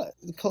calling it that.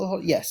 The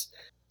Cultaholic, yes.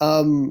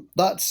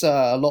 That's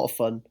a lot of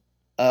fun.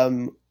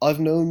 I've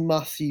known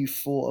Matthew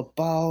for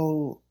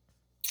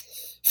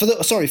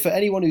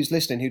anyone who's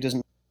listening who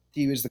doesn't,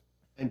 he was the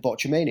in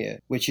Botchamania,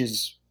 which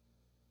is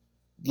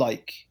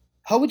like,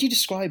 how would you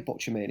describe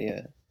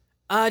Botchamania?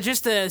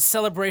 Just a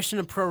celebration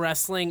of pro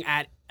wrestling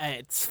at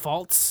its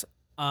faults.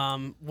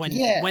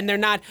 When they're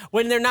not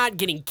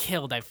getting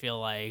killed, I feel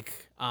like.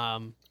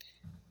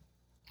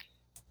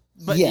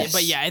 But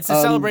yeah, it's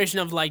a celebration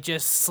of like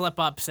just slip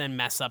ups and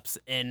mess ups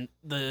in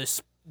the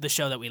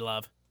show that we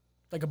love.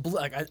 Like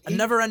a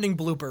never-ending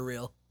blooper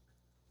reel.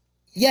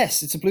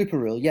 Yes, it's a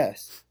blooper reel.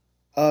 Yes,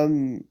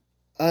 and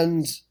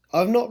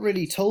I've not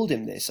really told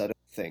him this. I don't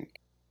think,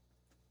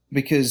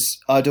 because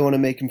I don't want to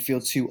make him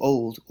feel too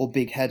old or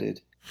big-headed.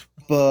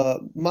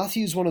 But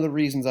Matthew's one of the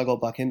reasons I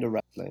got back into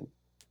wrestling.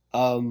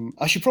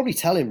 I should probably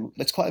tell him.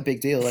 That's quite a big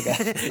deal, I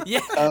guess.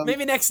 Yeah,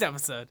 maybe next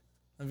episode.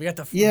 We got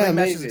the Ring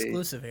Masters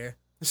exclusive here.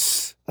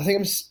 I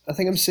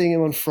think I'm seeing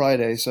him on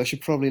Friday, so I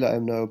should probably let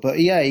him know. But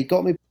yeah, he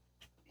got me.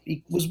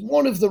 He was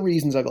one of the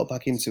reasons I got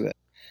back into it.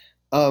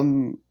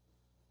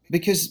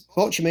 Because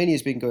Botchamania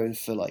has been going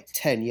for like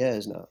 10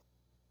 years now,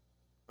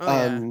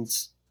 and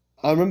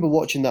I remember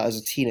watching that as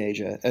a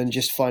teenager and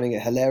just finding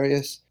it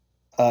hilarious,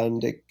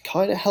 and it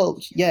kind of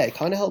helped. Yeah, it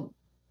kind of helped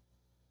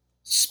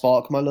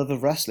spark my love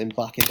of wrestling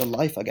back into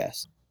life, I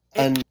guess.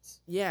 And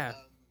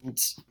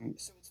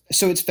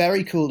so it's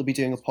very cool to be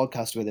doing a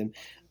podcast with him.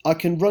 I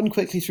can run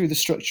quickly through the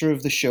structure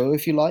of the show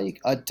if you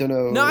like. I don't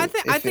know. No, I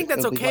think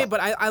that's okay. But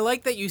I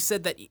like that you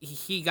said that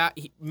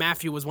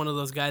Matthew was one of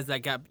those guys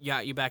that got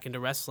you back into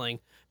wrestling,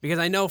 because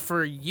I know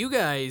for you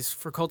guys,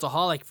 for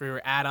Cultaholic,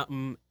 for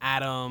Adam,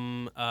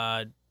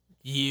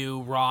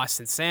 you, Ross,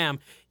 and Sam,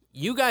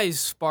 you guys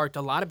sparked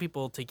a lot of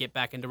people to get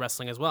back into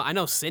wrestling as well. I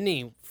know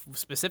Sydney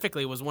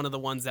specifically was one of the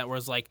ones that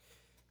was like,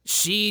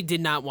 she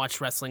did not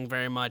watch wrestling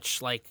very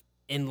much, like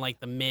in like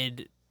the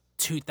mid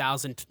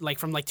 2000, like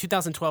from like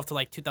 2012 to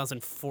like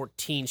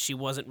 2014, she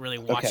wasn't really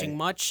watching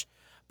much.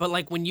 But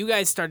like when you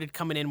guys started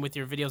coming in with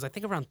your videos, I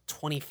think around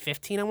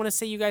 2015, I want to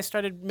say you guys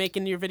started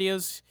making your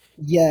videos.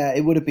 Yeah,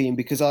 it would have been,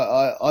 because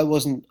I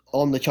wasn't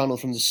on the channel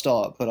from the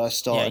start, but I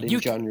started in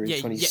January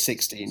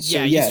 2016. So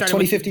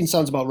 2015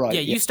 sounds about right.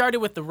 Yeah, you started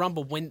with the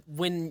Rumble.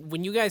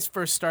 When you guys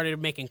first started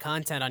making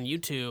content on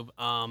YouTube,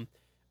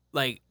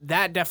 like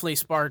that definitely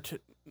sparked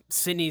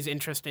Sydney's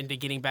interest into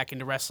getting back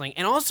into wrestling,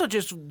 and also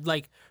just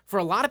like for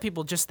a lot of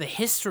people, just the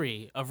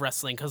history of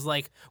wrestling, because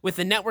like with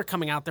the network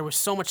coming out, there was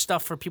so much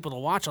stuff for people to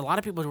watch. A lot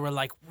of people were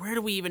like, where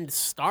do we even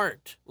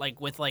start, like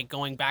with like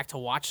going back to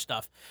watch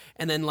stuff,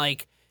 and then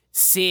like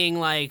seeing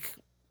like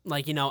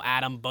you know,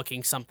 Adam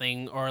booking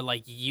something, or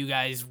like you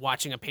guys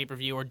watching a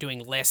pay-per-view or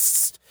doing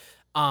lists.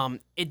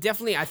 It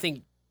definitely, I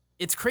think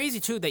it's crazy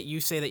too that you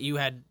say that you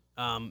had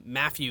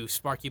Matthew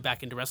spark you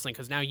back into wrestling,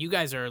 because now you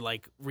guys are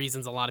like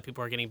reasons a lot of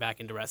people are getting back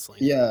into wrestling.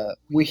 Yeah,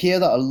 we hear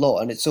that a lot,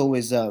 and it's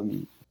always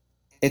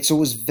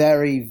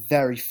very,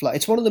 very flat.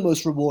 It's one of the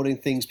most rewarding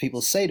things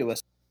people say to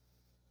us.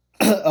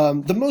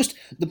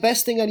 The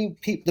best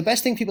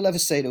thing people ever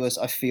say to us,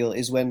 I feel,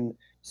 is when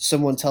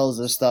someone tells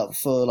us that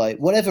for like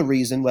whatever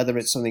reason, whether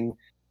it's something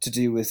to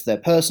do with their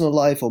personal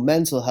life or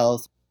mental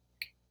health,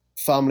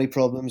 family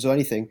problems or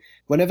anything,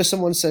 whenever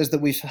someone says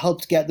that we've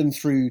helped get them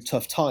through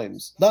tough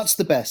times, that's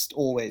the best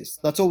always.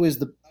 That's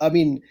always I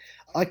mean,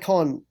 I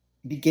can't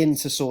begin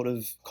to sort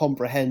of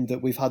comprehend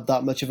that we've had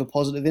that much of a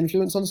positive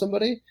influence on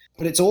somebody,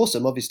 but it's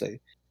awesome,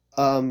 obviously.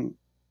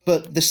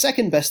 But the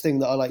second best thing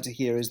that I like to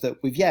hear is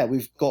that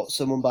we've got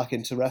someone back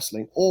into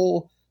wrestling,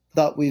 or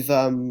that we've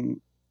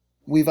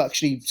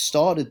actually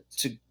started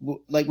to,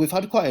 like, we've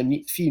had quite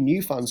a few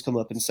new fans come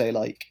up and say,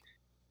 like,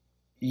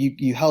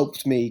 you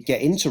helped me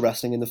get into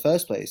wrestling in the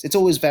first place. It's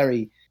always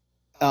very,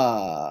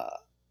 I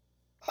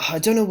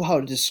don't know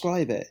how to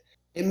describe it.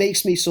 It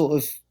makes me sort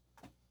of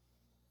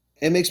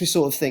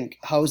think,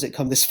 how has it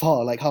come this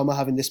far? Like, how am I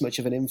having this much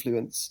of an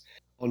influence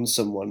on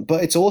someone?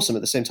 But it's awesome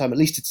at the same time. At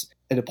least it's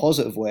in a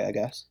positive way, I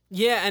guess.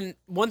 Yeah, and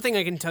one thing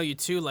I can tell you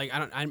too, like,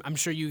 I'm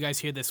sure you guys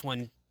hear this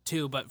one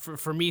too, but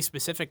for me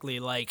specifically,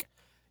 like,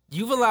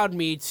 you've allowed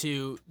me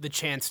the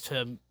chance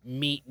to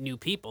meet new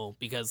people,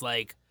 because,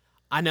 like,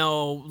 I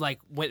know, like,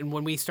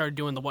 when we started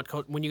doing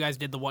when you guys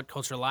did the What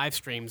Culture live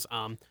streams,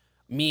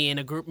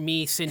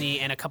 me, Sydney,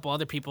 and a couple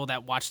other people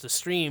that watched the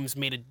streams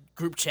made a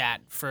group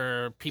chat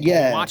for people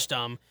who watched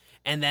them,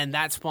 and then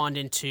that spawned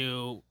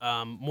into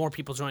more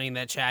people joining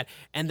that chat,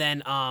 and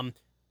then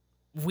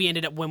we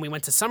ended up, when we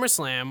went to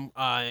SummerSlam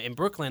in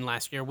Brooklyn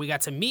last year, we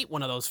got to meet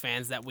one of those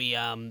fans that we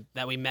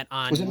met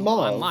on Was it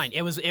Marv? online.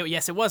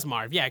 Yes, it was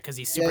Marv. Yeah, because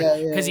he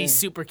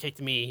super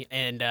kicked me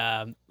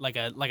and like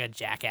a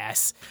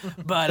jackass.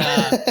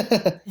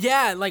 But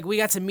yeah, like, we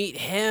got to meet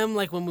him,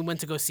 like, when we went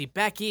to go see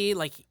Becky.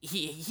 Like,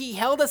 he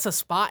held us a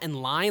spot in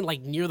line,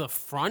 like, near the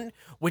front,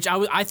 which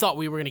I thought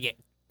we were gonna get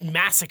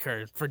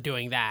massacred for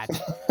doing that.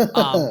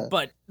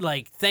 But,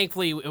 like,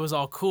 thankfully it was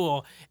all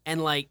cool,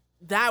 and, like,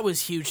 that was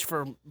huge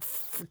for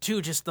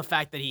too, just the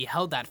fact that he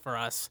held that for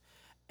us.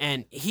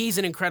 And he's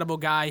an incredible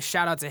guy.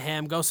 Shout out to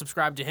him. Go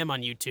subscribe to him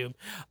on YouTube.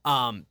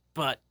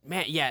 But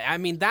man, yeah, I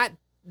mean, that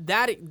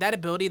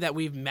ability that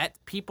we've met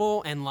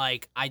people, and,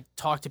 like, I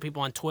talk to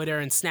people on Twitter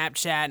and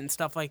Snapchat and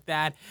stuff like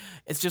that.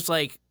 It's just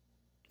like,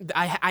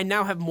 I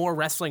now have more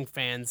wrestling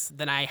fans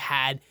than I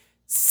had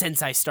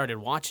since I started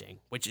watching,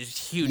 which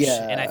is huge.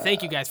 Yeah, and I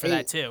thank you guys for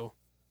that too.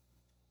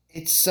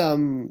 It's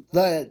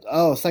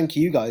thank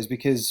you guys,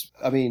 because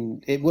I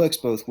mean, it works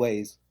both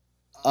ways.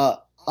 I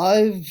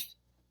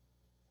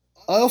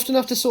often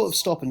have to sort of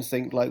stop and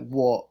think, like,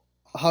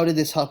 how did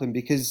this happen?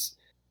 Because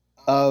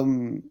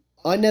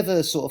I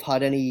never sort of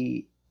had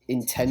any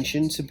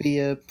intention to be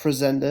a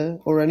presenter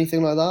or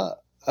anything like that.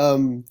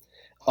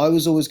 I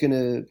was always going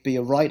to be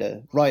a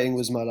writer. Writing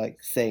was my, like,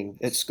 thing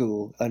at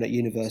school and at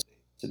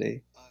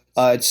university.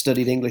 I'd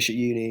studied English at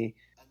uni.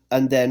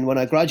 And then when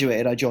I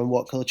graduated, I joined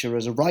What Culture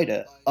as a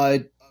writer.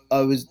 There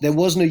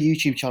was no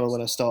YouTube channel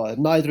when I started.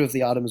 Neither of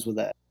the Adams were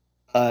there.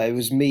 It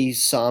was me,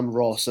 Sam,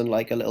 Ross, and,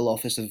 like, a little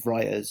office of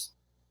writers.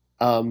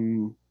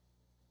 And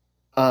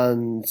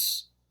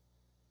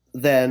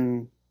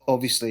then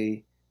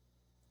obviously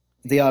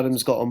the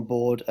Adams got on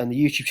board and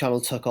the YouTube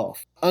channel took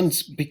off.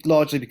 And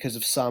largely because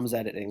of Sam's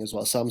editing as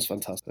well. Sam's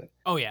fantastic.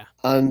 Oh yeah.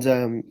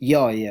 And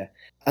yeah.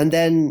 And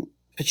then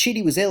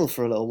Pacitti was ill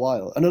for a little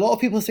while, and a lot of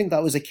people think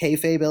that was a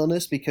kayfabe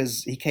illness,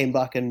 because he came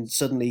back and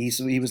suddenly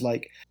he was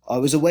like, I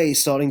was away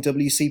starting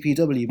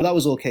WCPW, but that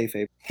was all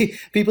kayfabe.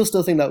 People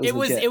still think that was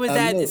legit. It was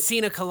that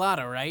Cena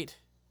Colada, right?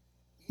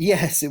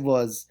 Yes, it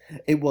was.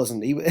 It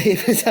wasn't. He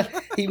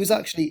was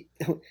actually.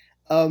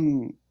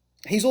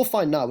 He's all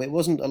fine now. It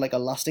wasn't like a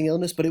lasting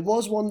illness, but it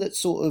was one that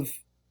sort of,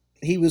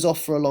 he was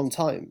off for a long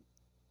time.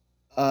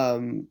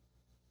 And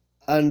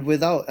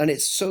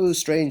it's so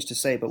strange to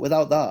say, but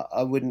without that,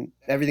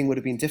 everything would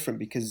have been different,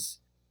 because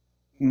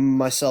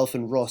myself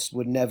and Ross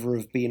would never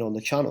have been on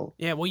the channel.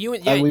 Yeah, well, you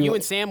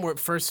and Sam were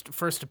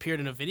first appeared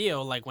in a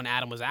video, like, when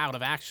Adam was out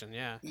of action.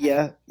 Yeah.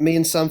 Yeah, me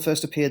and Sam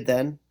first appeared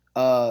then.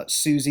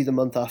 Susie the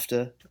month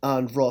after,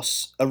 and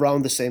Ross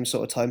around the same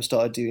sort of time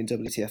started doing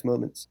WTF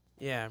moments.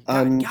 Yeah,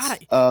 and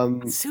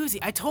Susie,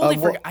 I totally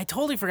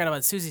forgot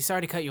about Susie.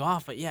 Sorry to cut you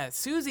off, but yeah,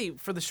 Susie,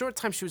 for the short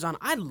time she was on,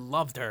 I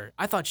loved her.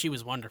 I thought she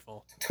was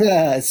wonderful.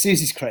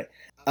 Susie's great.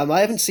 I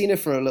haven't seen her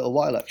for a little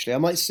while, actually. I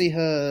might see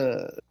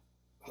her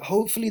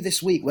hopefully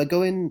this week. We're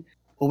going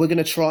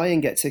to try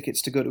and get tickets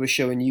to go to a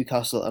show in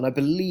Newcastle, and I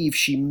believe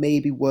she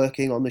may be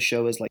working on the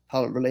show as, like,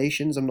 talent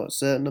relations. I'm not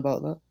certain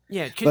about that.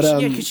 Yeah,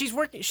 because she's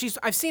working.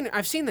 I've seen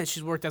that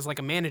she's worked as, like,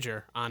 a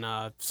manager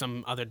on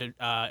some other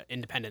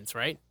independents,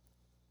 right?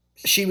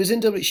 She was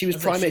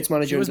Primate's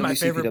manager. She was in my WCPW.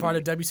 favorite part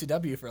of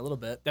WCW for a little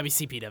bit.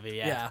 WCPW,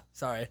 yeah. Yeah,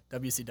 sorry,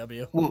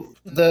 WCW. Well,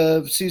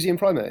 the Susie and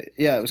Primate,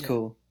 yeah, it was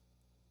cool.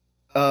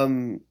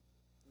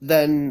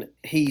 Then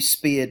he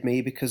speared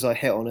me because I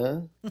hit on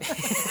her.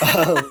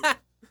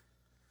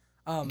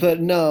 But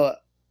no,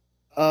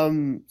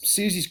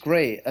 Susie's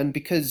great, and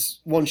because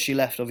once she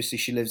left, obviously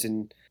she lives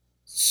in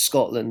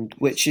Scotland,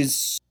 which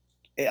is,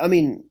 I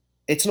mean,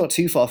 it's not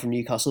too far from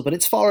Newcastle, but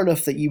it's far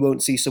enough that you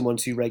won't see someone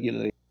too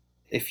regularly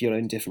if you're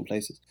in different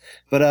places.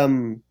 But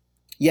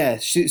yeah,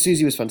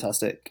 Susie was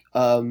fantastic.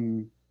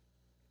 Who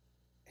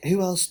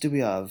else do we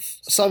have?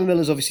 Simon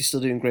Miller's obviously still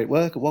doing great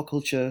work at What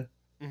Culture.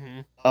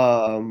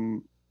 Mm-hmm.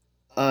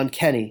 and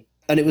Kenny,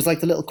 and it was like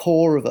the little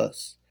core of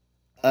us.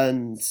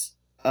 And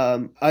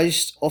I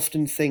just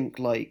often think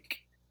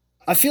like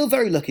I feel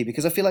very lucky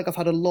because I feel like I've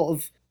had a lot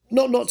of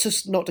not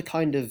to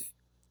kind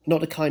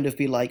of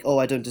be like, oh,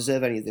 I don't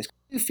deserve any of this.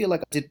 I do feel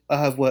like I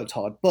have worked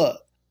hard,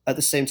 but at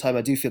the same time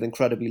I do feel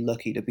incredibly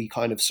lucky to be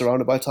kind of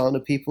surrounded by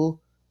talented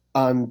people,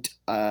 and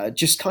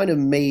just kind of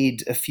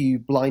made a few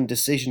blind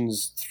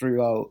decisions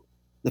throughout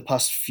the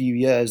past few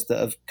years that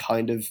have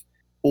kind of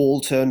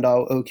all turned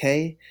out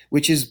okay,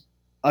 which is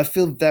I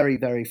feel very,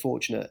 very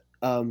fortunate.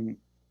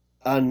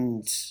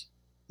 And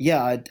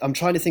yeah, I'm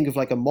trying to think of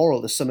like a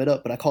moral to sum it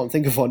up, but I can't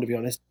think of one, to be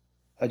honest.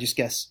 I just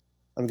guess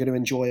I'm going to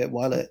enjoy it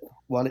while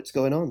it's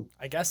going on.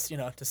 I guess,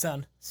 to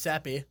sound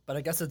sappy, but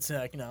I guess it's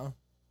like,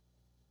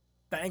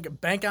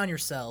 bank on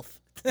yourself.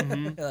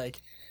 Mhm.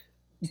 Like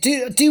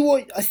Do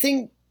what I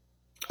think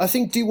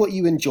do what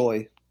you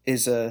enjoy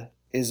is a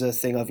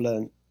thing I've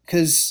learned,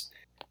 because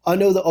I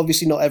know that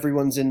obviously not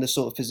everyone's in the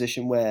sort of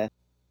position where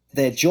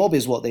their job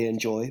is what they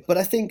enjoy, but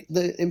I think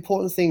the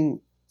important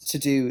thing to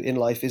do in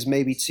life is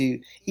maybe to,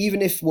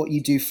 even if what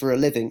you do for a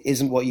living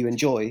isn't what you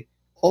enjoy,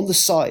 on the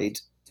side,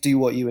 do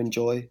what you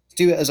enjoy.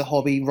 Do it as a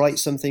hobby, write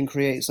something,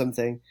 create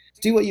something.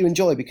 Do what you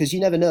enjoy, because you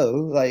never know,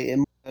 like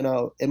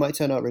it might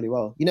turn out really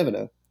well. You never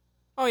know.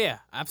 Oh yeah,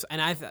 absolutely.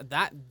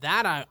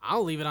 And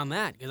I'll leave it on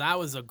that, because that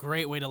was a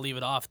great way to leave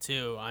it off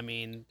too. I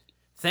mean,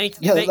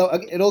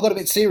 It all got a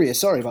bit serious.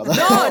 Sorry about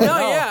that.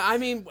 No, yeah. I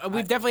mean,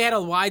 we've definitely had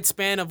a wide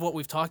span of what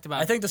we've talked about.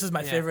 I think this is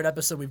my favorite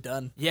episode we've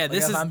done. Yeah,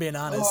 if I'm being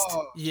honest.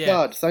 Oh, Yeah.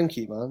 God, thank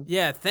you, man.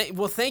 Yeah,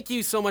 thank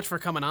you so much for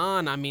coming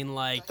on. I mean,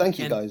 like, Thank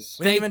you, guys.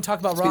 We didn't even talk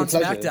about Raw and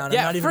been a pleasure. SmackDown. I'm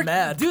not even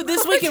mad. Dude,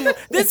 this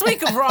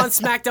week of Raw and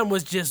SmackDown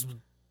was just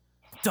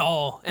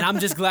dull, and I'm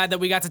just glad that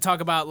we got to talk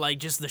about like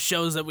just the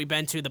shows that we've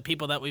been to, the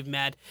people that we've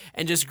met,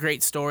 and just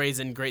great stories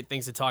and great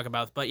things to talk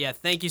about. But yeah,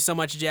 thank you so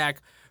much,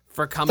 Jack,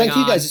 for coming on.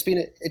 Thank you, guys.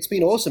 It's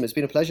been awesome. It's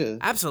been a pleasure.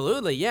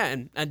 Absolutely, yeah,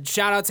 and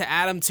shout out to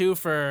Adam too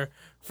for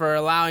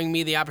allowing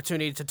me the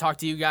opportunity to talk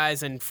to you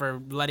guys and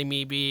for letting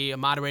me be a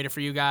moderator for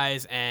you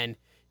guys. And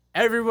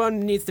everyone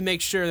needs to make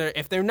sure that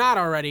if they're not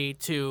already,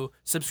 to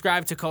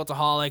subscribe to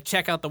Cultaholic,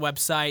 check out the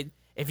website.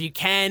 If you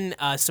can,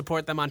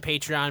 support them on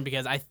Patreon,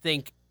 because I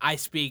think I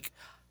speak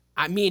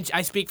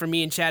for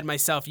me and Chad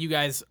myself. You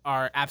guys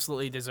are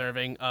absolutely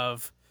deserving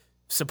of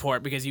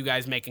support because you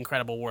guys make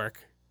incredible work.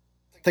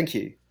 Thank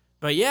you.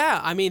 But yeah,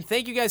 I mean,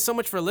 thank you guys so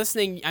much for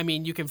listening. I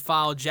mean, you can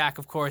follow Jack,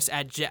 of course,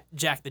 at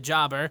Jack the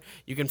Jobber.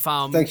 You can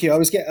follow me. Thank you. I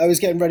was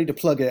getting ready to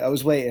plug it. I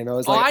was waiting. I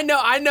was like,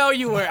 I know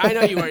you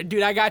were.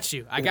 Dude, I got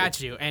you.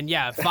 And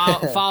yeah,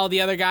 follow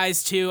the other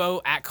guys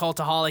too, at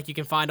Cultaholic. You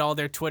can find all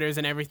their Twitters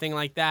and everything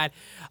like that.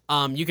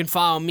 You can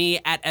follow me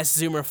at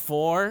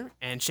SZoomer4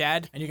 and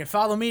Chad. And you can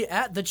follow me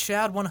at the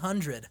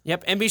Chad100.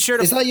 Yep, and be sure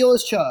to. Is that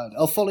yours, Chad?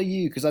 I'll follow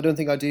you because I don't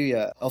think I do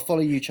yet. I'll follow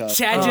you, Chad.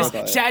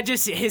 Chad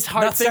just his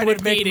heart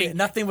started beating.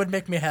 Nothing would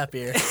make me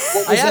happier.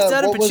 I asked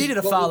Adam Pacitti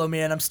to follow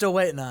me, and I'm still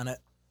waiting on it.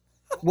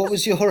 What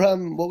was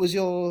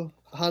your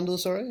handle?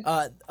 Sorry.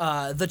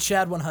 The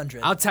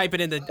Chad100. I'll type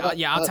it in the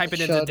I'll type it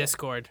into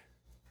Discord.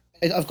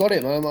 I've got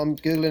it, man. I'm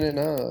googling it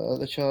now.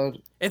 The Chad.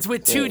 It's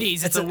with two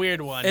D's. It's a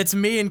weird one. It's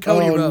me and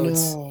Cody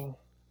Rhodes. No.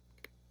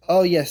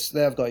 Oh yes,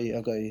 there. I've got you.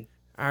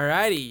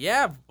 Alrighty,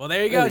 yeah. Well,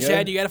 there you go,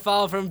 Chad. You got to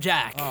follow from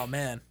Jack. Oh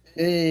man.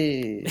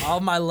 Hey.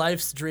 All my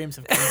life's dreams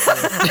have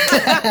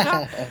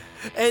come true.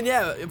 And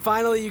yeah,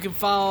 finally, you can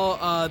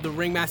follow the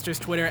Ringmasters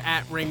Twitter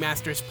at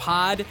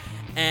RingmastersPod,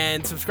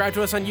 and subscribe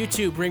to us on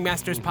YouTube,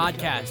 Ringmasters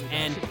Podcast.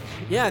 And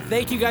yeah,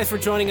 thank you guys for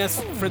joining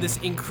us for this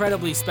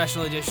incredibly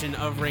special edition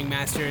of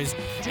Ringmasters,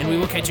 and we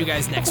will catch you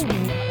guys next week.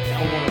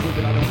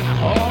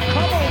 Oh,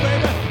 come on,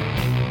 baby.